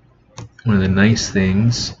of the nice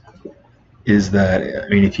things is that, I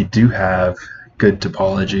mean, if you do have good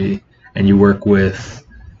topology and you work with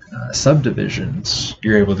subdivisions,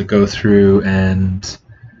 you're able to go through and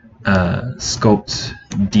sculpt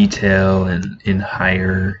detail in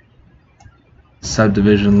higher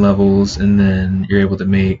subdivision levels, and then you're able to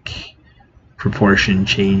make proportion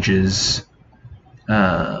changes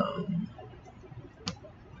in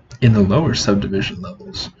the lower subdivision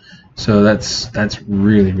levels. So that's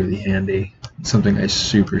really, really handy. Something I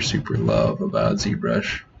super love about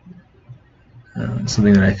ZBrush.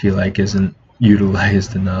 Something that I feel like isn't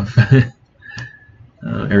utilized enough.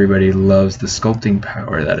 Everybody loves the sculpting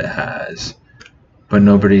power that it has, but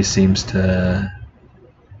nobody seems to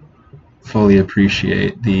fully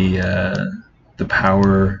appreciate the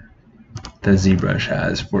power that ZBrush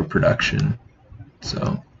has for production.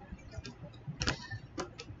 So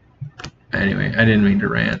anyway, I didn't mean to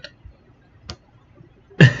rant.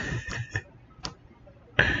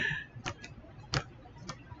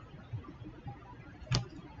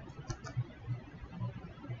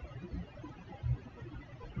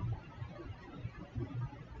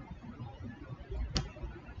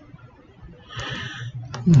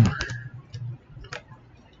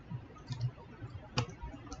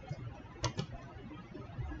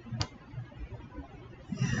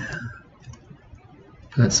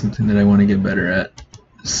 That's something that I want to get better at.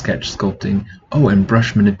 Sketch sculpting. Oh, and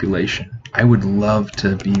brush manipulation. I would love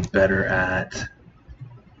to be better at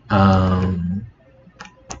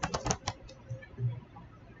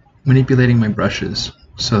manipulating my brushes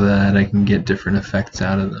so that I can get different effects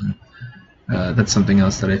out of them. That's something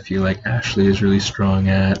else that I feel like Ashley is really strong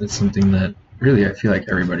at. It's something that really I feel like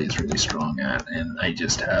everybody is really strong at, and I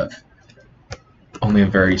just have only a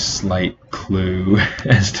very slight clue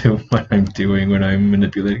as to what I'm doing when I'm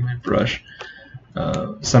manipulating my brush.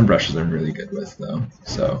 Some brushes I'm really good with though,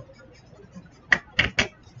 so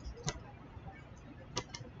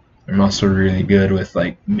I'm also really good with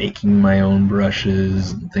like making my own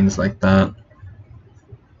brushes and things like that.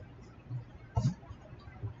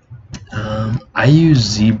 I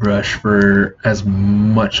use ZBrush for as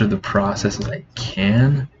much of the process as I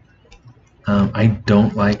can. I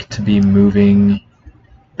don't like to be moving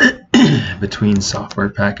between software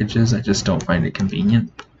packages. I just don't find it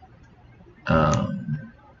convenient. So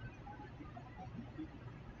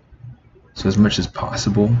as much as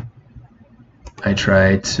possible, I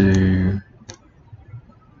try to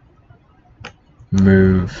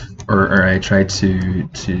move, or I try to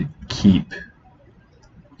keep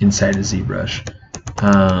inside of ZBrush.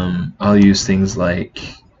 I'll use things like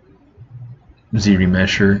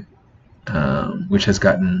ZRemesher, which has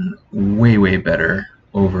gotten way better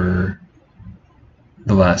over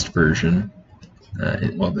the last version,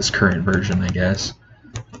 well, this current version, I guess,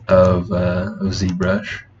 of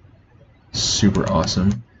ZBrush. Super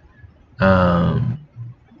awesome.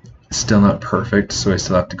 Still not perfect, so I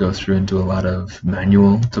still have to go through and do a lot of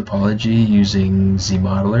manual topology using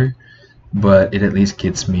ZModeler, but it at least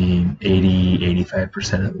gets me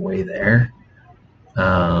 80–85% of the way there.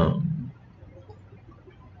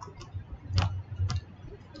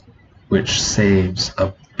 Which saves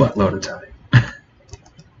a buttload of time.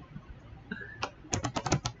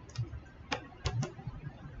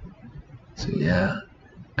 So yeah,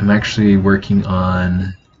 I'm actually working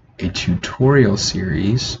on a tutorial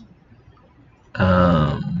series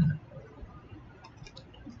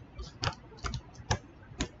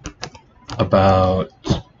about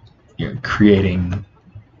creating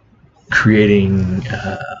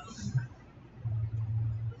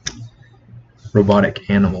robotic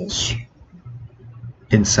animals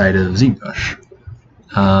inside of ZBrush.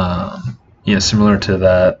 Similar to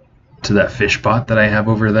that fish bot that I have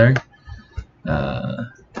over there.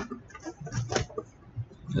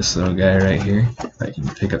 This little guy right here. If I can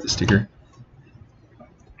pick up the sticker.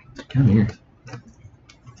 Come here.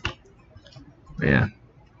 But yeah,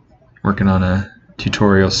 working on a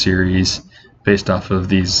tutorial series based off of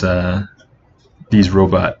these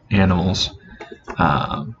robot animals.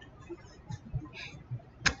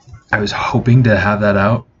 I was hoping to have that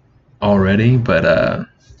out already, but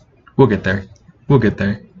we'll get there. We'll get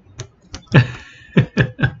there.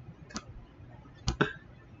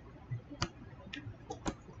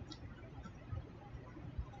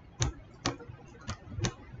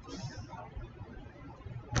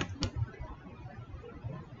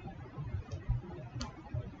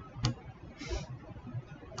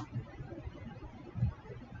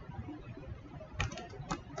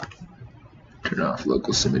 Turn off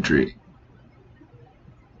local symmetry.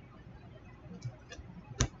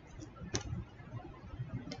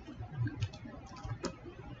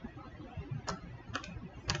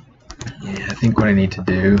 Yeah, I think what I need to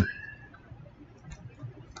do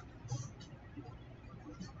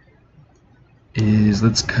is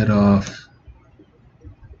let's cut off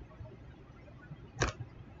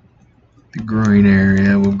the groin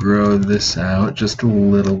area. We'll grow this out just a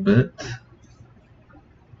little bit.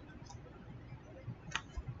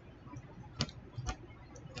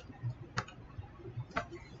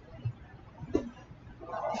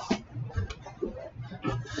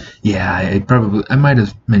 Yeah, I might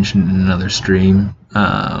have mentioned in another stream,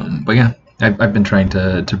 but yeah, I've been trying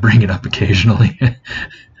to bring it up occasionally.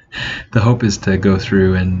 The hope is to go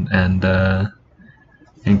through and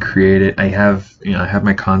create it. I have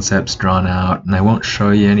my concepts drawn out, and I won't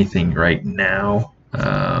show you anything right now,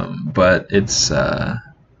 but it's fun.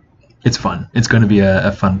 It's going to be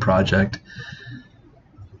a fun project.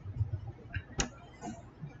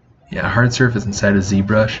 Yeah, hard surface inside of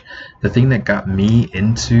ZBrush. The thing that got me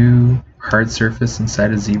into hard surface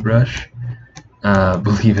inside of ZBrush,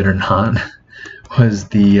 believe it or not, was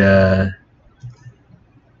the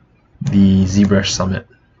ZBrush Summit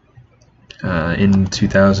in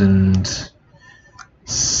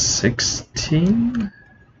 2016.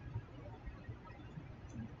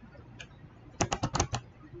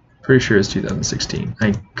 Pretty sure it's 2016.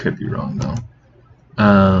 I could be wrong though.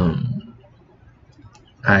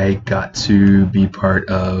 I got to be part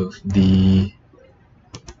of the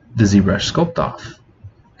ZBrush Sculpt Off,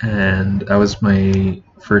 and that was my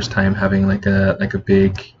first time having like a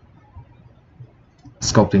big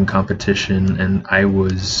sculpting competition, and I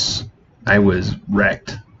was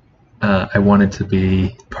wrecked. I wanted to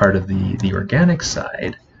be part of the organic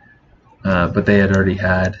side, but they had already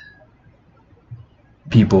had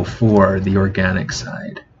people for the organic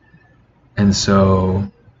side. And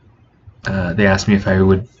so they asked me if I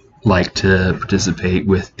would like to participate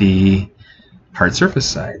with the hard surface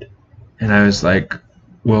side. And I was like,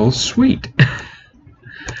 well, sweet.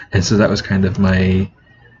 And so that was kind of my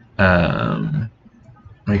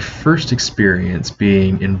my first experience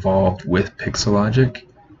being involved with Pixelogic.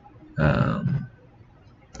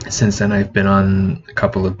 Since then, I've been on a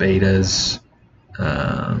couple of betas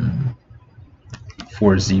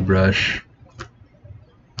for ZBrush.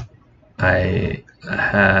 I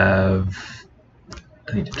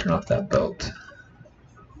need to turn off that belt.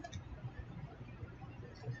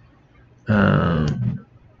 And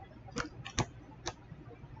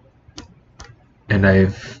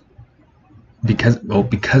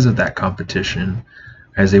because of that competition,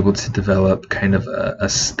 I was able to develop kind of a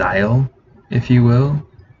style, if you will.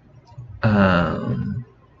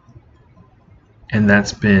 And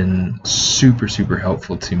that's been super, super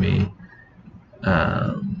helpful to me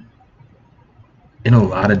in a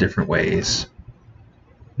lot of different ways.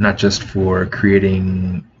 Not just for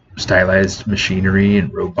creating stylized machinery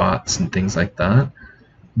and robots and things like that,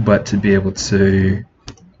 but to be able to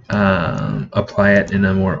apply it in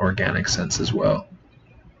a more organic sense as well.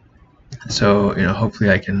 So, you know, hopefully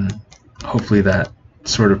that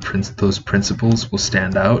sort of those principles will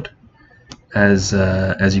stand out as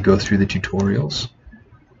you go through the tutorials.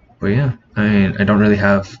 But yeah, I mean, I don't really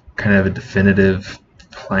have kind of a definitive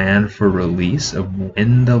plan for release of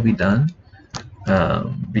when they'll be done,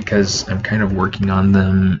 because I'm kind of working on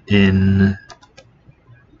them in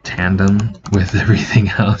tandem with everything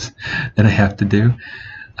else that I have to do.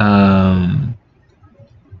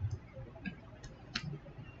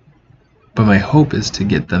 But my hope is to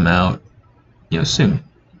get them out, you know, soon.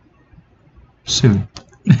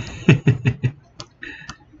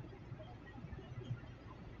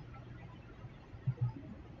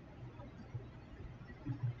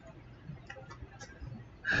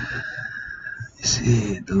 You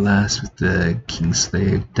see, the last with the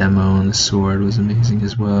Kingslave demo and the sword was amazing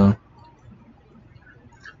as well.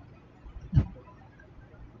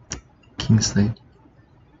 Kingslave,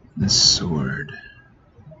 the sword.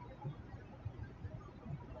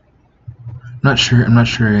 I'm not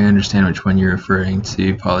sure I understand which one you're referring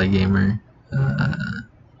to, Polygamer.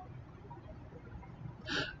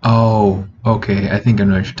 Oh, okay. I think I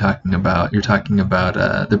know what you're talking about. You're talking about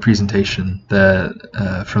the presentation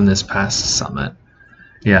from this past summit.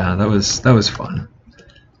 Yeah, that was fun.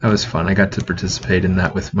 That was fun. I got to participate in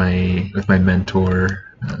that with my mentor,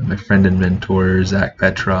 my friend and mentor, Zach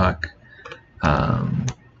Petrock.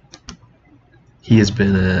 He has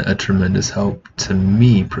been a tremendous help to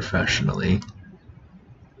me professionally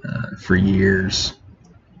for years.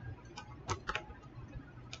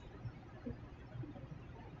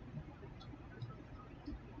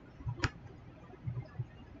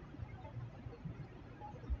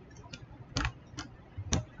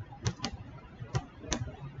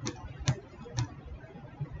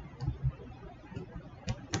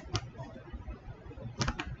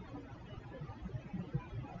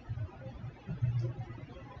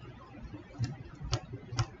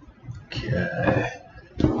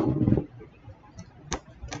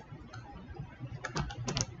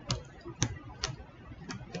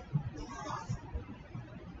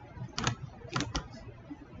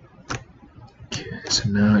 So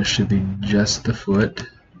now it should be just the foot.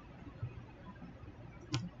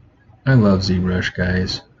 I love ZBrush,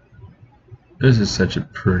 guys. This is such a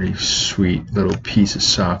pretty sweet little piece of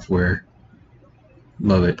software.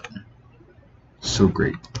 Love it. So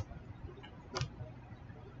great.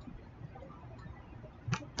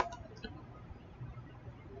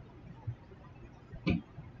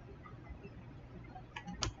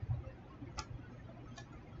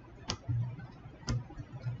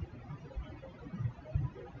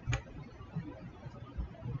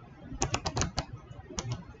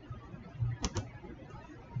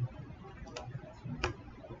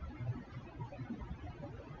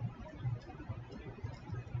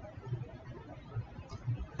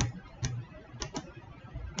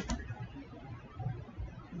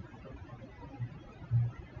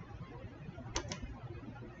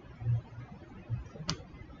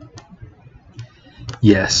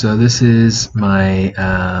 Yeah, so this is my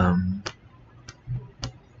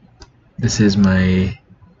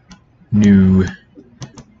new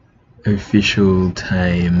official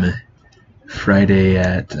time, Friday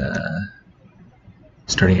at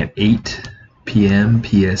starting at 8 p.m.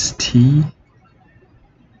 PST,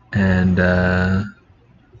 and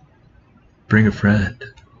bring a friend.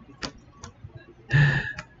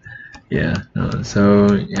 Yeah, no,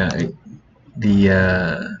 so yeah,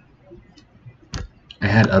 I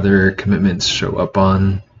had other commitments show up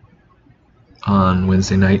on on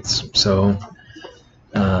Wednesday nights, so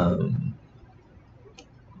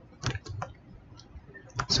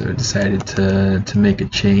so I decided to make a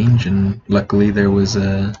change, and luckily there was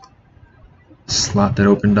a slot that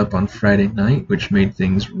opened up on Friday night, which made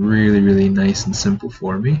things really nice and simple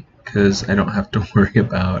for me, because I don't have to worry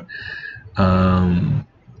about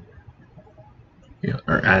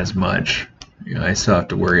or as much. I still have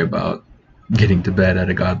to worry about getting to bed at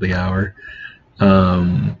a godly hour,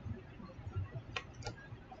 but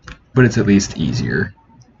it's at least easier.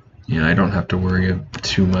 I don't have to worry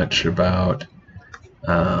too much about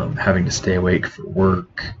having to stay awake for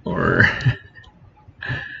work, or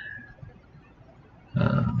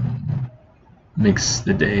makes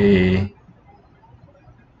the day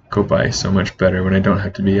go by so much better when I don't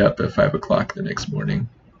have to be up at 5 o'clock the next morning.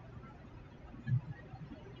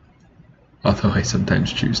 Although I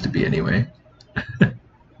sometimes choose to be anyway.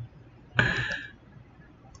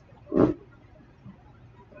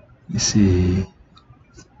 You see,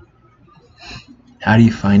 how do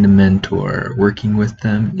you find a mentor? Working with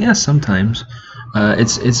them? Yeah, sometimes.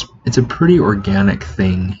 It's a pretty organic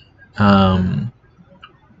thing.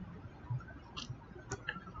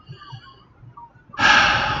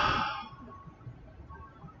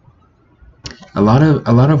 A lot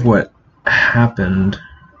of what happened,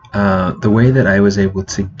 the way that I was able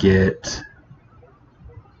to get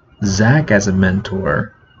Zach as a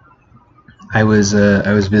mentor, I was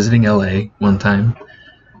visiting LA one time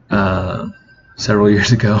several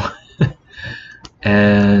years ago,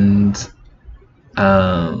 and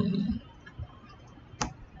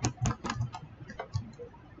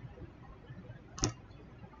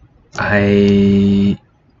I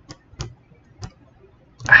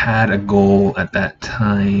had a goal at that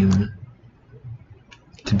time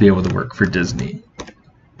to be able to work for Disney.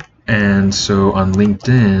 And so on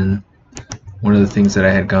LinkedIn, one of the things that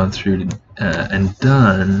I had gone through and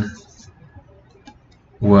done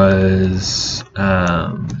was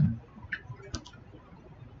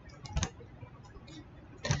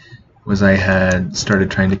I had started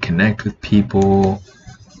trying to connect with people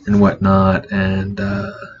and whatnot, and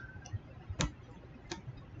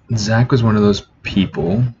Zach was one of those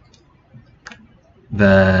people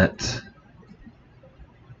that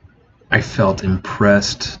I felt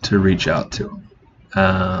impressed to reach out to him.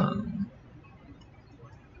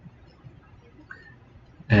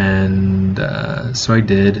 So I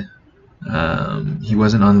did. He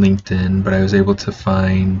wasn't on LinkedIn, but I was able to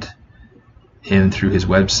find him through his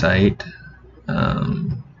website,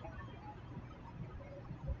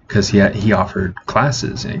 because he offered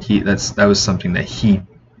classes, and that was something that he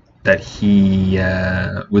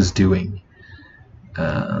was doing,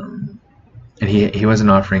 and he wasn't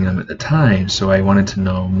offering them at the time, so I wanted to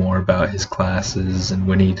know more about his classes and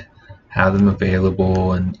when he'd have them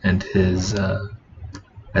available, and his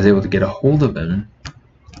I was able to get a hold of him,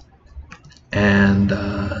 and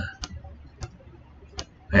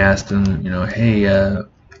I asked him, hey,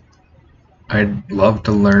 I'd love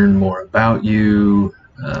to learn more about you,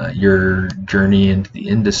 your journey into the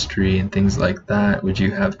industry and things like that. Would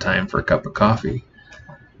you have time for a cup of coffee?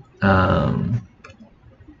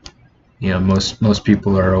 Most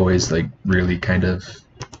people are always like really kind of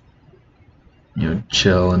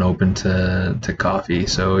chill and open to coffee,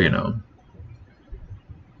 so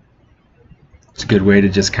it's a good way to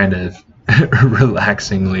just kind of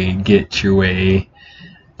relaxingly get your way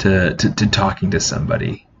to talking to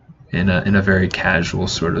somebody in a very casual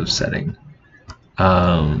sort of setting.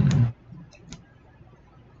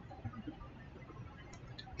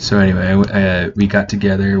 So anyway, we got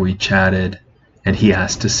together, we chatted, and he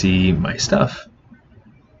asked to see my stuff,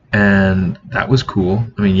 and that was cool.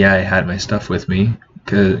 I mean, yeah, I had my stuff with me,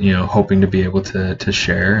 'cause, hoping to be able to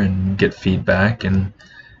share and get feedback, and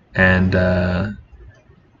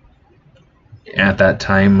at that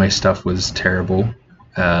time my stuff was terrible.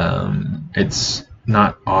 It's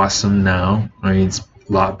not awesome now. I mean, it's a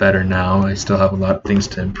lot better now. I still have a lot of things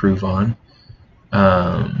to improve on,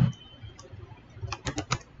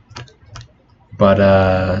 but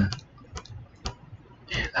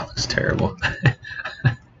yeah, that looks terrible.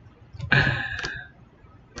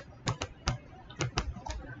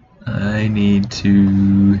 I need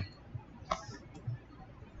to,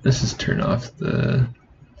 let's just turn off the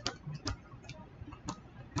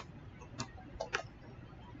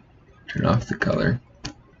color.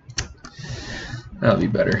 That'll be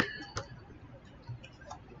better.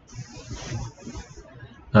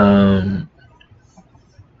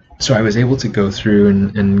 So I was able to go through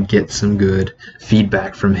and get some good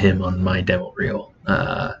feedback from him on my demo reel.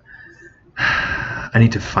 I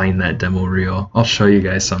need to find that demo reel. I'll show you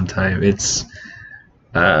guys sometime. It's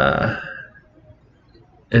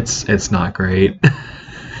It's not great.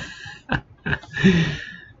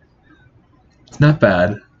 It's not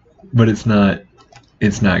bad, but it's not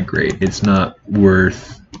great. It's not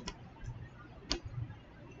worth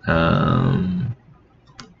a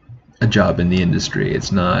job in the industry.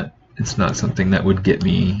 It's not something that would get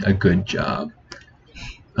me a good job.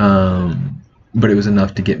 But it was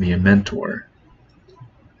enough to get me a mentor.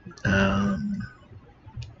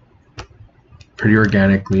 Pretty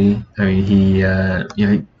organically. I mean, he, you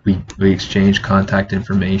know, we exchanged contact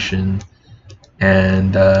information,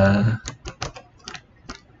 and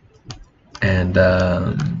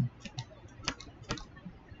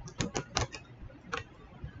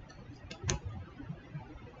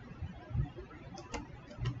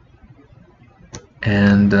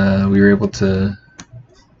we were able to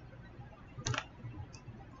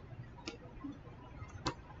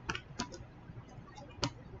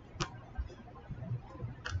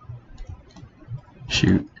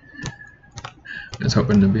shoot. I was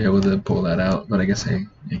hoping to be able to pull that out, but I guess I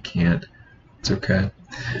can't. It's okay.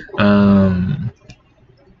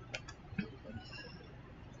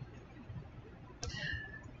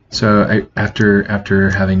 So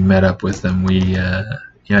after having met up with them,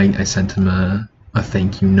 I sent him a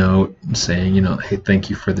thank you note saying, you know, hey, thank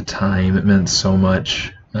you for the time. It meant so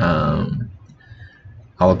much. I'll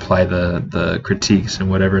apply the critiques and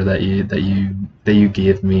whatever that you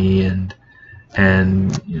gave me, and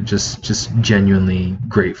you know, just genuinely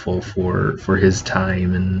grateful for his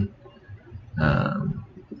time and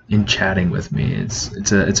in chatting with me.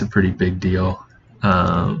 It's a pretty big deal.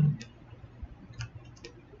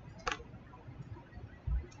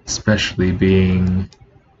 Especially being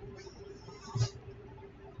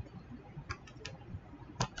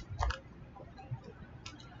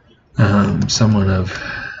someone of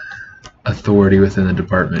authority within the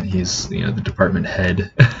department. He's, you know, the department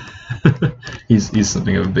head. he's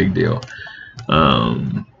something of a big deal.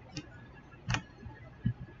 But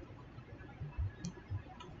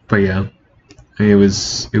yeah, I mean, it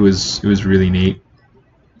was really neat,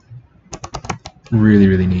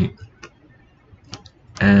 really neat.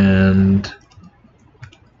 And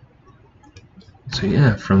so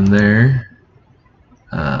yeah, from there,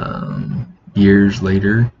 years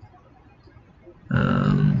later,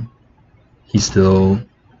 he's still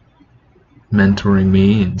mentoring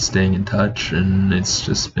me and staying in touch, and it's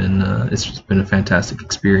just been a fantastic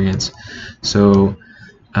experience. So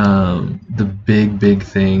the big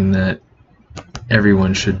thing that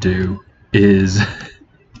everyone should do is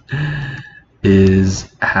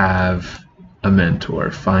have a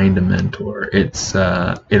mentor. Find a mentor.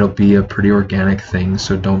 It'll be a pretty organic thing,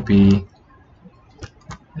 so don't be,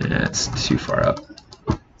 it's too far up.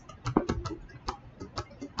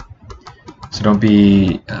 So don't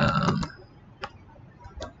be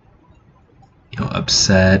you know,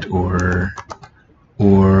 upset or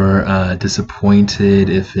disappointed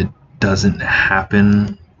if it doesn't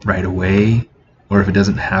happen right away, or if it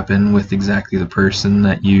doesn't happen with exactly the person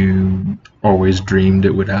that you always dreamed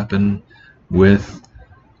it would happen with.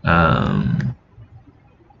 You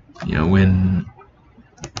know, when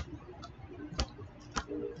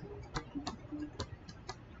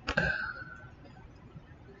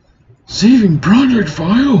saving project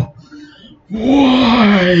file,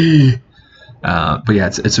 why? But yeah,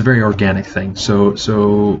 it's a very organic thing. So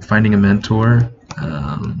finding a mentor,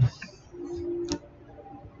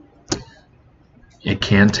 it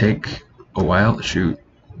can take a while. Shoot.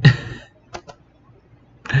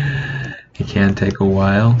 It can take a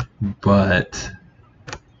while, but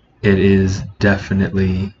it is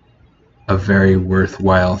definitely a very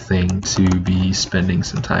worthwhile thing to be spending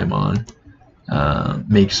some time on.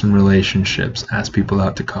 Make some relationships, ask people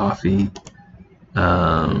out to coffee.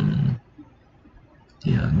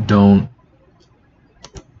 You know, don't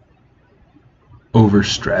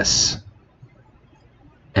overstress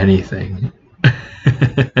anything.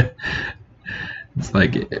 It's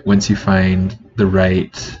like once you find the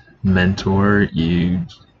right mentor,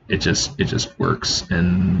 it just works,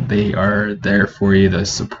 and they are there for you. They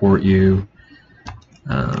support you.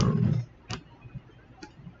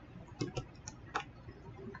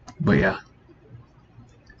 But yeah,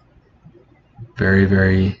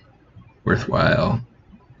 very worthwhile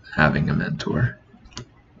having a mentor.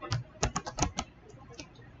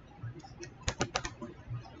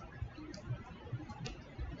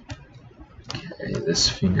 Okay, this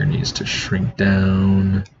finger needs to shrink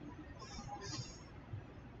down.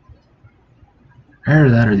 Either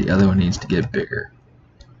that or the other one needs to get bigger.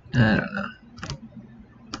 I don't know.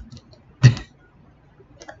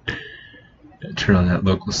 Turn on that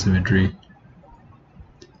local symmetry.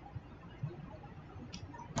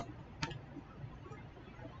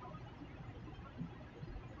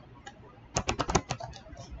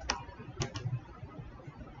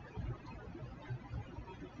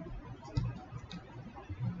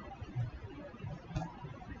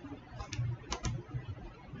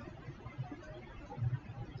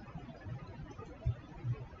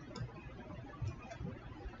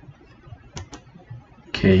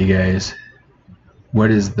 Okay, you guys,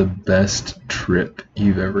 what is the best trip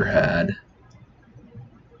you've ever had?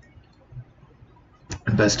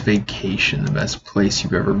 The best vacation, the best place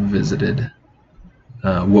you've ever visited?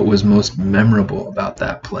 What was most memorable about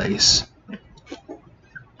that place?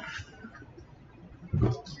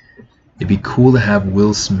 It'd be cool to have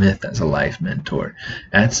Will Smith as a life mentor.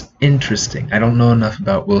 That's interesting. I don't know enough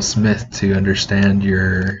about Will Smith to understand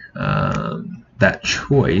your that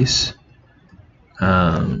choice.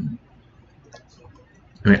 I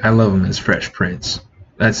mean, I love him as Fresh Prince.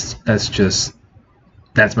 That's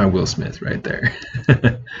my Will Smith right there.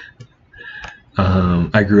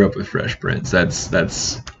 I grew up with Fresh Prince. That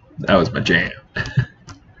was my jam.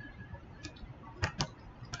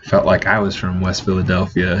 Felt like I was from West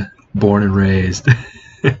Philadelphia, born and raised.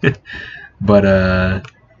 But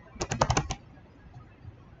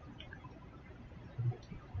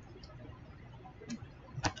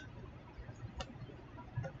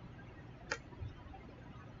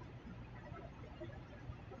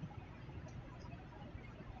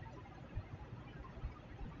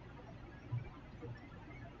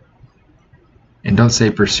and don't say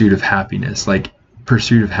Pursuit of Happiness. Like,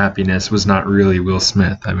 Pursuit of Happiness was not really Will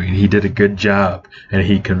Smith. I mean, he did a good job, and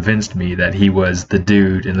he convinced me that he was the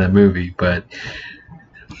dude in the movie, but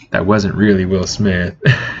that wasn't really Will Smith.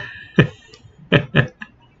 That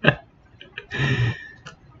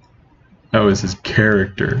was his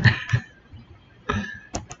character.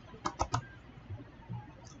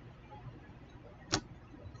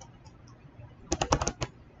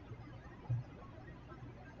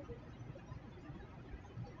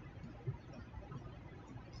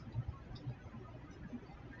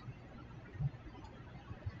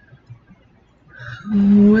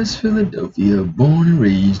 West Philadelphia, born and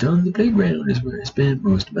raised on the playground is where I spent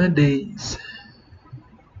most of my days.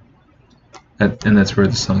 And that's where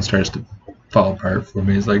the song starts to fall apart for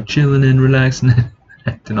me. It's like chilling and relaxing,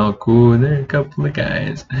 acting all cool, and there are a couple of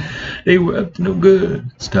guys. They were up to no good.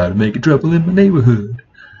 Started making trouble in my neighborhood.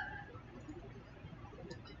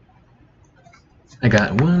 I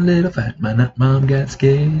got one little fight. My mom got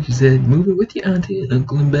scared. She said, "Move it with your auntie and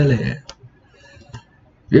uncle in Bel Air." Have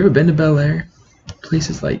you ever been to Bel Air? Place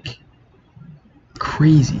is like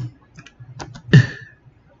crazy.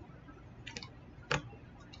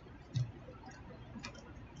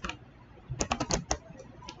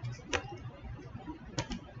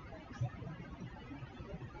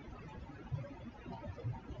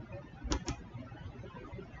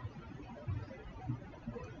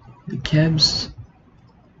 The cab's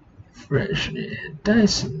fresh and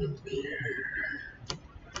Dyson up here.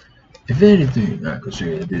 If anything, I could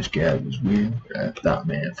say that this cab was weird. I thought,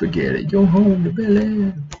 man, forget it. You're home to Bel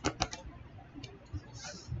Air.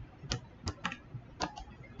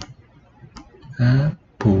 I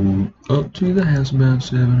pulled up to the house about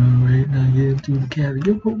 7 or 8, and I yelled to the cab,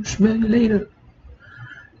 "You're going to smell you later."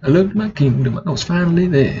 I looked at my kingdom. I was finally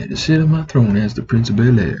there to sit on my throne as the Prince of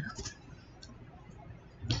Bel Air.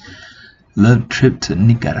 Loved trip to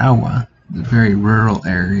Nicaragua, a very rural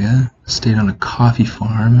area. Stayed on a coffee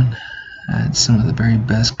farm and had some of the very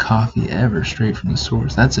best coffee ever, straight from the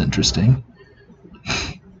source. That's interesting.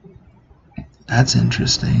 That's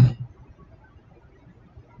interesting.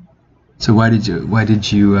 So why did you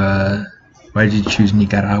choose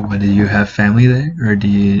Nicaragua? Did you have family there, or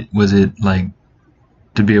was it like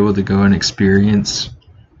to be able to go and experience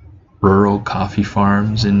rural coffee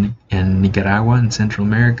farms in Nicaragua in Central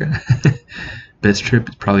America? Best trip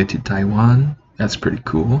is probably to Taiwan. That's pretty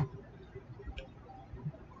cool.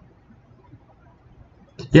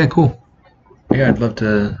 Yeah, cool. Yeah, I'd love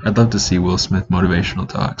to see Will Smith motivational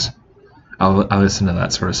talks. I listen to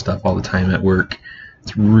that sort of stuff all the time at work.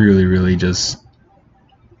 It's really, really just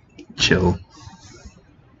chill.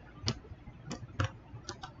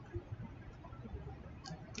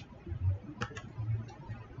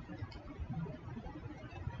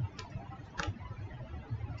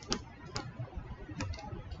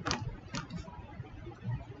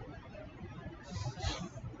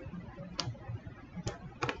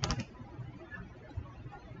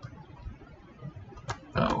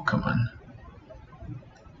 Oh, come on.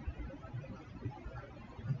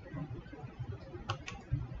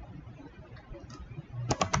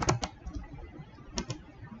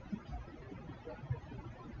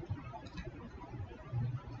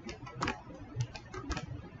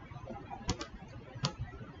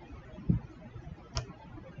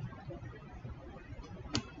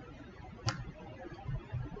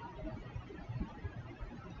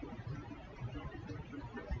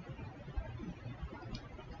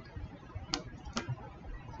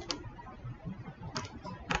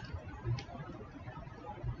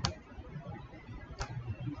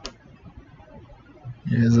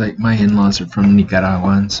 It's like my in-laws are from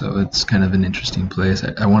Nicaragua, so it's kind of an interesting place.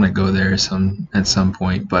 I want to go there at some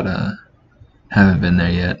point, but haven't been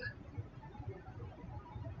there yet.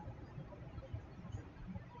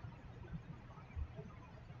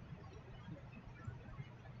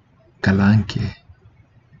 Calanque.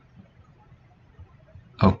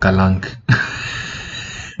 Oh, Calanque.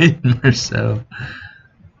 In Marcel.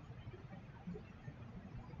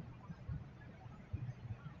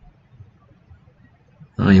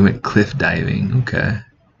 Oh, you went cliff diving. Okay.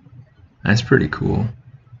 That's pretty cool.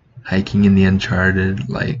 Hiking in the uncharted,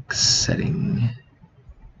 like, setting.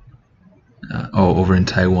 Oh, over in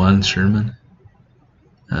Taiwan, Sherman.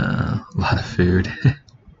 A lot of food.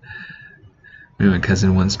 My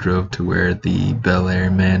cousin once drove to where the Bel Air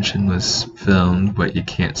mansion was filmed, but you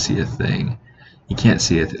can't see a thing. You can't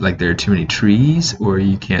see it, like there are too many trees, or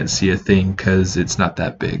you can't see a thing because it's not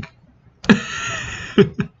that big.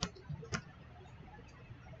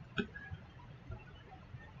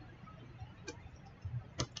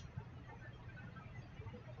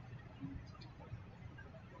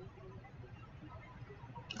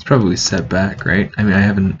 It's probably set back, right? I mean, I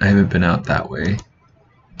haven't been out that way.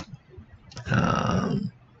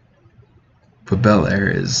 But Bel Air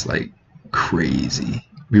is like crazy.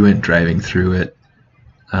 We went driving through it,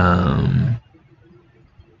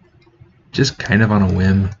 just kind of on a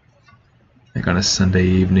whim, like on a Sunday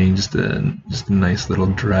evening, just a nice little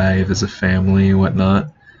drive as a family and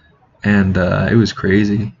whatnot. And it was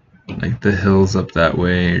crazy. Like the hills up that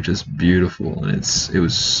way are just beautiful, and it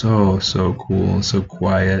was so cool and so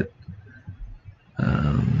quiet.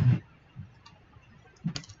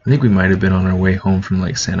 I think we might have been on our way home from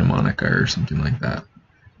like Santa Monica or something like that.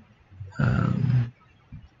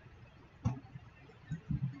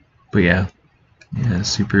 But yeah,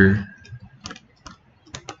 super.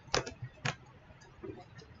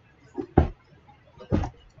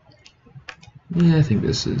 Yeah, I think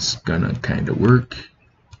this is gonna kind of work.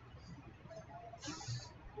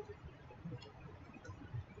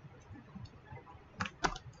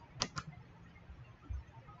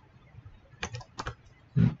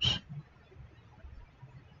 Oops.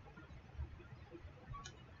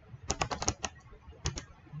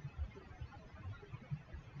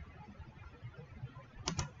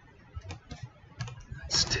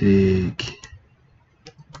 Let's take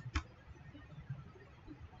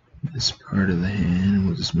this part of the hand and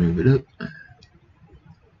we'll just move it up.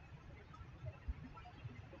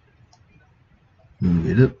 Move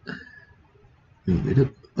it up. Move it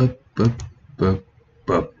up,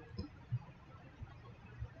 up.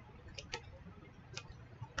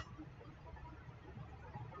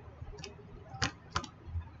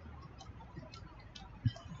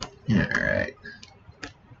 Alright.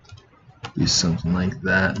 Do something like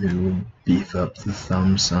that. Maybe we'll beef up the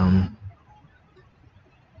thumb some.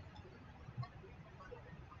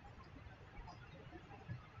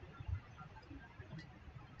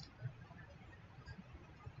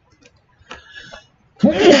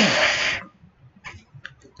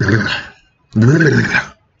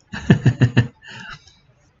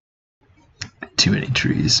 Too many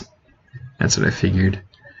trees. That's what I figured.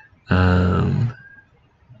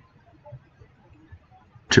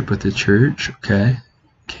 Trip with the church, okay.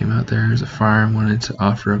 Came out there as a farm, wanted to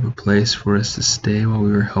offer up a place for us to stay while we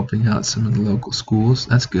were helping out some of the local schools.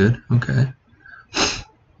 That's good, okay.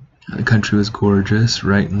 The country was gorgeous,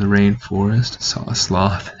 right in the rainforest. Saw a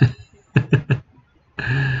sloth.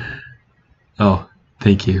 Oh,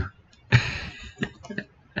 thank you.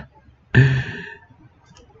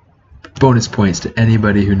 Bonus points to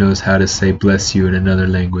anybody who knows how to say bless you in another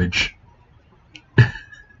language.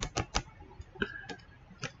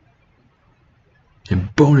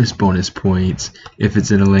 And bonus points if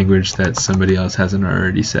it's in a language that somebody else hasn't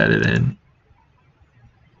already said it in.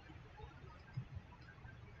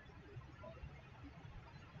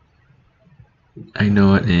 I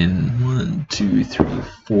know it in 1, 2, 3,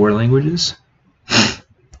 4 languages.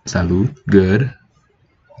 Salud, good.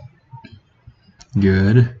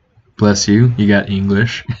 Good. Bless you, you got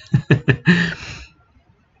English.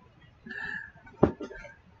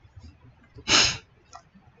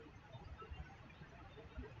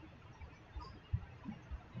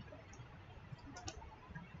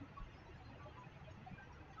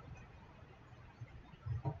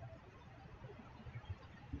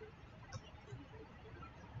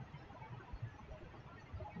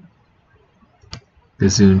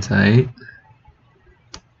 Gesundheit.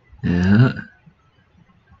 Yeah.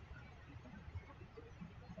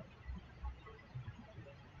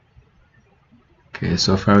 Okay,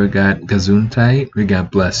 so far we got Gesundheit, we got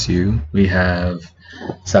bless you, we have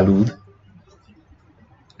Salud.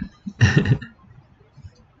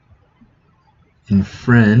 in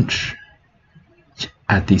French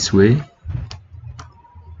at this way.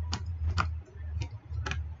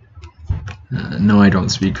 No, I don't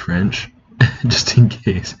speak French, just in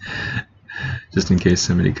case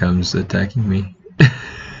somebody comes attacking me.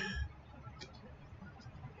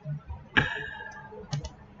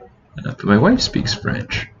 But my wife speaks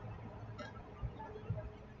French,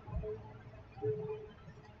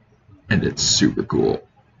 and it's super cool.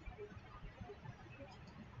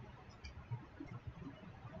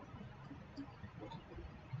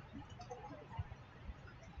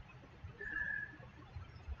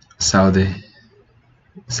 Saudi,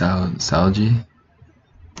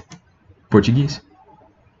 Portuguese,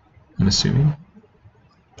 I'm assuming.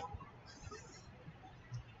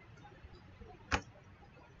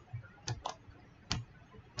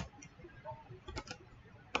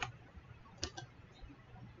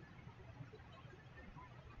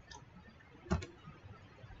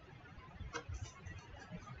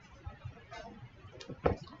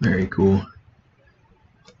 Very cool.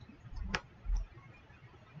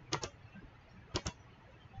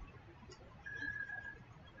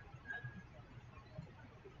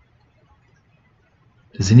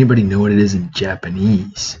 Does anybody know what it is in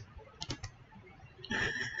Japanese?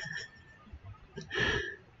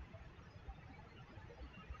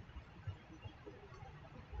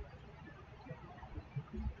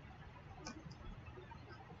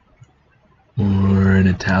 Or in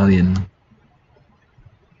Italian?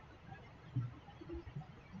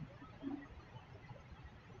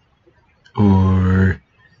 Or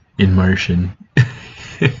in Martian?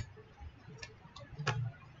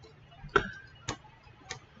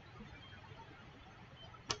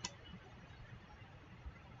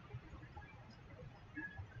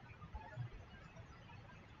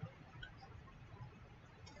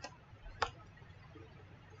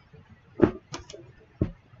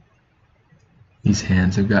 These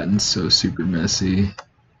hands have gotten so super messy.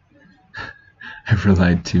 I've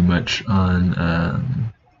relied too much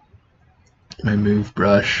on my move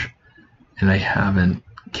brush, and I haven't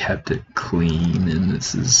kept it clean, and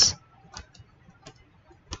this is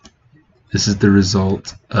the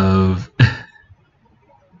result of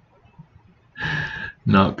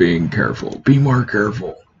not being careful. Be more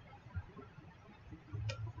careful.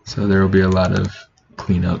 So there will be a lot of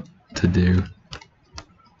cleanup to do.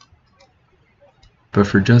 But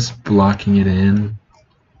for just blocking it in,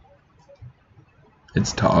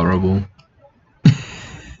 it's tolerable.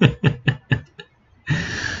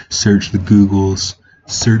 Search the Googles.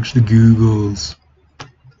 Search the Googles.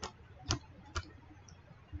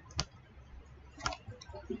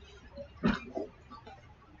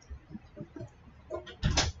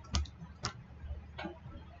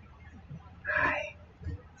 Hi.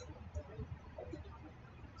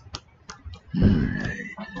 Alright.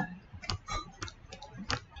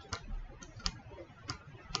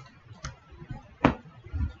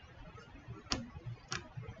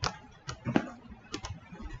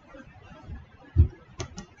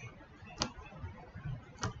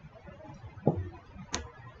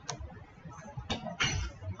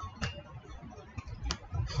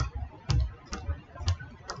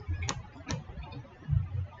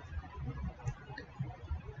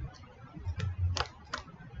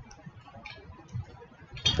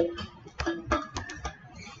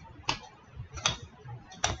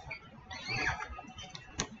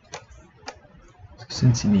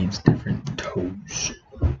 Since he needs different toes.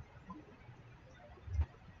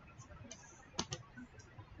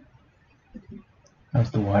 How's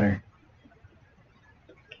the water?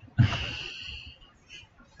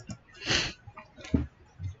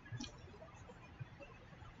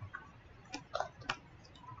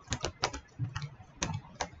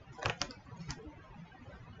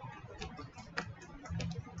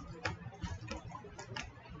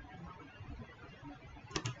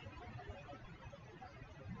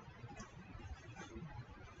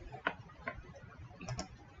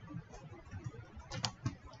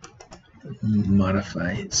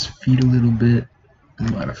 Modify his feet a little bit,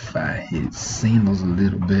 modify his sandals a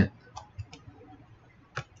little bit.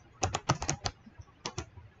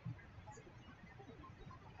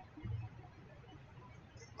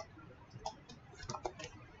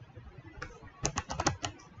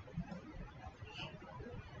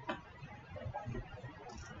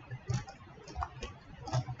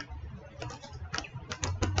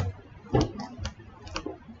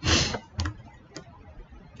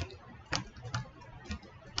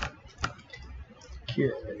 Okay.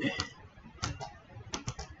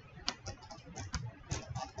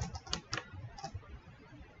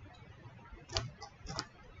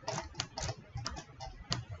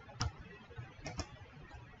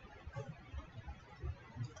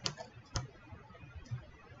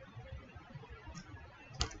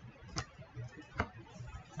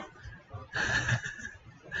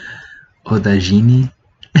 Oh, the genie.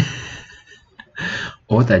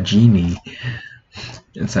 Oh, the genie.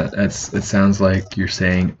 It sounds like you're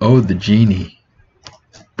saying, oh, the genie,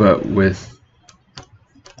 but with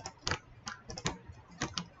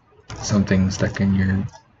something stuck in your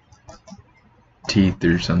teeth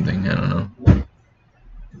or something. I don't know.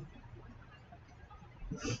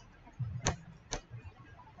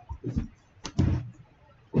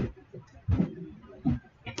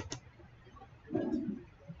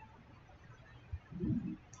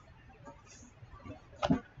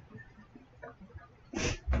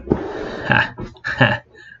 Ha, ha,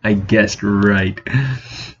 I guessed right.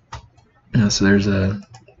 So there's a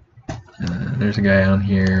guy on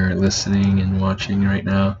here listening and watching right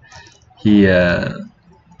now. He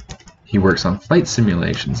works on flight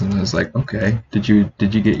simulations, and I was like, okay, did you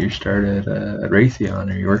get your start at Raytheon?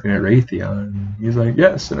 Are you working at Raytheon? And he's like,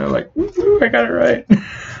 yes, and I'm like, woo, I got it right.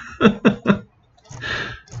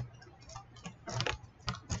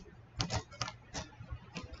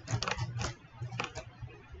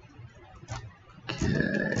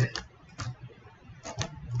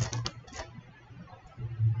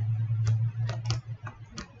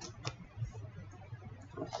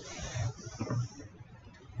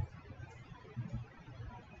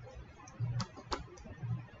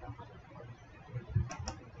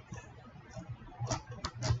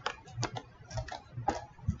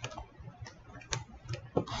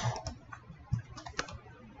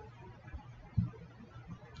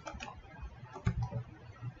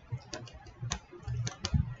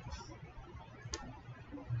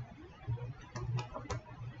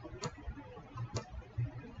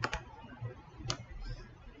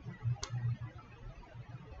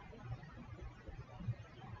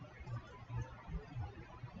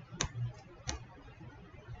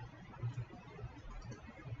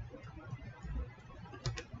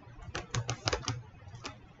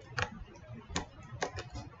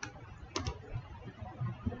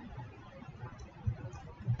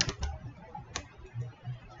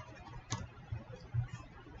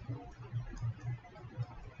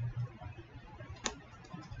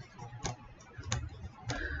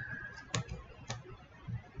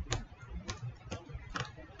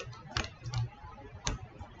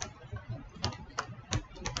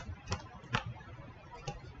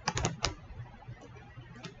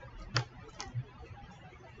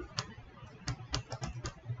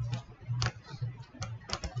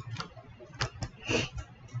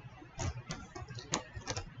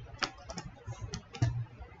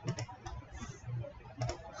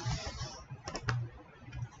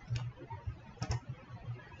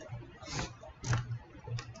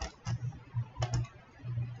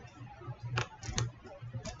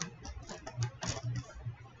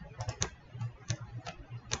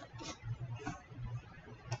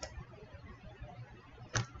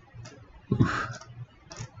 Okay.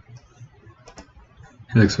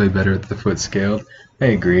 It looks way better with the foot scaled. I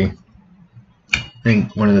agree. I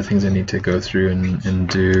think one of the things I need to go through and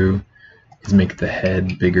do is make the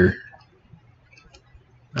head bigger.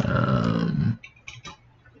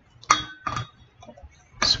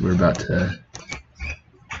 So we're about to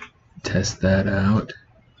test that out.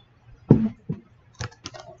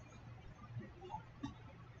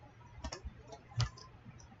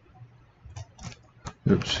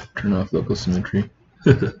 Oops, turn off local symmetry.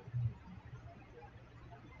 It's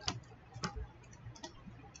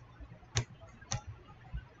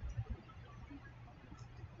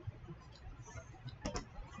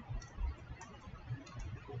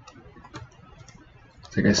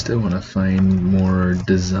like I still want to find more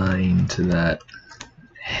design to that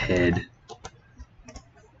head.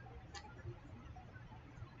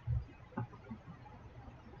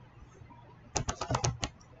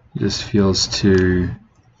 It just feels too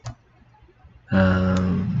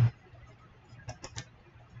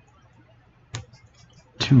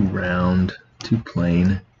round, too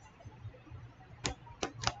plain.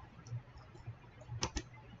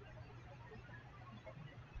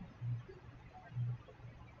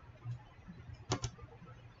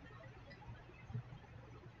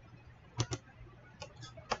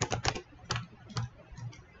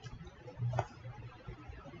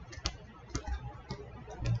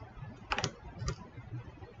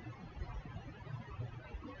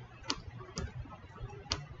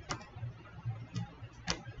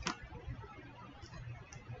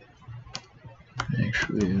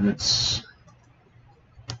 Actually, let's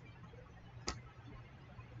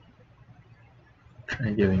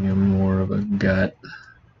try giving him more of a gut,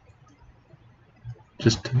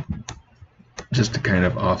 just to kind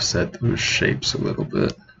of offset those shapes a little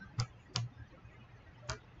bit.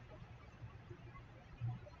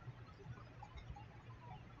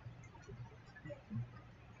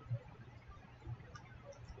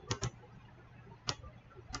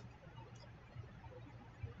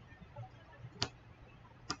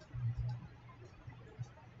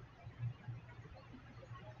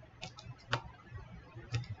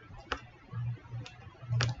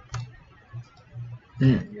 There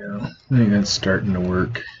you go. I think that's starting to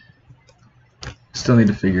work. Still need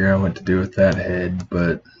to figure out what to do with that head,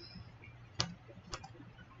 but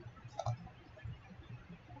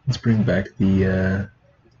let's bring back the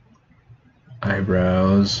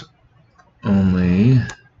eyebrows. Only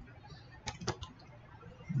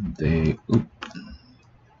they'll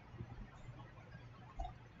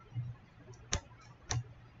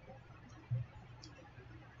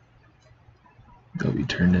be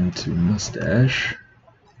turned into mustache.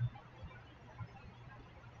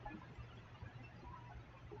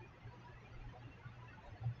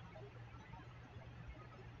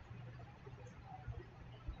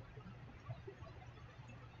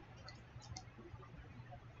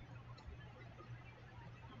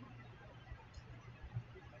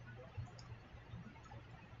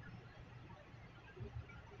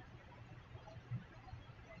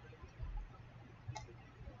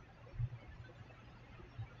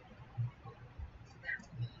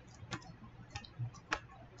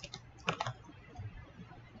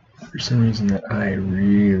 For some reason that eye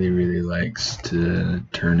really likes to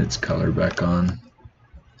turn its color back on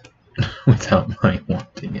without my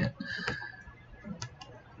wanting it.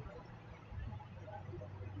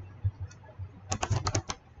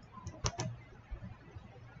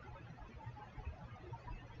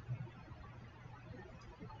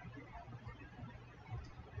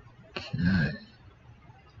 Okay.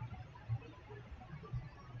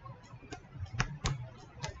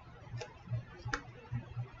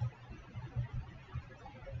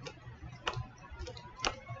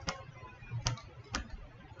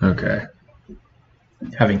 Okay.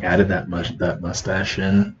 Having added that mustache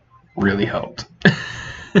in really helped.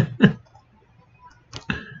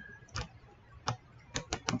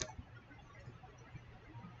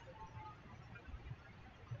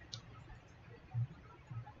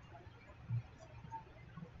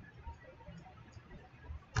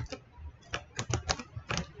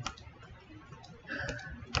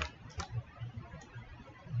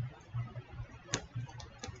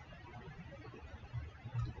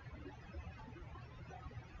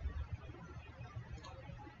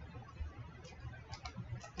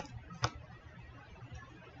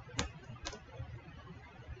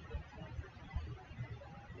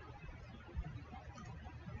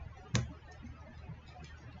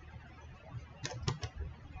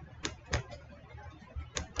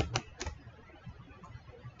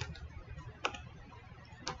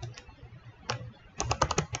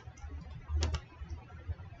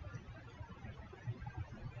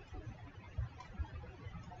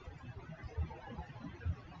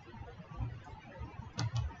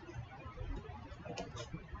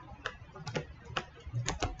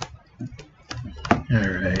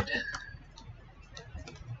 Alright.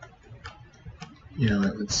 You know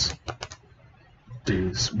what, let's do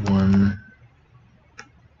this one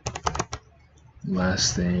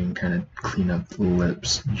last thing, kind of clean up the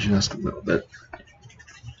lips just a little bit.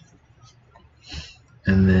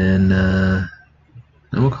 And then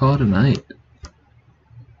we'll call it a night.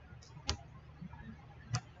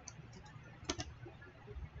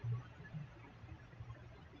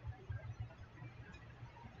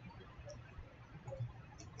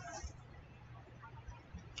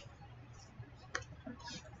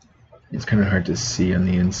 It's kind of hard to see on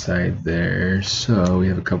the inside there, so we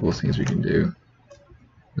have a couple of things we can do.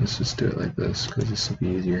 Let's just do it like this, because this will be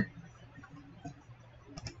easier.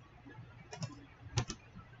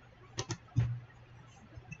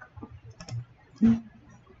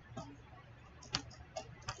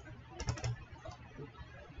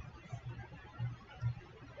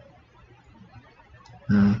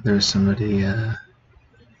 There was somebody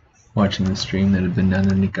watching the stream that had been down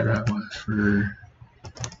to Nicaragua for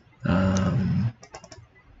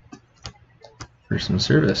some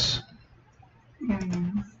service.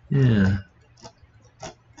 Yeah.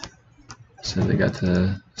 So they got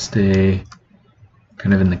to stay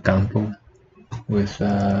kind of in the campo with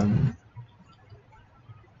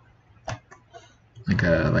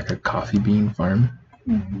like a coffee bean farm.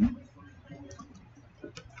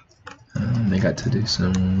 They got to do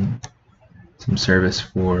some service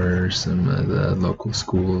for some of the local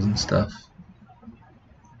schools and stuff.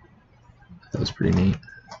 That was pretty neat.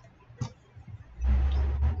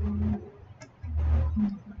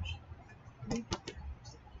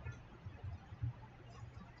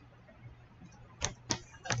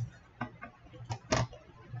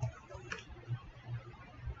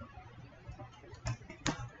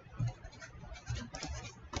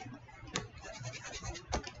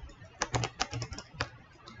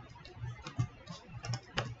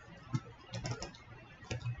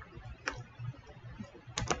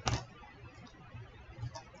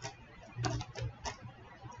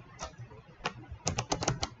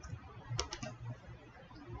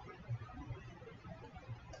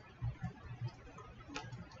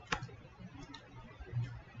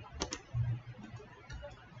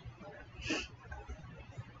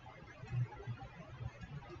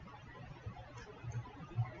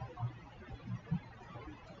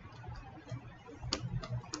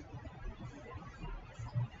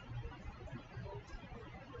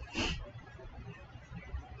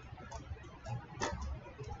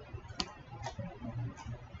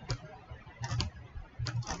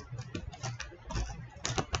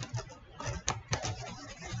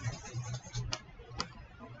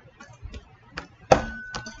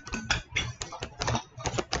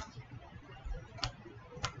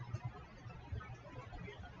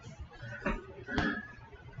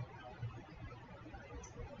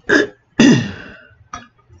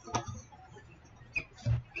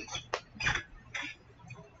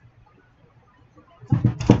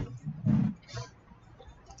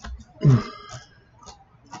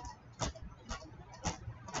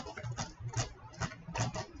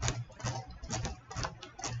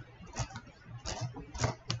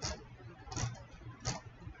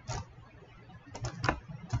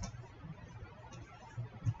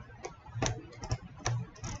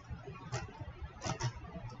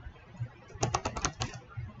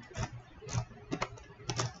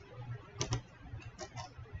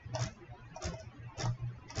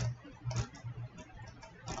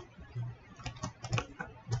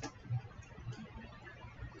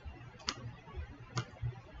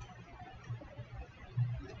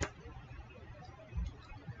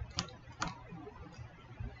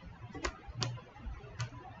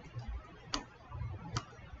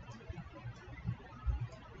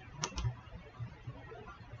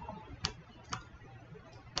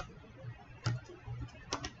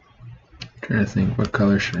 Trying to think, what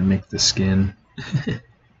color should I make the skin?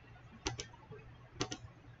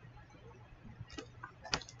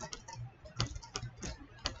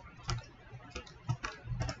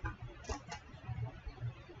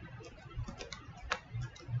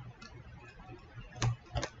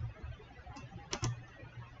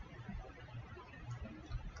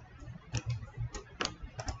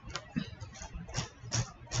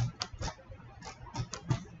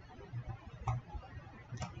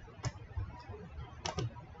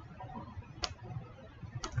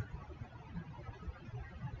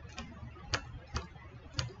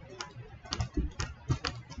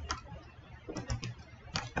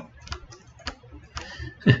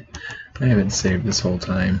 I haven't saved this whole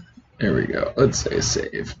time. There we go. Let's say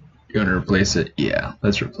save. You want to replace it? Yeah,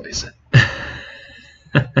 let's replace it.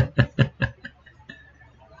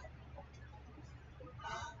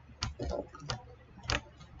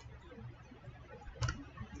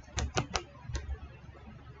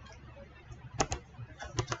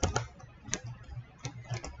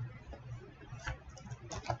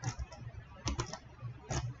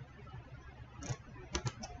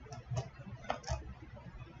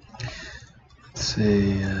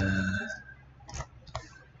 Say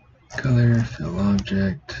color fill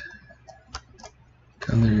object,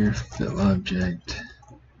 color fill object.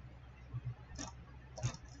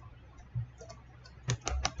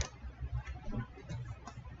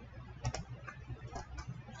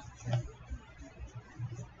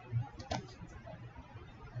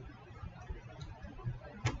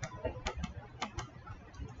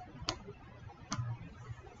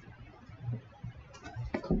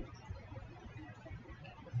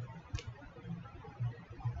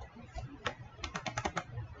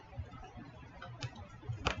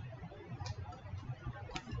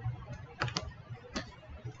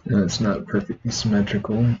 No, it's not perfectly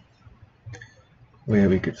symmetrical. The way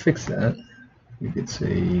we could fix that, we could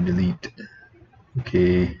say delete.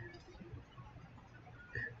 Okay.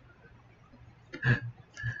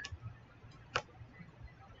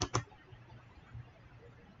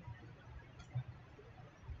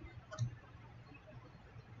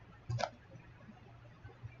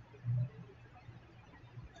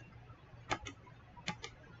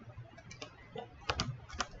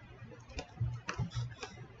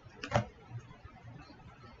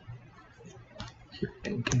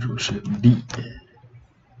 And Control-Shift-D.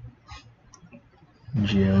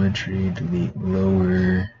 Geometry, delete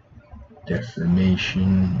lower,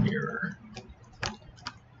 deformation, mirror.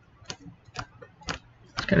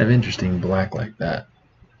 It's kind of interesting black like that.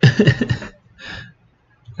 I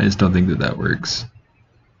just don't think that that works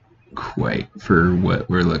quite for what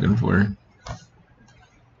we're looking for.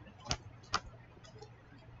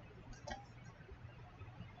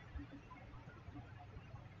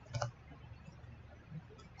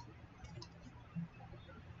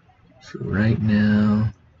 For right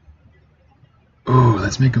now, oh,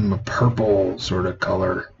 let's make them a purple sort of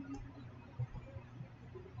color.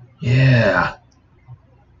 Yeah.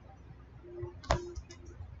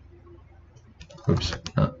 Oops,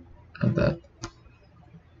 not that.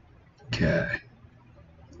 Okay.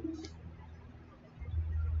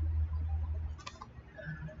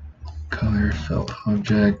 Color fill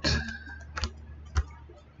object.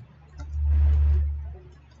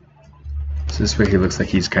 So this way he looks like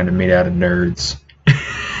he's kind of made out of nerds.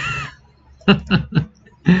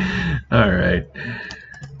 All right.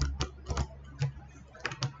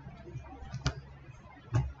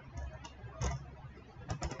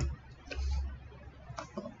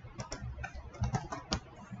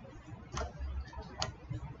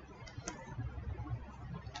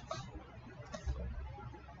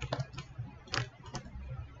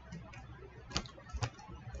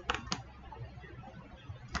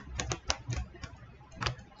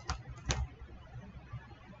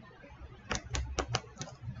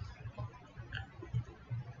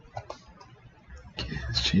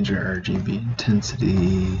 Let's change our RGB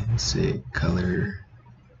intensity, say color,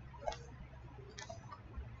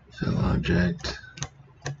 fill object.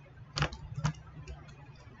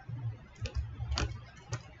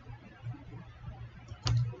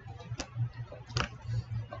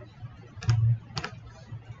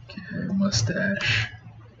 Okay, mustache.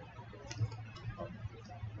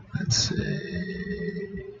 Let's say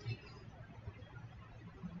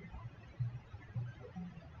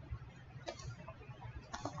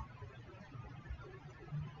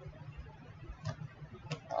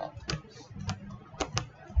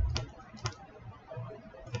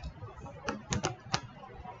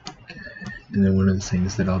and then one of the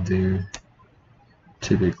things that I'll do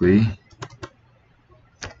typically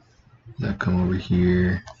is I'll come over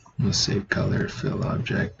here, we'll say color fill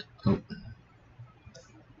object. Oh,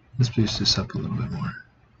 Let's boost this up a little bit more.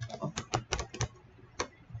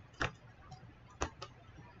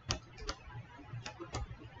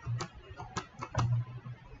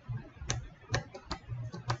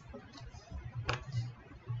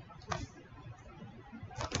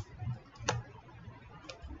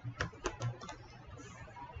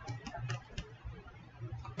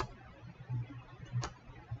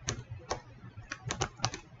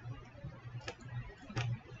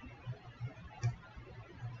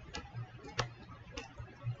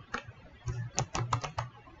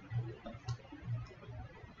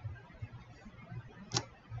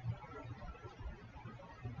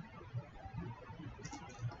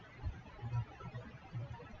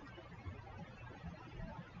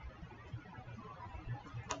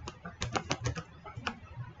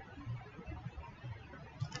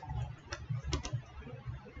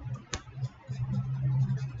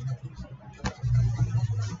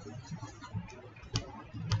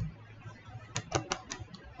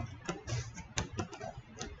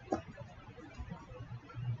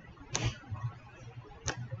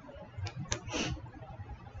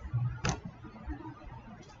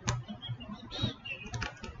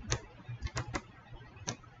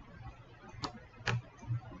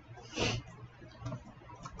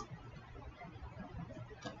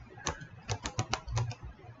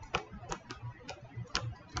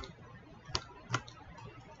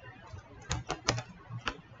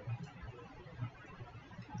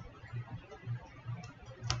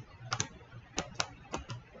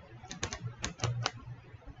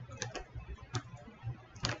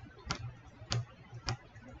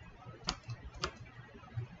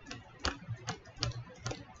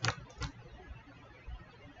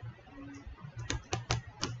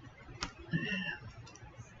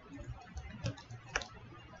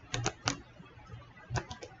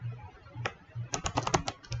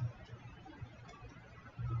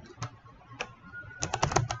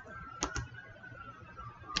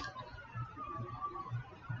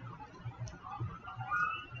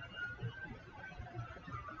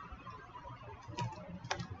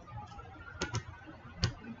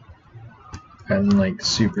 I'm like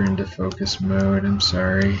super into focus mode, I'm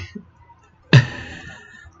sorry.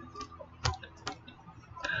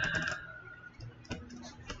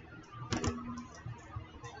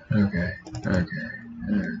 Okay.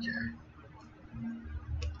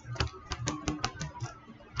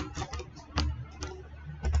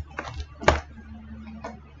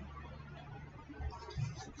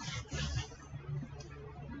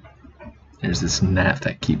 There's this gnat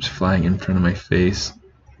that keeps flying in front of my face,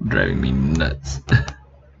 driving me nuts.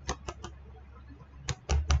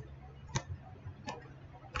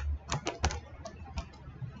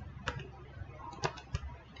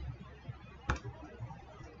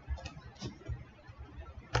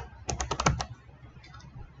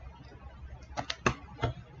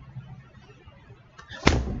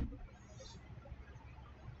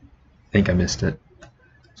 I think I missed it.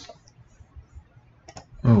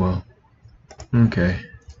 Oh well. Okay.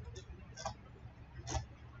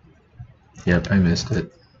 Yep, I missed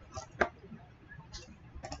it.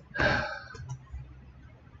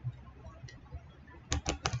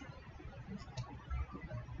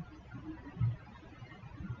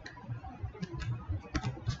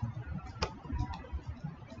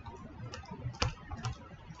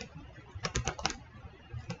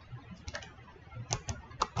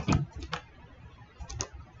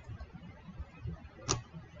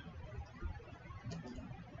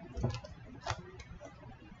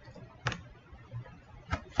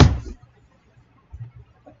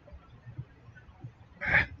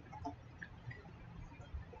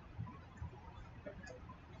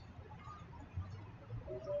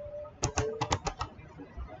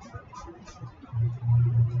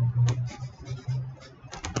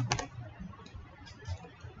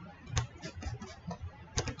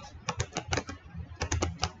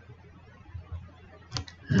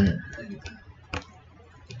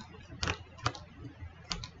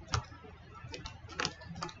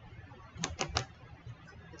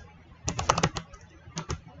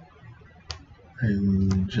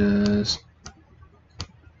 I'm just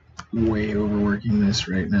way overworking this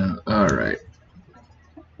right now. Alright.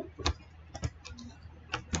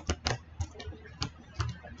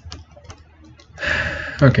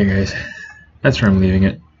 Okay guys, that's where I'm leaving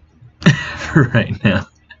it for right now.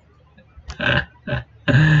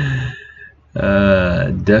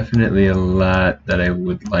 Definitely a lot that I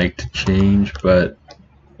would like to change, but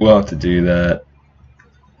we'll have to do that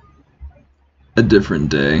a different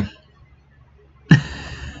day.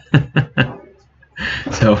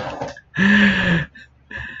 So,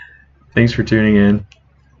 thanks for tuning in.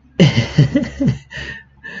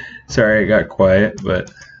 Sorry I got quiet, but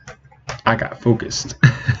I got focused.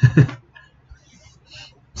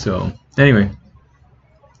 So, anyway.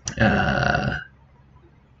 I'll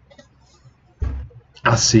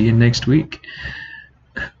see you next week.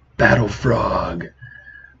 Battle Frog.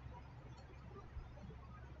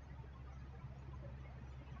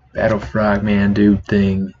 Battle Frog man dude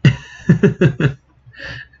thing. I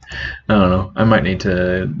don't know. I might need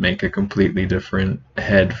to make a completely different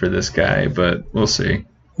head for this guy, but we'll see.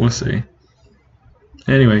 We'll see.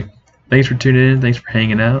 Anyway, thanks for tuning in. Thanks for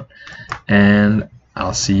hanging out. And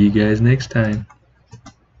I'll see you guys next time.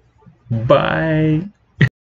 Bye.